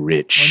of being One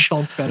rich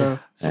sounds better,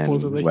 and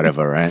supposedly.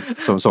 whatever, right?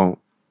 So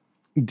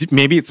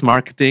maybe it's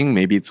marketing,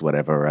 maybe it's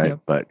whatever, right? Yep.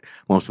 But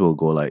most people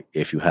go like,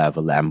 if you have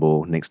a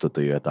Lambo next to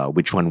Toyota,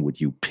 which one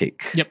would you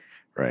pick? Yep.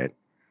 Right.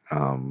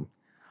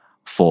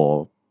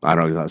 For I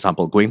don't know, for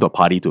example, going to a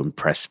party to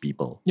impress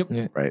people. Yep.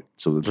 Yeah. Right.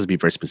 So let's be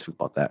very specific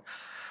about that.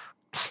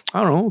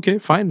 I don't know. Okay,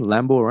 fine,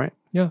 Lambo, right?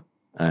 Yeah.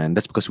 And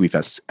that's because we've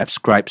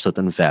ascribed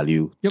certain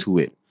value Yep. to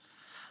it.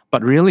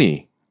 But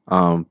really,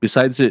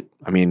 besides it,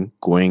 I mean,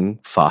 going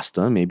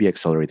faster, maybe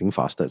accelerating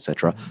faster,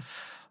 etc.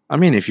 I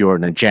mean, if you're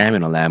in a jam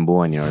in a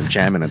Lambo and you're in a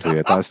jam in a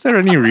Toyota, is there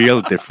any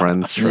real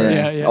difference,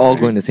 right? Yeah. All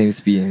going the same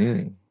speed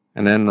anyway.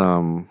 And then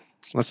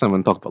let's not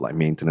even talk about like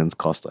maintenance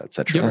cost,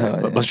 etc. Yep. Right?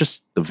 Yeah, But yeah. it's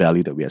just the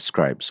value that we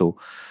ascribe. So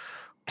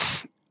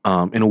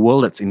in a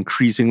world that's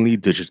increasingly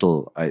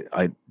digital,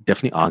 I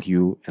definitely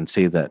argue and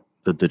say that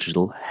the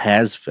digital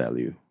has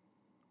value,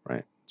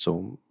 right?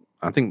 So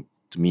I think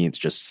to me it's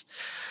just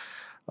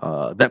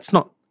that's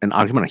not an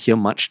argument I hear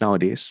much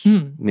nowadays.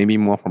 Mm. Maybe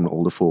more from the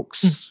older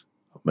folks.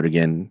 But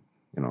again,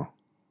 you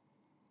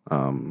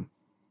know,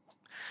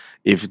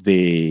 if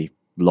they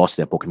lost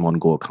their Pokemon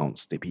Go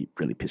accounts, they'd be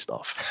really pissed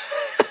off.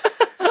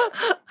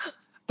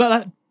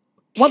 But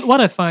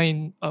what I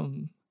find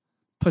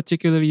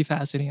particularly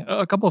fascinating,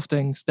 a couple of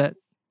things, that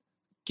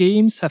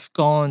games have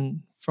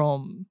gone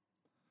from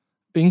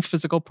being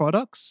physical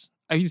products.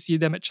 I used to see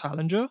them at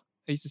Challenger.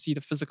 I used to see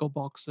the physical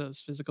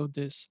boxes, physical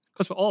discs,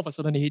 because we're all of a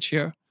certain age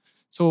here.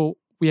 So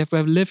we have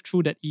lived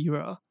through that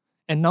era.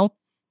 And now,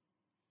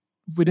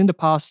 within the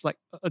past like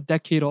a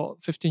decade or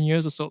 15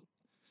 years or so,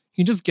 you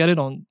can just get it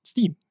on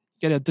Steam.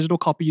 Get a digital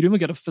copy. You don't even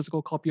get a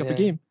physical copy of the Yeah.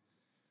 game.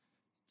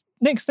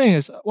 Next thing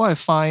is what I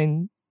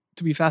find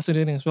to be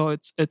fascinating as well.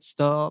 It's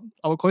the,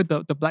 I would call it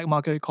the black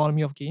market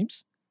economy of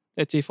games.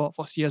 Let's say for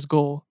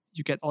CSGO,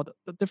 you get all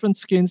the different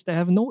skins that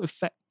have no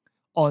effect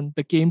on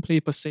the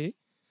gameplay per se.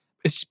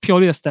 It's just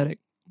purely aesthetic.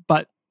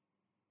 But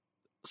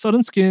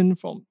certain skin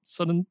from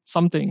certain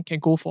something can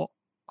go for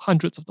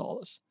hundreds of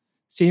dollars.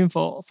 Same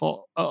for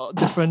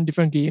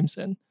different games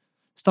and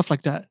stuff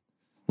like that.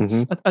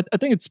 Mhm. I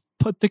think it's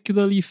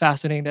particularly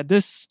fascinating that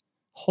there's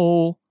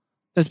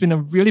been a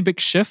really big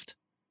shift.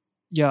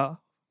 Yeah.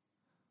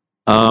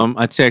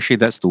 I'd say actually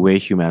that's the way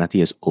humanity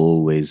has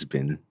always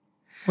been.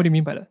 What do you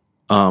mean by that?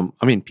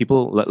 I mean,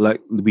 people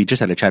like we just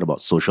had a chat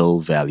about social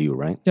value,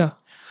 right? Yeah.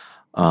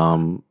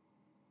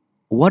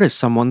 What is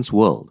someone's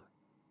world?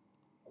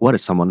 What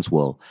is someone's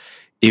world?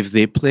 If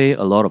they play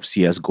a lot of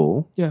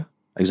CS:GO, Yeah.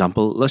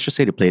 example, let's just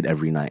say they play it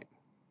every night.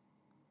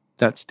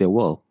 That's their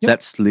world. Yep.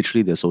 That's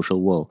literally their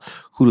social world.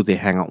 Who do they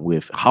hang out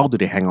with? How do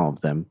they hang out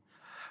with them?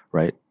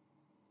 Right?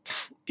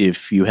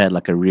 If you had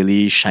like a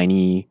really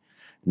shiny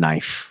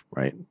knife,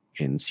 right,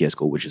 in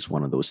CS:GO, which is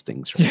one of those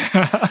things, right?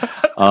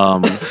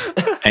 Yeah.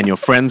 And your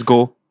friends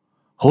go,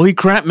 "Holy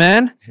crap,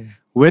 man!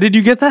 Where did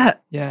you get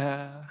that?"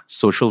 Yeah.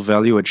 Social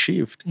value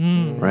achieved.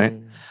 Mm. Right.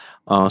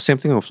 Same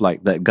thing with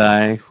like that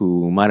guy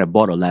who might have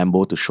bought a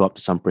Lambo to show up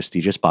to some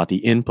prestigious party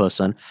in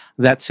person.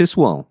 That's his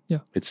world. Yeah.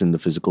 It's in the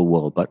physical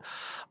world. But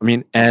I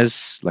mean,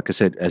 like I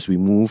said, as we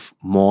move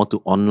more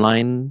to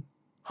online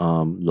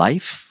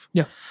life,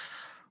 Yeah.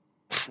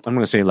 I'm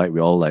gonna say like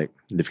we're all like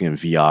living in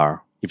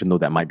VR, even though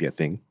that might be a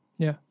thing.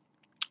 Yeah.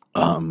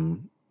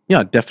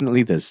 Yeah,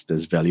 definitely there's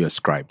value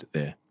ascribed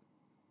there.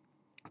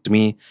 To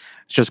me,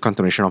 it's just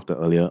continuation of the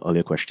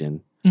earlier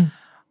question.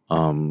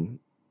 Mm.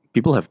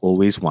 People have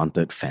always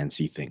wanted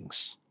fancy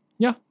things.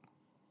 Yeah.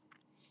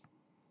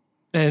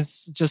 And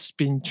it's just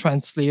been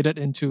translated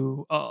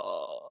into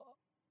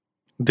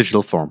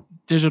Digital form.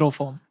 digital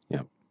form.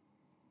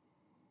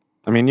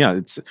 I mean, yeah,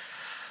 it's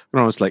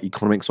it's like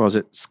economics. Was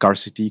it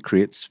scarcity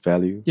creates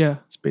value? Yeah.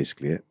 That's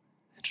basically it.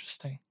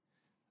 Interesting.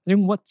 I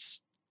think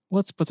what's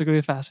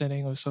particularly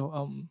fascinating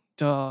also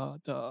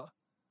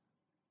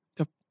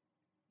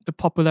the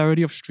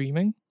popularity of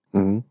streaming.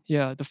 Mm-hmm.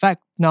 Yeah, the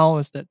fact now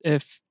is that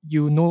if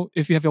you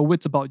have your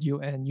wits about you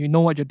and you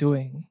know what you're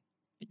doing,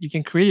 you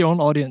can create your own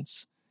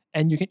audience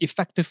and you can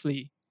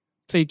effectively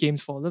play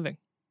games for a living.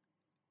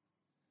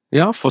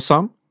 Yeah, for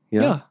some.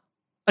 Yeah.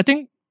 I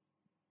think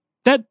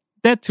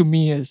that to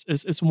me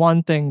is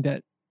one thing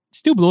that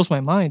still blows my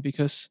mind,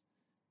 because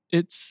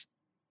it's,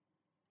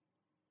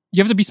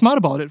 you have to be smart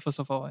about it first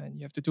of all, and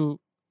you have to do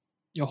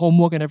your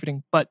homework and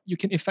everything, but you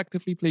can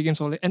effectively play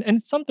games all day. And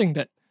it's something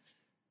that,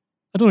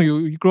 I don't know,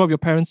 you grow up, your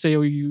parents say,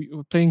 oh,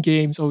 you're playing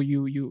games, or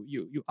you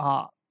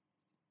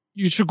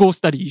should go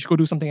study, you should go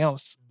do something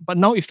else. But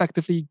now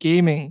effectively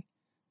gaming,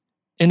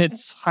 in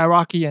its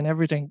hierarchy and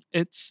everything,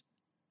 it's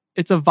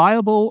a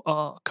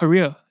viable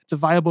career, it's a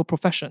viable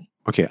profession.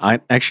 Okay,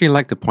 I'd actually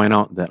like to point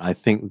out that I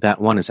think that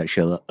one is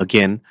actually,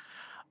 again,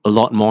 a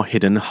lot more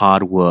hidden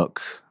hard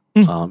work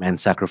and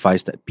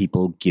sacrifice that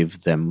people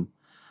give them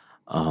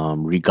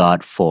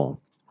regard for,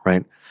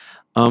 right?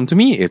 To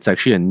me, it's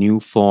actually a new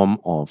form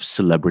of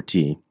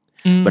celebrity.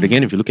 But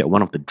again, if you look at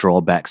one of the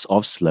drawbacks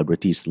of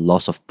celebrity is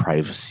loss of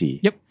privacy.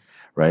 Yep.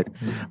 Right?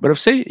 But if,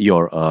 say,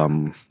 you're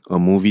a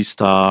movie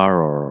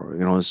star or,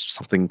 you know,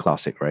 something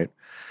classic, right?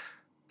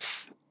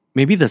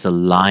 Maybe there's a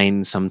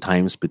line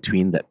sometimes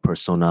between that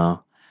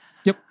persona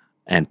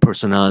and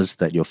personas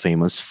that you're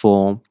famous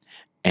for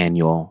and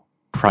your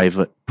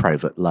private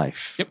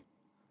life. Yep.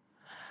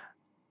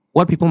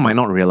 What people might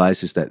not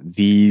realize is that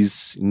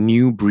these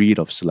new breed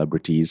of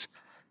celebrities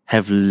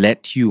have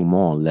let you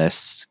more or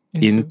less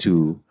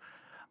into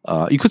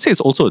you could say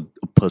it's also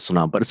a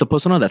persona, but it's a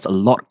persona that's a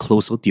lot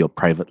closer to your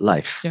private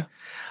life. Yeah.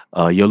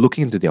 You're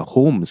looking into their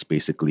homes,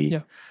 basically.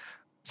 Yeah.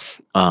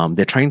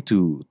 They're trying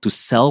to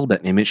sell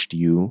that image to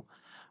you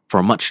for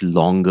a much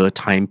longer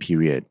time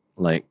period.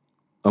 Like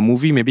a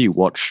movie, maybe you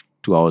watch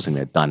 2 hours and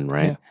they're done,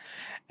 right? Yeah.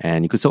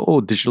 And you could say,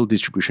 oh, digital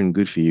distribution,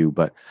 good for you.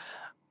 But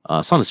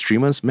some of the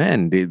streamers,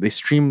 man, they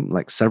stream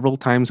like several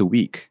times a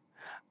week.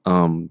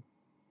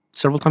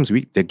 Several times a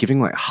week, they're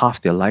giving like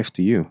half their life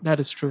to you. That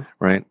is true.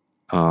 Right?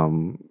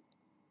 And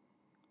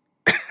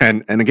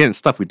again,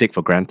 stuff we take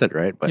for granted,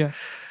 right? But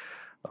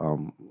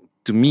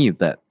to me,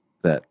 that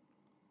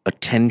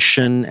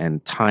attention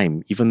and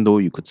time, even though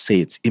you could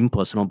say it's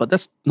impersonal, but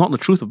that's not the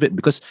truth of it,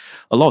 because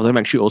a lot of them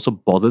actually also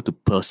bother to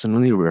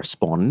personally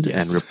respond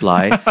and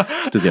reply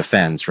to their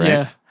fans, right?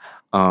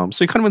 Yeah.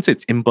 So you can't even say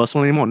it's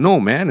impersonal anymore. No,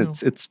 man,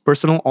 it's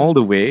personal all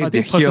the way.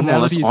 They're here more or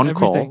less on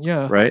call,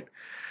 right?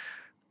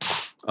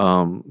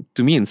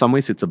 To me, in some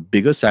ways, it's a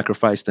bigger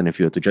sacrifice than if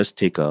you were to just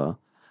take a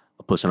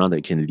persona that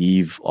you can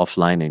leave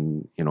offline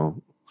and, you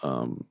know,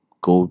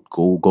 go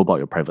about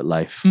your private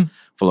life.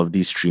 For a lot of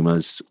these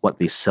streamers, what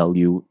they sell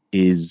you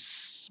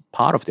is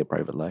part of their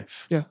private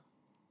life. Yeah.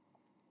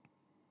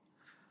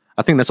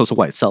 I think that's also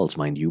why it sells,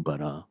 mind you,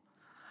 but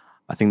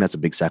I think that's a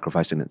big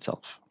sacrifice in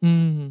itself.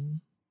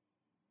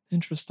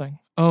 Interesting.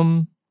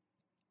 I'm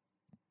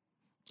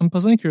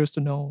personally curious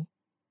to know,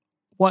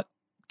 what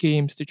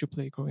games did you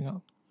play growing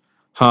up?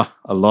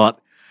 A lot.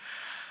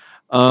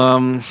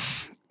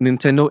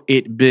 Nintendo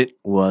 8-bit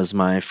was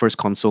my first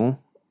console.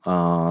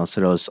 So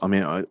there was, I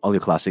mean, all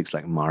your classics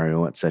like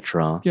Mario,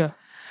 etc. Yeah.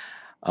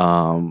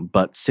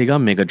 But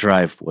Sega Mega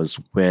Drive was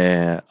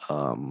where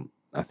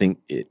I think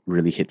it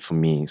really hit for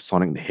me.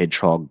 Sonic the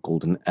Hedgehog,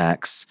 Golden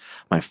Axe.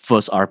 My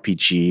first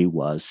RPG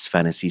was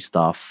Phantasy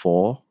Star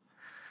 4.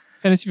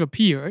 Fantasy for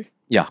P, right?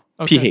 Yeah,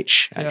 Okay.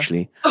 PH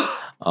actually.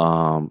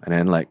 And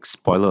then, like,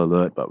 spoiler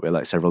alert, but we're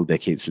like several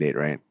decades late,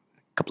 right?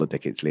 A couple of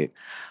decades late.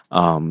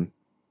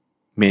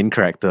 Main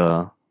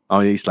character,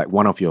 or at least like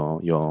one of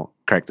your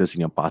characters in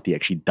your party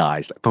actually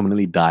dies, like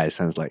permanently dies,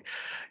 and it's like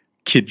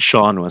Kid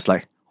Sean was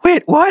like,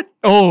 wait, what?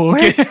 Oh,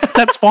 okay. Wait,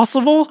 that's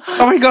possible?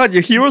 Oh my god,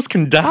 your heroes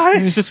can die?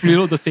 You just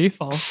reload the save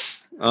file.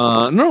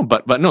 No,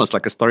 but no, it's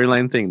like a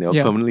storyline thing. They were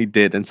Yeah. permanently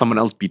dead, and someone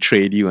else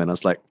betrayed you, and I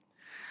was like,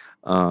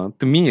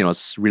 to me, it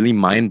was really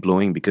mind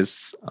blowing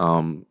because,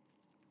 I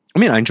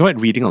mean, I enjoyed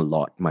reading a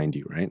lot, mind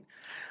you, right?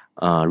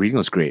 Reading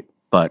was great,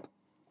 but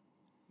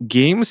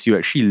games, you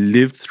actually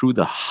live through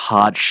the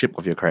hardship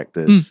of your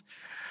characters.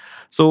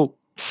 So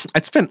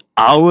I'd spend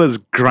hours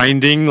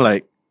grinding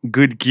like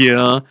good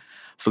gear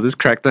for this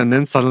character, and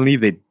then suddenly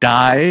they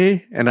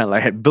die, and I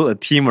like had built a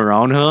team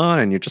around her,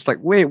 and you're just like,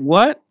 wait,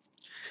 what?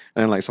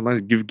 And like sometimes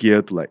you give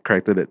gear to like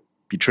character that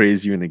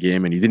betrays you in the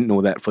game, and you didn't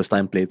know that first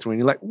time playthrough, and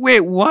you're like,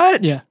 wait,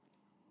 what? Yeah.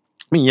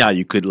 I mean, yeah,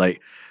 you could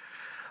like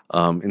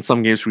in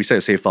some games reset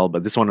your save file,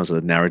 but this one was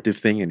a narrative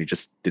thing, and you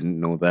just didn't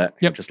know that.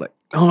 Yep. You're just like,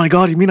 oh my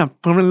god, you mean I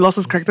permanently lost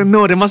this character?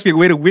 No, there must be a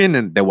way to win,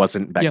 and there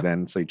wasn't back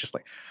then. So you just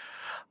like,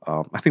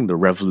 I think the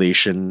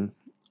revelation,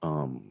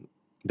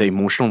 the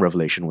emotional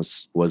revelation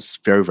was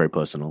very, very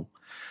personal,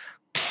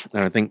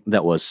 and I think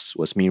that was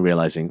me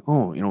realizing,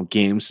 oh, you know,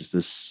 games is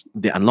this,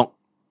 they unlock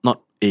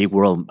not a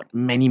world but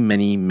many,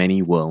 many,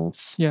 many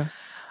worlds. Yeah.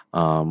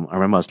 I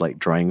remember I was like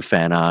drawing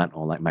fan art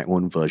or like my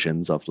own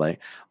versions of like,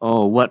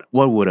 oh, what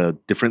would a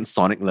different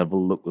Sonic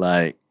level look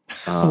like?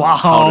 Wow.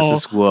 How does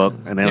this work?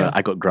 And then Yeah.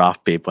 I got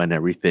graph paper and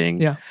everything.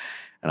 Yeah.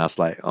 And I was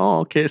like, oh,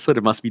 okay, so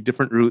there must be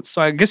different routes.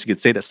 So I guess you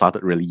could say that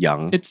started really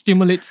young. It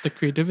stimulates the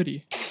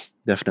creativity.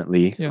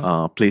 Definitely. Yeah.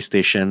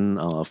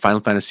 PlayStation, Final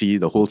Fantasy,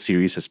 the whole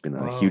series has been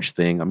a Wow. huge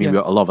thing. I mean,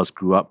 Yeah. a lot of us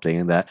grew up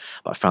playing that,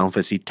 but Final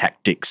Fantasy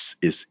Tactics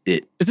is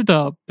it. Is it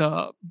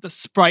the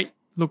sprite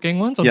looking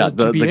ones? Or Yeah,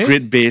 the the GBA?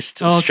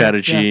 grid-based Oh,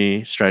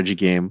 okay, strategy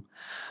game.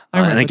 I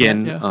And remember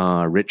again, that,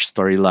 yeah. rich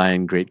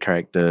storyline, great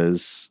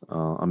characters,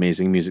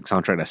 amazing music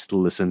soundtrack I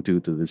still listen to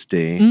this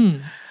day.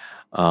 Mm.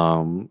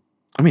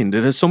 I mean,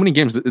 there's so many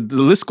games. The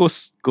list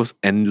goes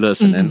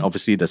endless, and then Mm-mm.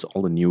 obviously there's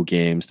all the new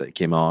games that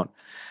came out,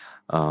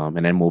 and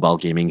then mobile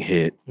gaming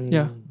hit.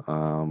 Yeah.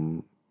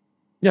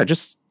 Yeah,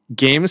 just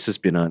games has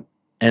been an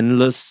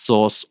endless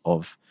source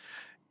of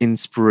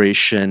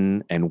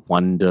inspiration and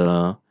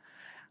wonder.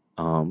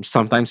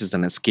 Sometimes it's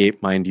an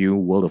escape, mind you.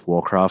 World of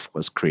Warcraft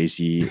was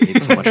crazy.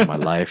 Ate so much of my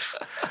life.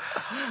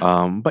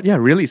 But yeah,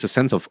 really, it's a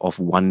sense of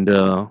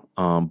wonder,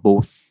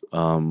 both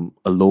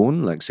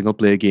alone, like single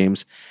player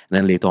games, and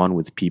then later on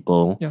with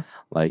people. Yeah.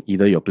 Like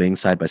either you're playing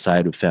side by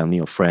side with family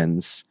or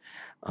friends.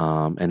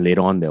 And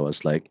later on, there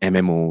was like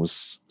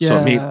MMOs. So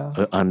I made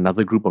Yeah.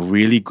 another group of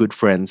really good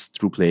friends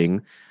through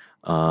playing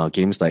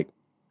games like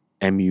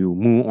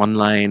Mu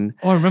Online.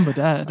 Oh, I remember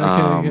that.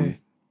 Okay.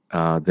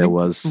 There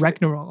was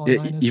Ragnarok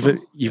online as even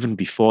well. even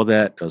before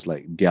that, there was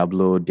like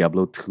Diablo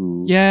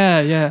 2,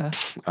 Yeah.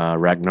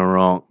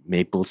 Ragnarok,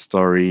 Maple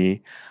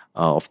Story,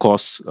 of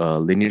course,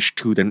 Lineage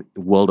 2, then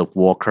World of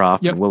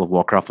Warcraft. Yep. And World of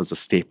Warcraft was a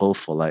staple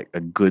for like a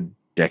good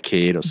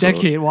decade or so.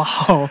 Decade.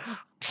 Wow.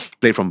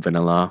 Played from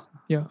vanilla.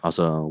 Yeah. I was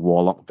a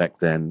warlock back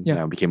then.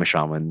 Yeah. I became a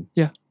shaman.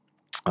 Yeah.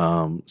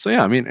 So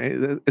yeah, I mean,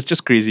 it's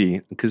just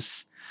crazy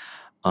because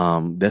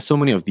there's so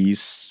many of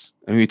these.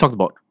 I mean, we talked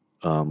about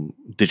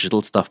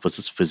digital stuff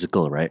versus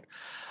physical, right?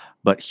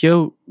 But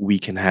here we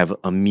can have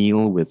a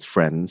meal with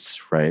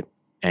friends, right?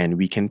 And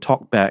we can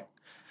talk back,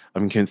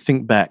 we can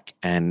think back,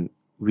 and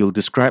we'll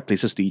describe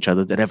places to each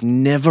other that have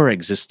never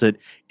existed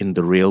in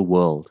the real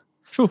world,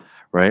 True.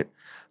 right?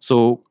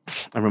 So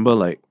I remember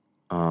like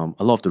a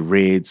lot of the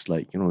raids,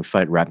 like, you know, we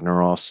fight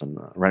Ragnaros and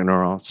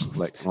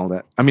like all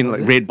that. I mean,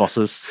 like raid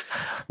bosses,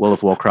 World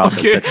of Warcraft,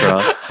 Okay.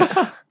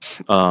 etc.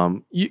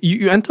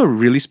 You enter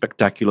really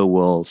spectacular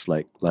worlds.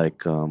 Like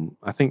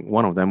I think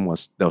one of them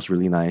was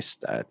really nice.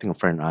 I think a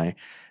friend and I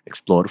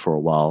explored for a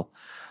while.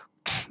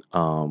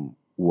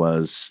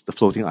 Was the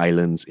floating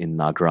islands in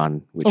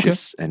Nagran, which Okay.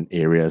 is an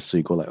area. So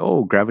you go like,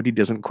 oh, gravity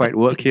doesn't quite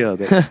work here.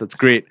 That's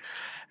great.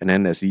 And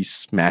then there's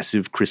these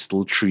massive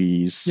crystal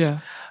trees. Yeah.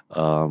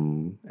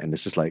 And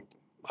this is like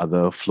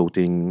other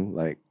floating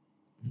like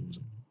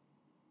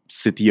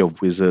city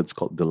of wizards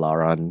called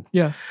Dilaran.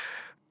 Yeah.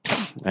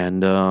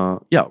 And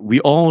yeah, we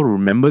all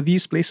remember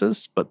these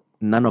places, but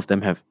none of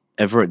them have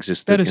ever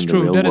existed That is in true.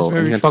 the real That is world. And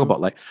very you can talk true.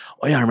 about like,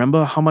 oh yeah, I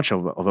remember how much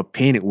of a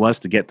pain it was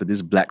to get to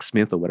this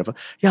blacksmith or whatever.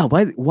 Yeah,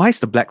 why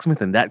is the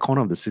blacksmith in that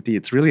corner of the city?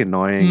 It's really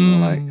annoying. Or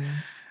like,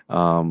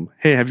 Mm.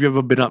 hey, have you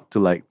ever been up to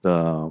like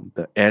the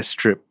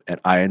airstrip at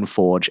Iron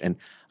Forge? And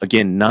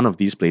again, none of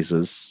these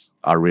places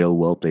are real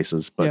world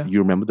places, but Yeah. you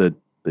remember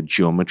the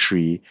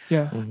geometry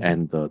Yeah.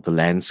 and the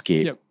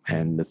landscape Yep.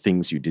 and the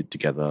things you did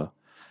together.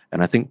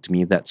 And I think to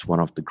me that's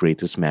one of the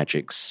greatest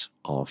magics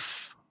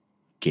of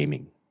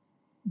gaming.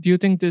 Do you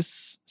think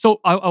this? So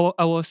I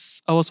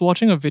was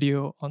watching a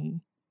video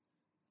on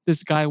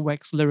this guy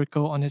Wax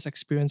Lyrical on his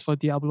experience for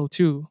Diablo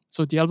 2.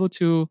 So Diablo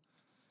 2,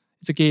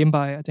 it's a game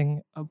by I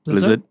think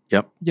Blizzard.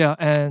 Yep. Yeah,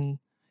 and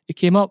it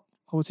came out,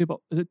 I would say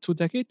about, is it 2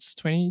 decades?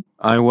 20?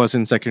 I was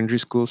in secondary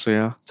school, so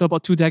yeah. So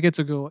about 2 decades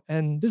ago.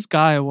 And this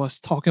guy was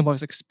talking about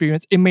his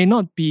experience. It may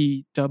not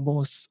be the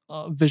most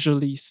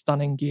visually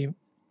stunning game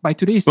by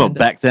today's Well, standard.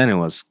 back then it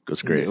was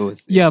great. It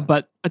was- Yeah,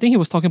 but I think he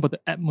was talking about the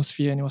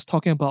atmosphere and he was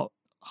talking about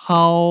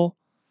how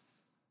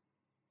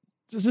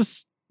this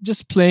is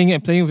just playing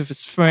with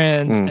his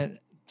friends Mm. and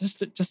just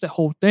that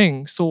whole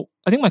thing. So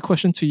I think my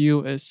question to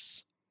you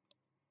is,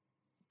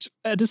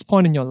 at this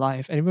point in your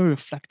life, and even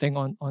reflecting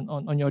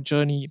on your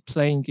journey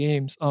playing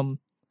games,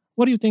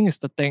 what do you think is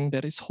the thing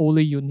that is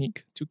wholly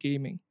unique to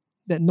gaming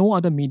that no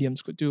other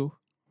mediums could do?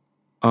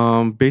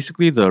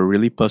 Basically the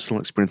really personal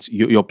experience.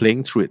 You're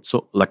playing through it.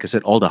 So like I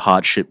said, all the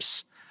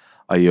hardships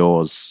are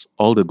yours.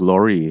 All the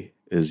glory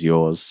is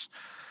yours.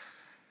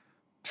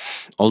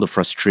 All the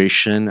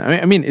frustration.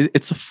 I mean,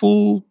 it's a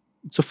full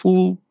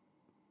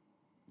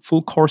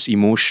course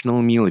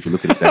emotional meal if you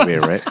look at it that way,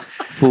 right?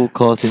 Full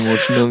course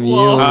emotional meal.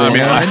 Whoa. I mean,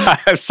 man.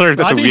 I'm sorry if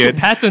that's I a think you weird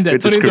should patent that,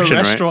 weird turn it into a description,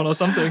 right? restaurant or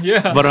something.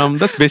 Yeah. But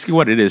that's basically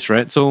what it is,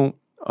 right? So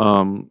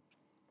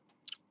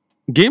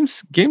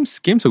games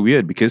are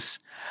weird because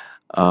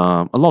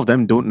a lot of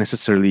them don't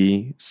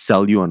necessarily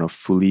sell you on a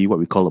fully what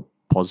we call a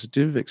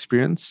positive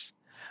experience.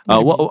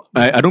 I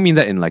don't mean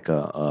that in like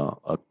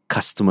a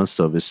customer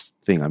service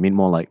thing. I mean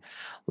more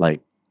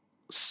like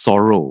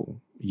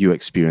sorrow, you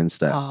experience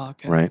that,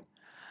 Okay. right?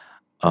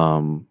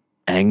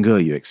 Anger,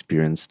 you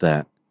experience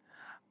that.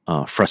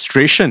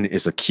 Frustration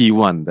is a key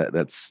one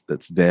that's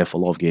there for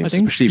a lot of games, I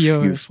think especially fear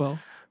if you as well.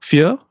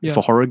 fear Yeah.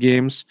 for horror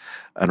games,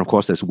 and of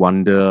course there's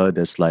wonder.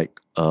 There's like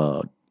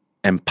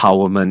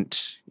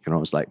empowerment. You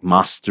know, it's like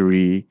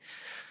mastery,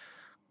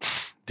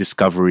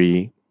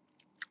 discovery.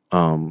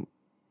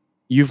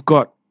 You've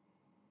got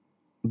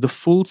the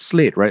full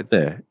slate right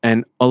there,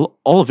 and all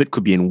of it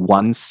could be in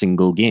one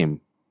single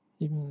game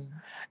Mm.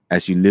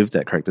 as you live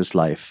that character's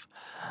life.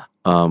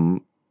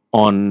 On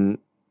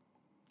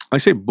I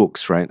say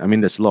books, right? I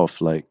mean, there's a lot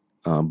of like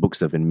books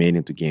that have been made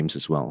into games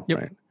as well, Yep.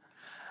 right?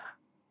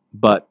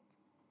 But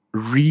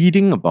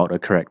reading about a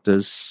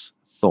character's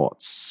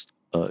thoughts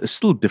is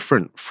still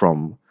different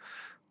from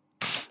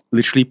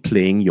literally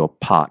playing your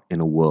part in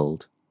a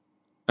world.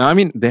 Now, I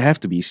mean, there have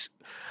to be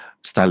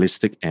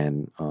stylistic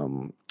and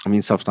I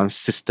mean sometimes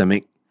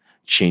systemic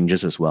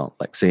changes as well.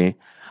 Like say,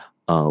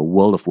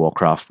 World of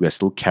Warcraft, we are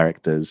still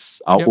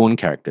characters, our Yep. own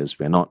characters.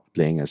 We're not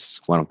playing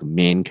as one of the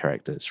main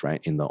characters,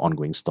 right, in the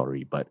ongoing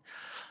story. But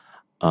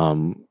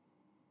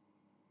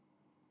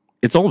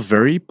it's all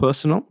very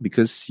personal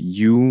because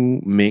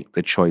you make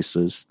the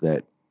choices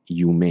that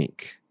you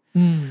make.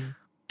 Mm.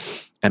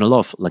 And a lot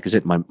of, like I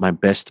said, my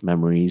best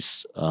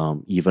memories,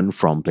 even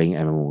from playing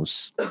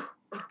MMOs,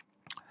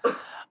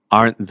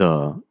 aren't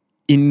the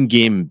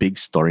in-game big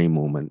story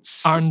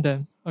moments. Aren't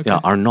them? Okay.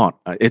 Yeah, are not.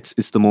 It's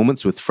the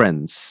moments with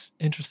friends.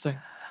 Interesting.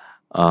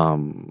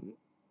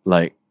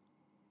 Like,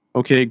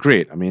 okay,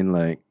 great. I mean,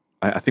 like,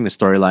 I think the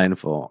storyline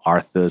for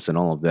Arthas and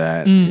all of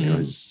that, you know,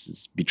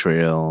 his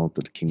betrayal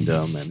to the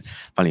kingdom and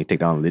finally take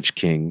down Lich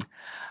King,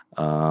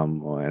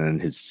 and then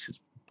his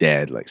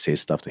dad like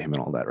says stuff to him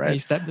and all that, right? He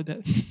stabbed the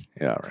dead.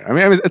 Yeah, right. I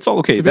mean, it's all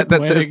okay. It's a bit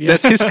poetic, yeah.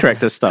 That's his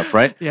character stuff,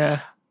 right?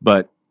 Yeah.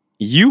 But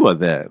you are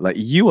there. Like,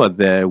 you are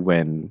there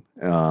when,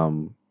 I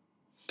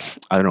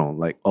don't know,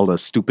 like all the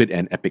stupid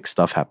and epic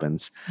stuff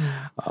happens.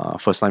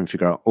 First time you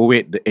figure out, oh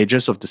wait, the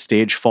edges of the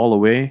stage fall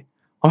away.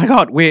 Oh my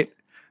god, wait,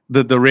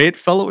 the raid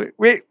fell away.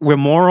 Wait, we're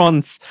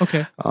morons.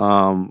 Okay.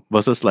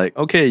 Versus like,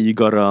 okay, you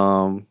got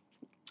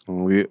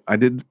I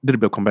did a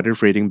bit of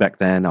competitive raiding back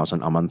then. I was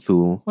on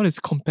Amanthul. What is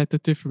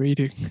competitive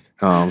rating?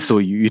 So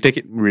you take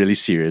it really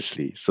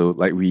seriously. So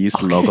like we used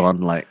to log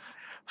on like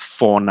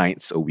 4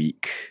 nights a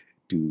week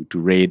to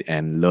raid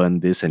and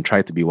learn this and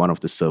try to be one of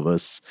the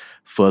server's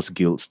first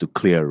guilds to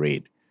clear a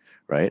raid,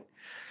 right?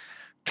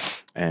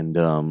 And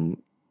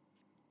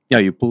yeah,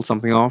 you pull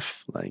something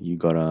off. Like you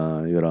got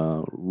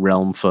a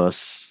realm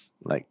first,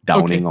 like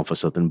downing Okay. of a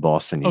certain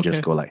boss, and you just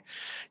Okay. go like,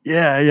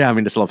 yeah. I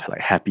mean, there's a lot of like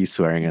happy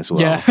swearing as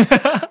well. Yeah.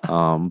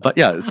 But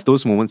yeah, it's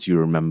those moments you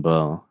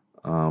remember,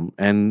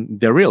 and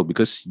they're real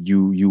because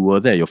you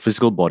were there. Your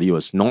physical body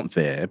was not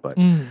there, but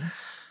Mm.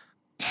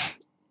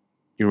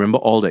 you remember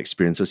all the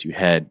experiences you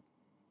had,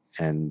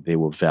 and they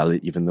were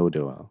valid even though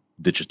they were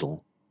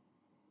digital.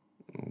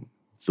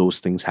 Those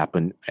things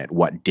happened at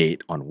what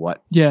date, on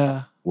what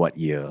Yeah.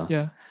 year,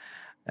 Yeah.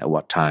 at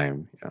what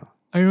time. Yeah.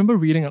 I remember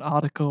reading an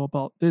article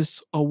about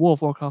this World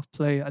of Warcraft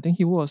player. I think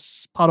he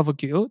was part of a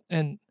guild,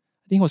 and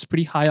I think he was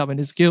pretty high up in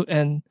his guild.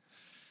 And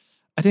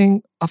I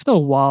think after a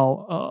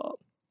while,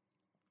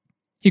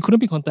 he couldn't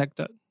be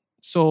contacted.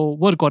 So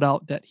word got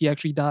out that he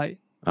actually died,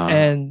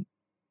 and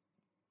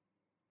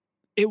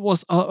it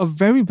was a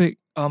very big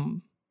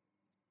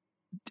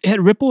it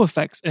had ripple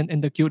effects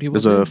in the guild he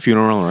was There's a in.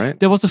 funeral, right?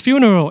 There was a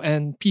funeral,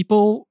 and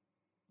people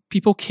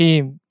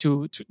came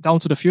to down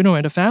to the funeral,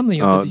 and the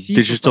family of the deceased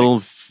was Digital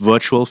like,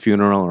 virtual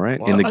funeral, right?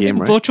 In the I game, think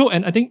right? virtual,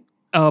 and I think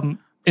in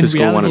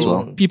Physical reality, one as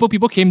well.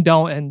 people came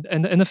down,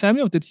 and the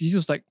family of the deceased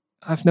was like,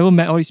 I've never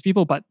met all these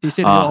people, but they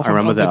said they were I all from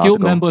remember the that guild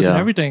article, members and yeah.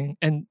 everything.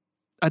 And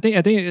I think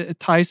it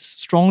ties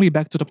strongly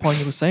back to the point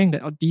you were saying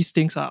that these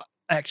things are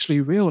actually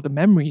real, the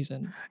memories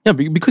and Yeah,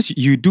 because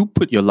you do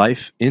put your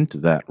life into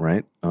that,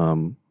 right?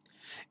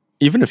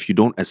 Even if you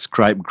don't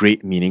ascribe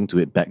great meaning to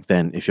it back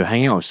then, if you're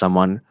hanging out with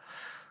someone,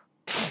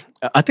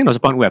 I think there was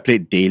a point where I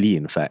played daily,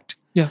 in fact.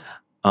 yeah,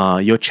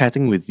 You're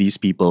chatting with these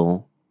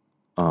people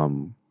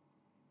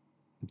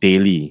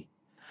daily.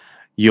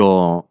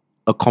 You're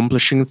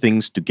accomplishing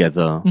things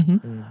together.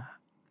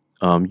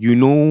 You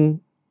know,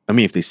 I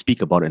mean, if they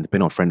speak about it,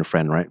 depending on friend to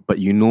friend, right? But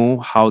you know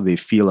how they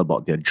feel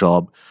about their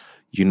job.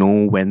 You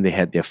know when they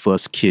had their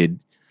first kid.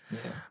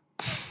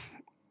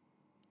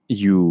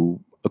 You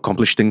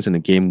accomplish things in the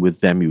game with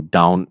them. You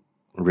down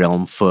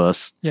realm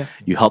first. yeah,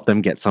 You help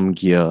them get some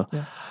gear.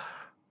 Yeah.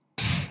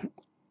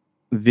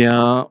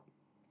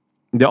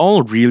 They're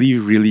all really,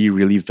 really,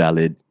 really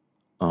valid.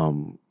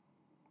 I'm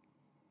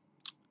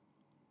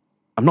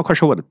not quite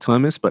sure what the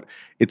term is, but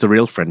it's a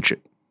real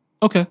friendship,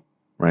 okay,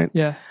 right?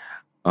 yeah,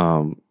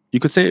 You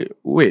could say,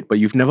 wait, but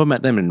you've never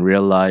met them in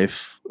real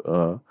life.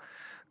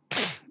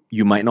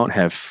 You might not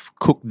have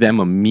cooked them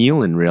a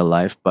meal in real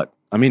life, but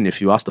I mean,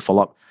 if you ask the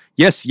follow-up,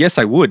 yes,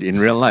 I would in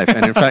real life.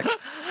 And in fact,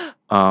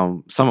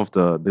 some of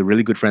the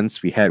really good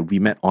friends we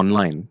met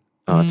online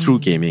through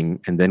gaming,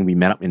 and then we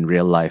met up in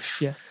real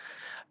life. Yeah.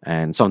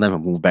 And some of them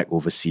have moved back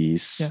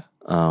overseas,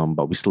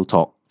 but we still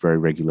talk very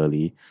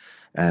regularly.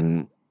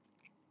 And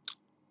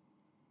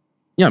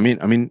yeah, I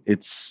mean,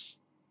 it's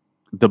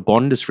the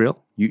bond is real.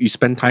 You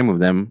spend time with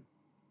them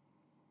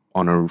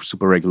on a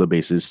super regular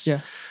basis.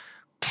 Yeah.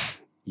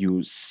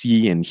 You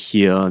see and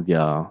hear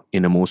their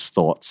innermost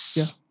thoughts,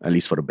 Yeah. at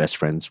least for the best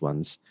friends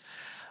ones.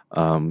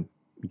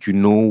 You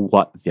know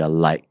what they're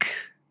like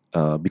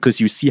because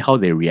you see how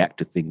they react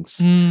to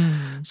things.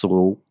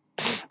 So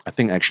I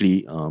think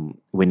actually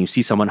when you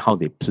see someone how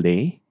they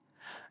play,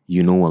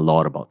 you know a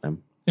lot about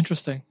them.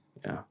 Interesting.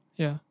 Yeah.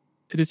 Yeah.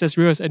 it is as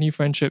real as any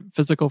friendship,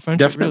 physical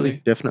friendship. Definitely,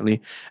 really.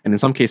 definitely. And in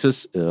some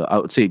cases, I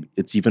would say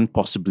it's even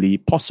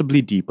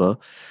possibly deeper,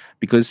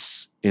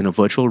 because in a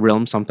virtual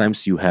realm,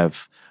 sometimes you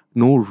have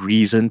no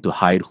reason to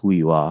hide who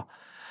you are.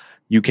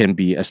 You can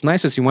be as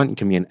nice as you want. You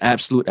can be an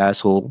absolute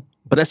asshole,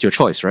 but that's your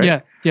choice, right?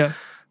 Yeah, yeah.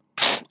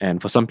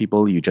 And for some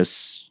people,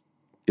 it's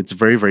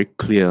very, very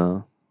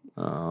clear.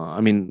 I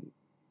mean,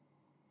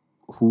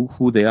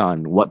 who they are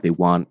and what they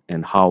want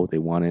and how they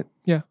want it.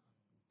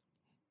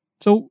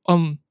 So,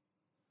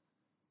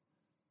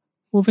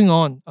 moving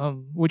on,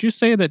 would you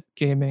say that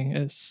gaming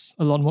is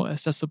a lot more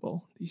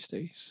accessible these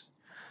days?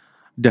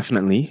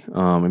 Definitely.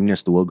 I mean,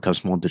 as the world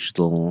becomes more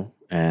digital,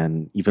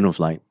 and even with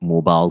like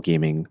mobile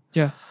gaming,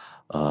 Yeah.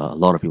 a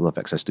lot of people have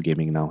access to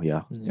gaming now.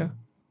 Yeah. Yeah.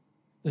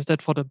 Is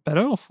that for the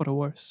better or for the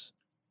worse?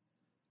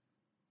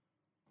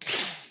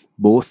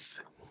 Both.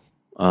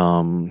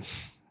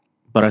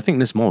 But I think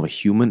this is more of a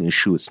human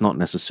issue. It's not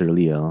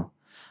necessarily a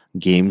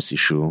games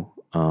issue.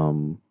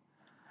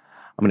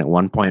 I mean, at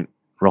one point,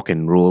 rock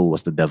and roll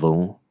was the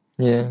devil.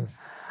 Yeah.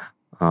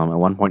 At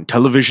one point,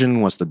 television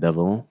was the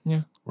devil.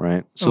 Yeah.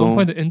 Right. At one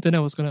point, the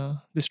internet was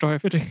gonna destroy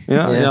everything.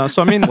 Yeah.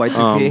 So I mean,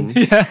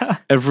 Y2K. Yeah.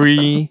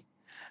 every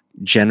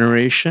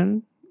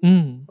generation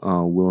Mm.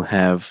 will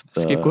have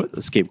the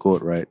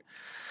Scapegoat? right?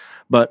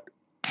 But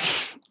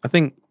I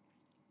think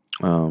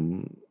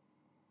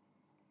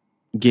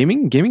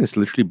gaming is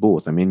literally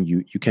both. I mean,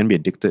 you can be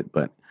addicted,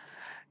 but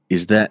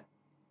is that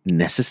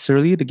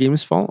necessarily the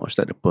game's fault, or is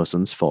that the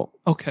person's fault?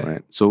 Okay.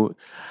 Right. So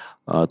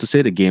to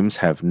say the games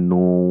have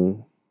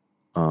no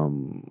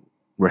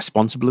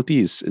responsibility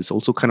is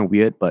also kind of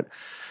weird, but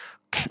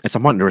at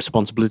some point the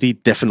responsibility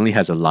definitely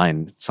has a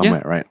line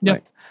somewhere, right? Yeah.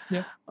 Like,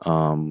 Yeah.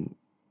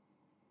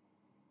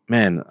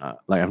 man,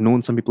 like I've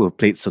known some people who have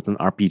played certain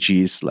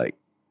RPGs like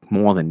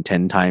more than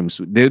 10 times.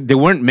 They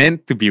weren't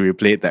meant to be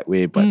replayed that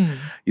way, but Mm.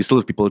 you still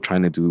have people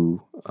trying to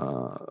do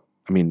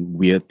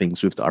weird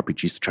things with the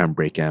RPGs to try and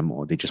break them,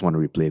 or they just want to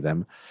replay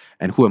them.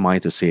 And who am I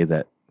to say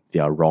that they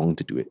are wrong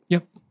to do it?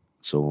 Yep.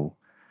 So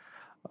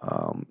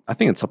I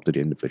think it's up to the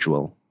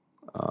individual.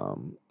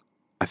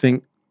 I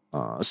think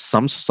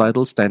some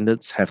societal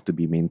standards have to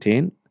be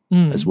maintained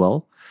Mm. as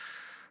well.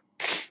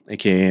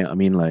 Okay, I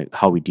mean, like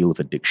how we deal with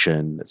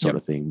addiction, that sort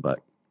Yep. of thing. But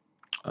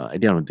at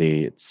the end of the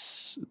day,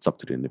 it's up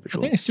to the I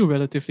individual. think it's still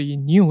relatively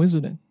new,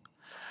 isn't it?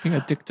 Being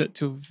addicted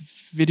to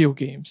video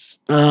games.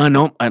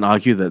 No, I'd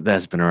argue that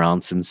that's been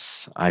around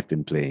since I've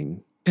been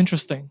playing.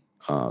 Interesting.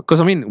 Because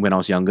I mean, when I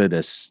was younger,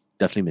 there's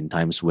definitely been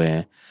times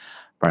where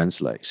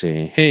parents like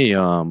say, "Hey,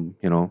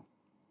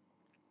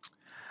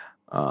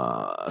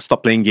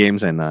 stop playing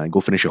games and go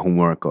finish your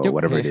homework or Yep.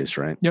 whatever it Yeah. is,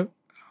 right? Yep.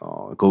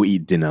 Or go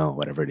eat dinner or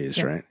whatever it is,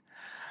 Yep. right?"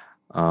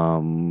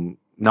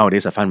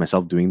 Nowadays, I find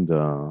myself doing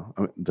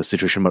the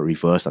situation but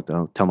reverse. I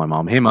tell my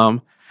mom, "Hey,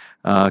 mom,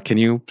 can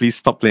you please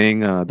stop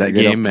playing that Get off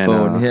game the and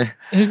phone. Yeah.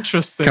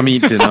 Interesting. come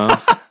eat dinner?"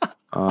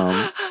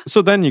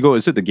 So then you go,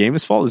 is it the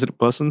game's fault? Is it the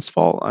person's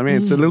fault? I mean,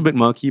 it's a little bit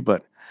murky,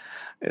 but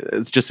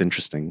it's just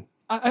interesting.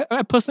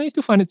 I personally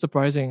still find it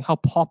surprising how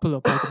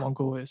popular Pokemon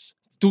Go is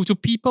to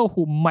people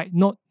who might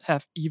not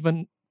have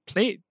even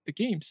played the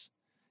games.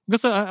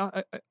 Because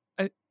I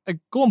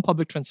go on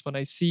public transport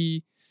and I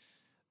see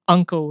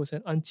uncles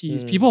and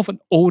aunties, people of an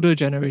older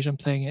generation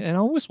playing it, and I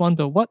always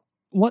wonder what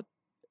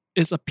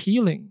is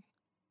appealing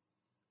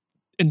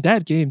in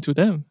that game to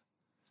them.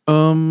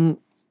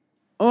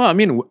 I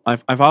mean,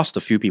 I've asked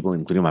a few people,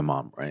 including my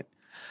mom, right?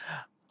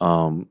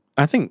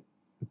 I think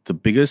the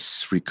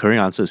biggest recurring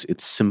answer is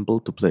it's simple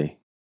to play.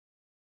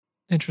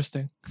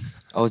 Interesting.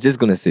 I was just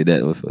gonna say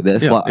that also.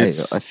 That's Yeah, what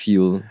it's- I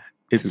feel.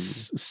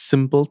 It's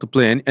simple to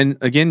play, and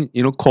again,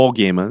 core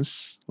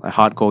gamers, like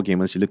hardcore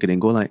gamers, you look at it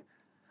and go like,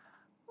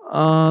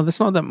 there's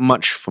not that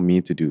much for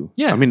me to do.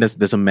 Yeah. I mean,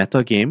 there's a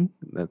meta game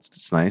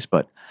that's nice,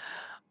 but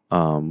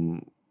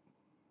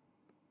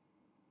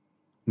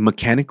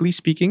mechanically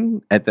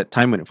speaking, at that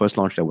time when it first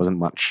launched, there wasn't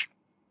much.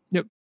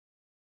 Yep.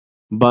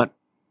 But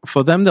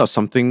for them, there was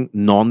something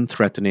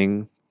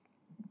non-threatening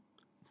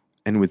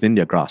and within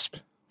their grasp,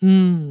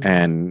 Mm.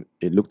 and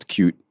it looked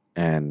cute,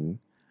 and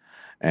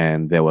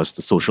there was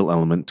the social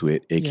element to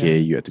it, aka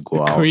you had to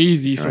go out.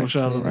 Crazy right,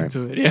 social element right.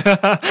 to it.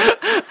 Yeah.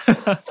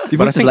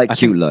 People I just think- like I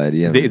cute think lah. At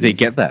the end. They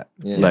get that.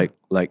 Yeah.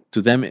 Like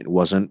to them, it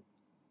wasn't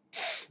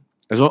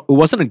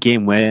a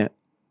game where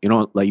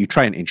like you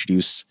try and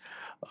introduce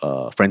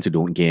friends who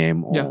don't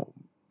game, or Yeah.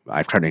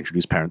 I've tried to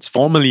introduce parents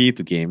formally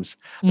to games.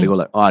 They go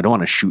like, "Oh, I don't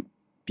want to shoot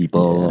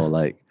people," Yeah. or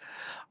like,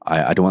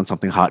 I don't want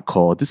something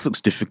hardcore. This looks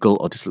difficult,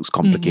 or this looks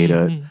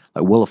complicated. Mm.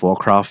 Like World of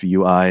Warcraft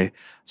UI,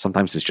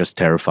 sometimes it's just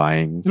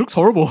terrifying. It looks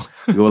horrible.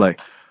 You go like,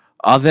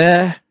 are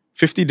there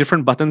 50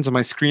 different buttons on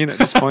my screen at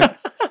this point?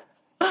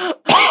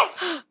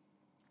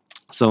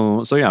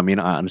 So yeah, I mean,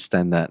 I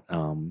understand that.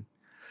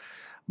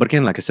 But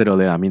again, like I said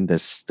earlier, I mean,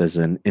 there's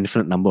an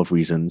infinite number of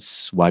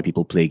reasons why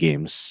people play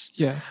games.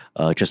 Yeah.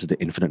 Just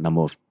the infinite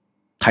number of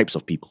types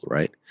of people,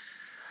 right?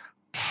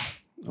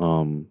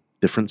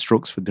 Different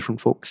strokes for different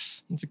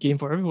folks. It's a game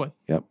for everyone.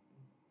 Yep.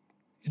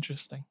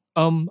 Interesting.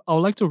 I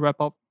would like to wrap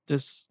up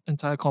this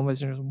entire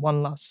conversation,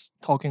 one last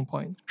talking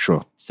point.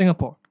 Sure.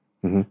 Singapore.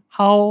 Mhm.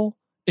 How,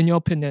 in your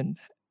opinion,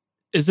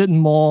 is it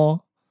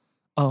more?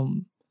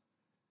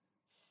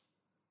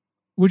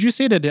 Would you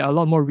say that there are a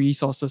lot more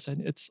resources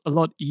and it's a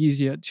lot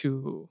easier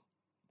to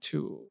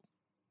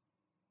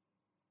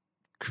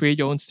create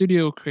your own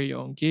studio, create your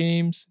own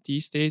games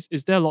these days?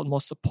 Is there a lot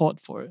more support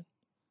for it?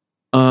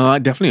 I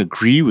definitely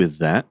agree with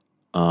that.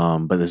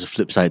 But there's a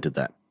flip side to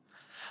that.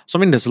 So I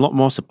mean, there's a lot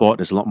more support.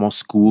 There's a lot more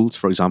schools,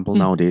 for example,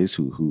 nowadays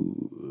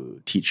who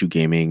teach you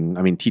gaming.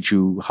 I mean, teach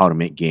you how to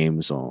make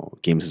games or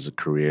games as a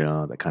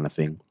career, that kind of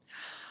thing.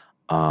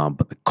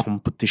 But the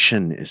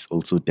competition is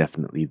also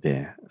definitely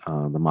there.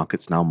 The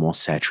market's now more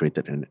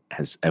saturated than it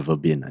has ever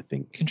been, I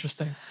think.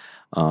 Interesting.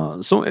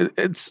 So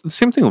it's the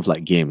same thing with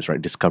like games,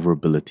 right?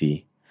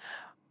 Discoverability.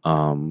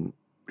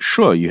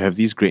 Sure, you have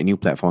these great new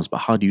platforms, but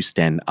how do you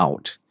stand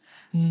out?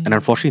 And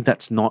unfortunately,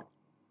 that's not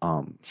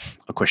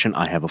a question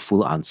I have a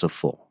full answer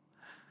for.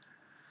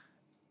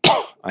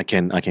 I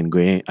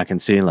can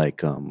say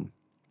like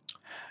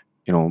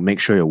make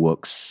sure your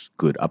work's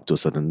good up to a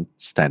certain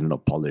standard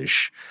of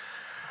polish.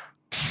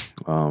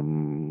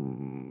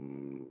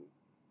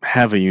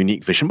 Have a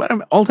unique vision, but I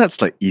mean, all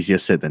that's like easier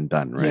said than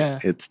done, right? Yeah.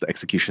 It's the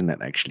execution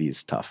that actually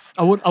is tough.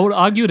 I would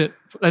argue that,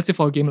 let's say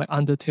for a game like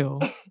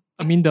Undertale,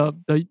 I mean the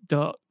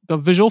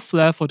visual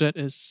flair for that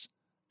is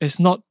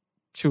not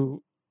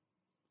to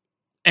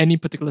any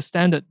particular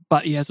standard,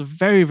 but it has a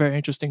very, very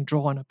interesting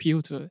draw and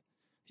appeal to it.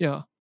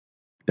 Yeah.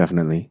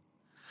 Definitely.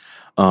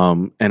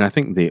 And I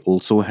think they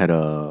also had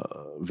a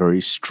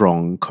very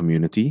strong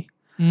community.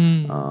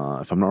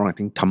 If I'm not wrong, I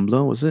think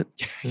Tumblr, was it?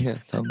 Yeah,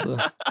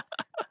 Tumblr.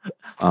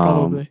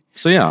 Probably.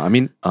 So yeah, I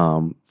mean,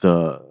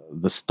 the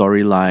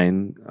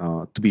storyline.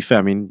 To be fair,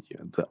 I mean,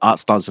 the art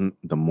style isn't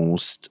the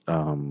most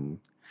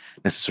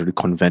necessarily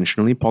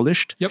conventionally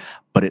polished. Yep.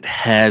 But it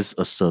has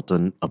a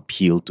certain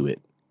appeal to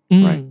it,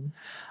 right?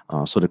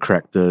 So the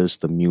characters,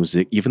 the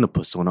music, even the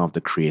persona of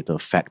the creator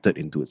factored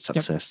into its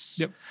success.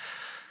 Yep.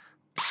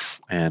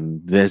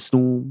 And there's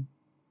no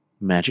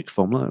magic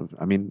formula.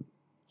 I mean,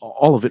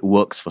 all of it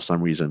works for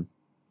some reason.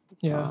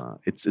 Yeah.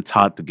 It's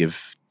hard to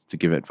give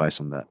advice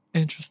on that.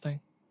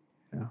 Interesting.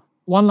 Yeah.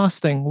 One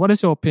last thing. What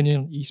is your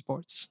opinion on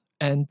esports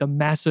and the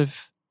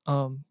massive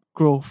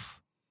growth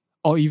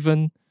or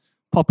even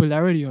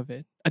popularity of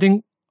it? I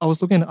think I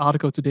was looking at an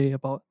article today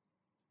about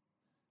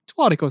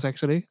 2 articles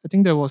actually. I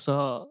think there's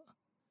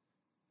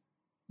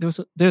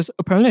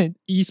apparently an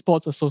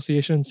esports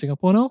association in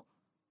Singapore now.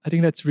 I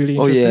think that's really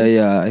Oh interesting.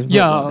 yeah. I've heard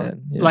about that.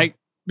 Yeah. Like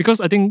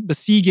because I think the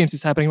SEA Games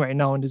is happening right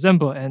now in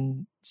December,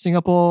 and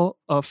Singapore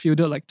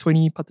fielded like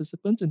 20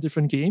 participants in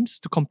different games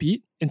to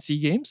compete in SEA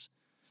Games.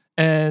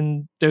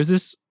 And there's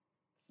this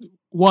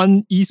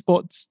one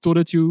esports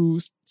Dota 2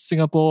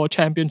 Singapore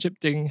championship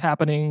thing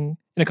happening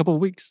in a couple of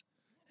weeks.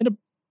 And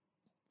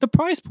the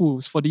prize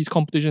pools for these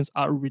competitions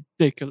are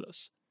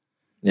ridiculous.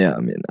 Yeah,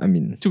 I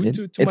mean,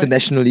 To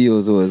internationally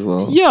also as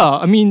well. Yeah,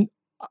 I mean,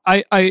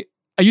 I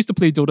used to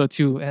play Dota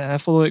 2 and I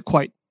follow it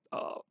quite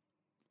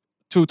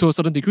to a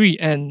certain degree.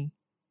 And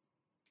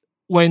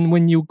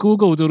when you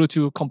Google Dota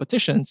 2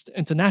 competitions, the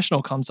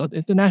international comes out. The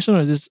international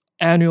is this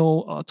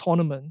annual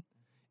tournament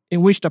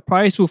in which the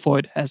prize pool for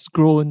it has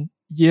grown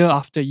year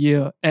after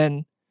year.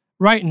 And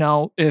right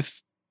now,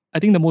 if I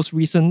think the most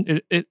recent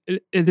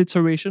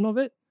iteration of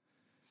it,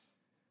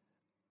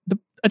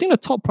 I think the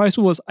top prize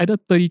pool was either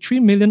 33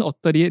 million or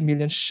 38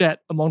 million shared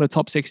among the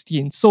top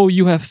 16. So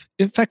you have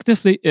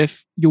effectively,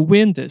 if you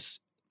win this,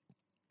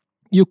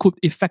 you could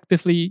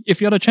effectively, if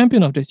you're the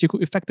champion of this, you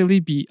could effectively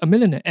be a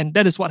millionaire. And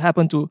that is what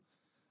happened to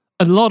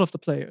a lot of the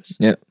players.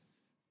 Yeah.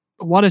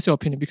 What is your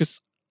opinion?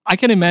 Because I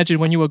can imagine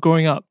when you were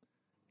growing up,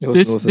 There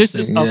was no such this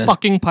is thing, a yeah.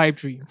 fucking pipe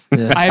dream.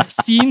 Yeah. I've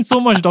seen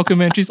so much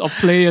documentaries of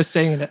players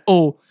saying that,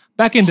 oh,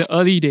 back in the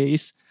early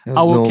days, There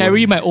I was will no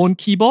carry one. my own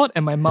keyboard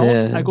and my mouse.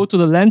 Yeah. I go to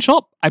the LAN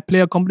shop, I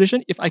play a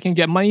competition. If I can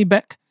get money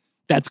back,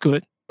 that's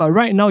good. But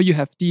right now you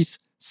have these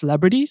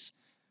celebrities.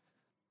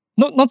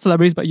 Not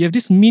celebrities, but you have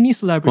these mini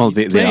celebrities. Well,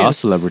 they are players.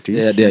 celebrities.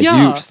 Yeah, they're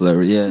Yeah. huge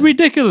celebrity. Yeah.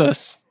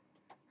 Ridiculous.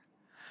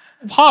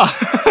 Ha!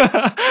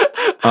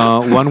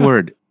 One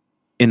word: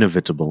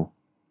 inevitable.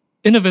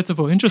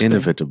 Inevitable. Interesting.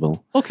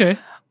 Inevitable. Okay.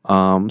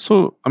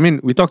 So I mean,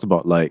 we talked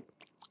about like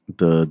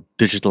the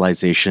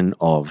digitalization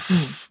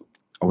of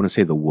I want to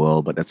say the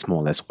world, but that's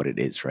more or less what it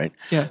is, right?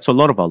 Yeah. So a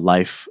lot of our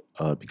life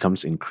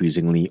becomes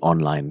increasingly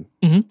online.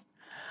 Mhm.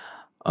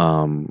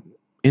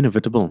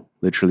 Inevitable,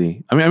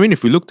 literally. I mean,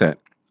 if we looked at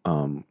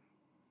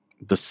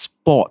the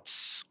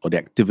sports or the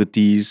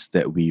activities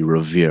that we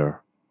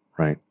revere,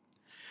 right?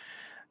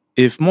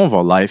 If more of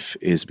our life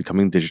is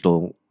becoming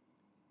digital,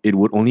 it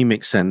would only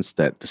make sense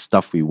that the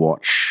stuff we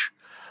watch,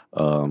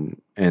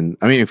 and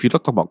I mean, if you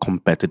talk about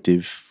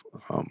competitive,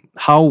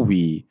 how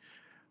we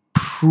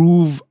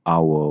prove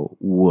our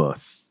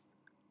worth,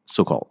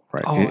 so-called,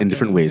 right? Oh, in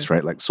different ways, okay.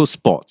 right? Like, so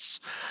sports,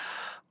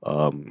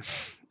 at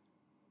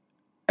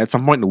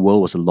some point, the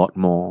world was a lot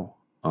more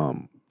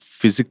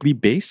physically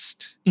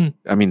based.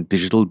 I mean,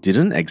 digital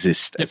didn't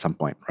exist at some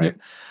point, right? Yep.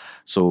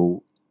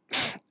 So,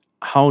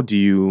 how do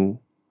you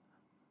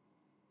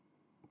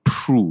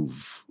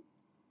prove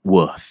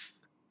worth,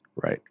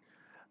 right?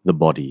 The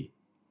body,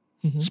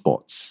 Mhm.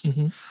 sports.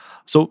 Mhm.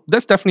 So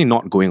that's definitely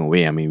not going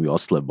away. I mean, we all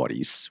still have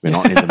bodies. We're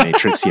not in the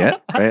matrix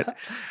yet, right?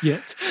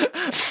 Yet.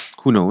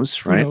 Who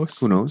knows, right? knows?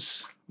 Who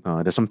knows?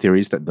 There's some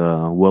theories that the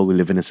world we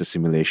live in is a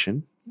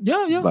simulation,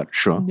 Yeah. but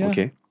sure, Yeah.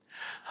 okay.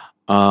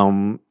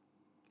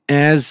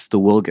 As the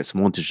world gets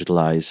more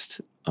digitalized,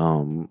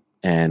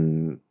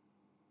 and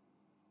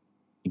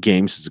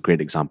games is a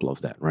great example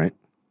of that, right?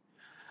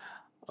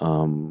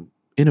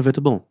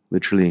 Inevitable,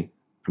 literally.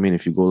 I mean,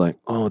 if you go like,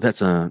 oh,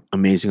 that's an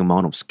amazing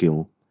amount of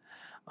skill.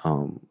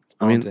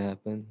 I mean, to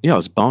happen. yeah,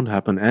 it's bound to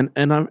happen. And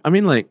I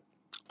mean, like,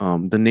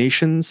 the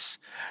nations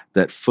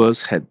that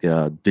first had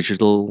their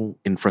digital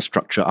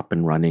infrastructure up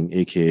and running,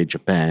 aka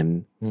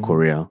Japan, Mhm.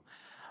 Korea,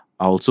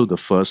 are also the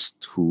first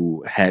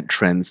who had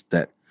trends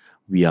that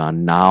we are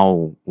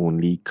now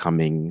only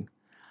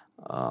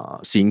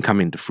seeing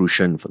come into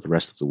fruition for the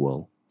rest of the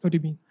world. What do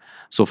you mean?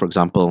 So, for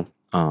example,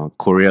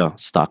 Korea,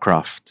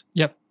 StarCraft,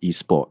 Yep.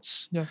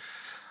 esports. Yeah.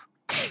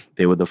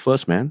 They were the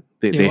first, man.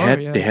 They They were,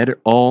 had yeah. they had it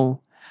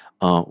all.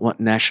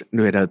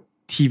 They had a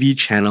TV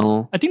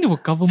channel. I think they were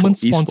government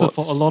For sponsored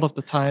for a esports. lot of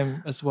the time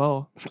as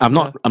well. I'm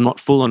not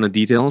full on the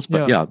details,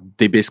 but Yeah. yeah,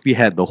 they basically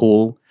had the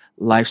whole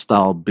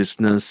lifestyle,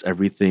 business,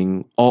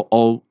 everything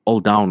all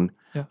down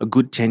Yeah. a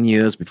good 10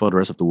 years before the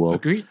rest of the world.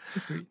 Agreed.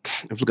 If you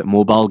look at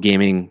mobile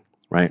gaming,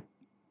 right?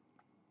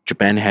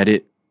 Japan had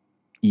it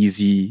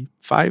easy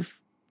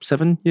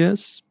 5-7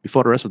 years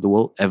before the rest of the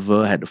world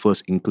ever had the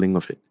first inkling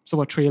of it. So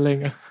we're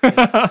trailing.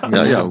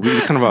 Yeah, we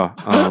kind of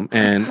are.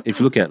 And if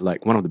you look at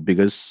like one of the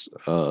biggest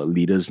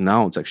leaders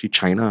now, it's actually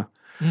China.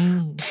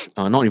 Mm.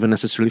 Not even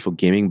necessarily for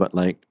gaming, but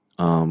like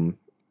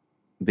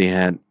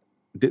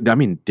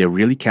they're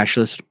really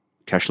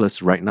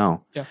cashless right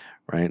now. Yeah.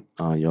 Right.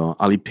 Your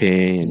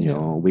Alipay and Yeah.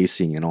 your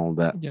Weixin and all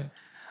that. Yeah.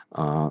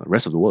 The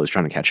rest of the world is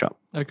trying to catch up.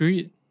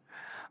 Agreed.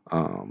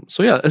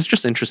 So yeah, it's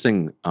just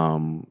interesting.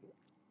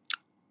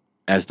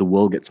 As the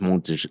world gets more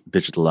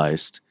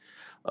digitalized,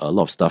 a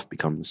lot of stuff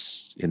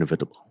becomes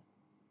inevitable.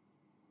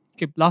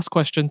 Okay, last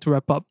question to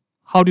wrap up.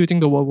 How do you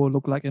think the world will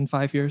look like in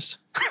 5 years?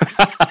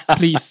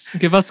 Please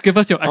give us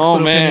your expert Oh,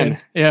 man. opinion.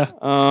 Yeah.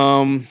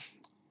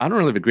 I don't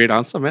really have a great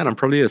answer, man. I'm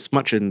probably as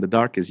much in the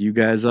dark as you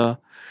guys are.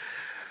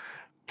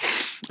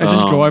 I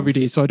just draw Um, every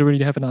day, so I don't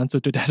really have an answer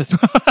to that as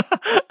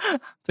well.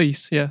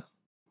 Please, yeah.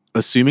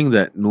 Assuming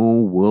that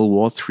no World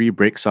War III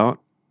breaks out,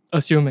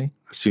 Assuming.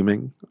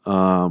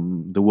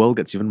 the world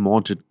gets even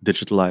more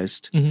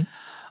digitalized. Mhm.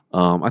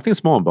 I think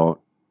it's more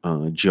about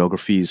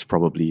geography is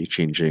probably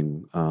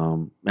changing.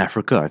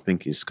 Africa, I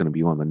think, is going to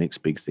be one of the next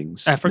big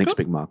things. Africa? Next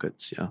big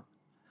markets, yeah.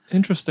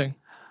 Interesting.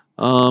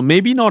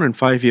 Maybe not in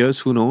 5 years,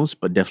 who knows,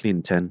 but definitely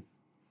in 10.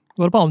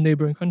 What about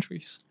neighboring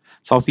countries?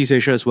 Southeast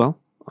Asia as well.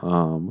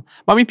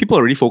 But I mean, people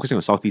are already focusing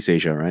on Southeast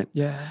Asia, right?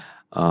 Yeah.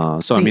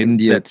 So I think mean,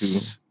 India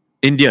that's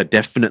India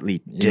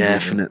definitely, India.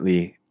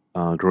 definitely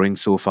growing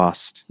so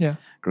fast. Yeah.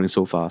 Growing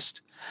so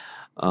fast.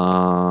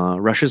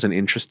 Russia's an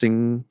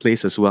interesting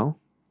place as well,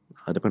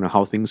 depending on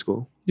how things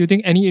go. Do you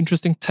think any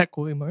interesting tech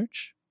will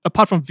emerge?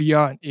 Apart from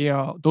VR and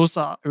AR, those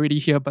are already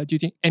here, but do you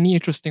think any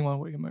interesting one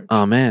will emerge?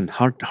 Man,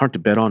 hard to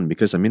bet on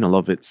because I mean, a lot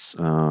of it's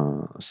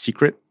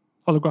secret.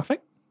 Holographic?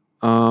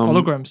 Um,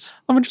 Holograms.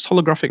 I mean, just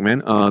holographic,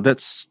 man.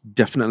 That's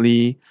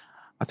definitely.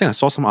 I think I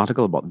saw some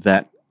article about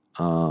that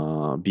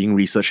being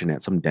researched and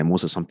had some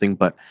demos or something.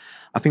 But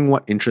I think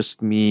what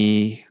interests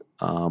me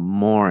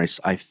more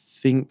is I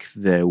think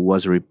there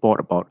was a report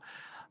about.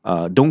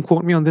 Don't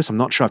quote me on this. I'm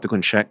not sure. I have to go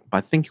and check. But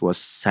I think it was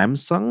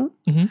Samsung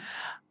Mhm.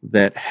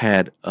 that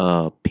had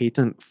a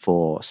patent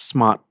for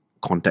smart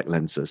contact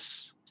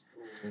lenses.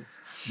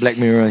 Black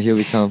Mirror, here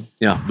we come.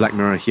 Yeah, Black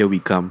Mirror, here we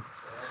come.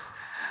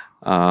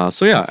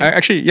 So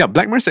yeah,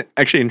 Black Mirror is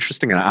actually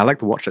interesting, and I like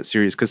to watch that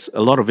series because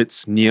a lot of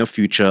it's near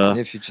future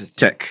Near futuristic.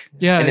 tech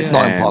Yeah. And it's yeah.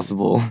 not And-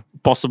 impossible.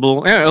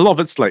 possible. Yeah, a lot of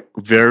it's like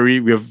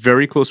we're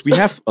very close. We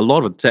have a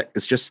lot of tech.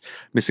 It's just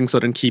missing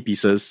certain key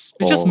pieces.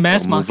 It's just or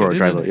mass a mover market, or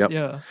driver. isn't it?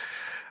 Yep.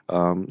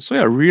 Yeah. So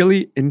yeah,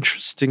 really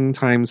interesting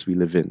times we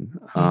live in.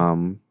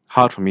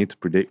 Hard for me to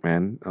predict,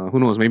 man. Who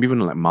knows? Maybe even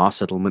like Mars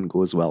settlement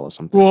goes well or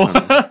something. Whoa. I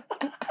don't know.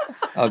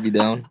 I'll be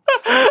down.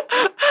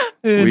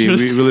 we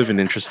Interesting. live in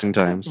interesting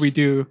times. We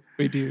do.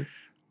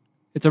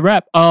 It's a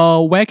wrap.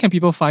 Where can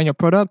people find your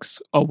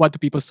products or what do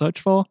people search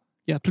for?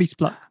 Yeah, please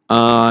plug.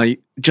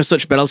 Just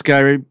search Battle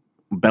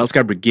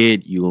Sky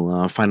Brigade.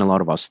 You'll find a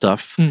lot of our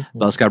stuff. Mm.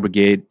 Battle Sky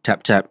Brigade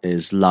Tap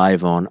is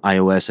live on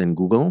iOS and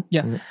Google.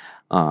 Yeah.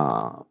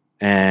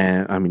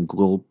 And I mean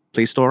Google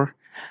Play Store.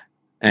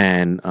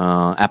 And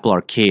Apple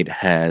Arcade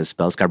has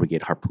Battle Sky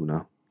Brigade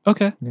Harpooner.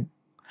 Okay. Yeah.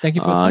 Thank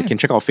you for your You time. can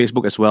check out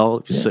Facebook as well.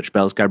 If you Yeah. search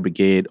Battle Sky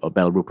Brigade or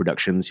Battle Brew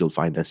Productions, you'll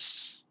find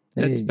us.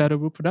 That's Hey. Better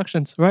Root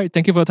Productions. All right.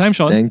 Thank you for your time,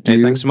 Sean. Thank Hey,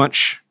 you. thanks so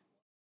much.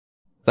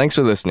 Thanks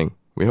for listening.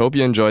 We hope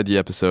you enjoyed the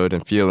episode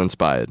and feel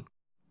inspired.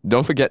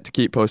 Don't forget to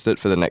keep posted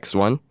for the next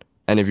one.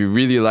 And if you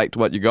really liked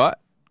what you got,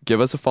 give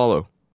us a follow.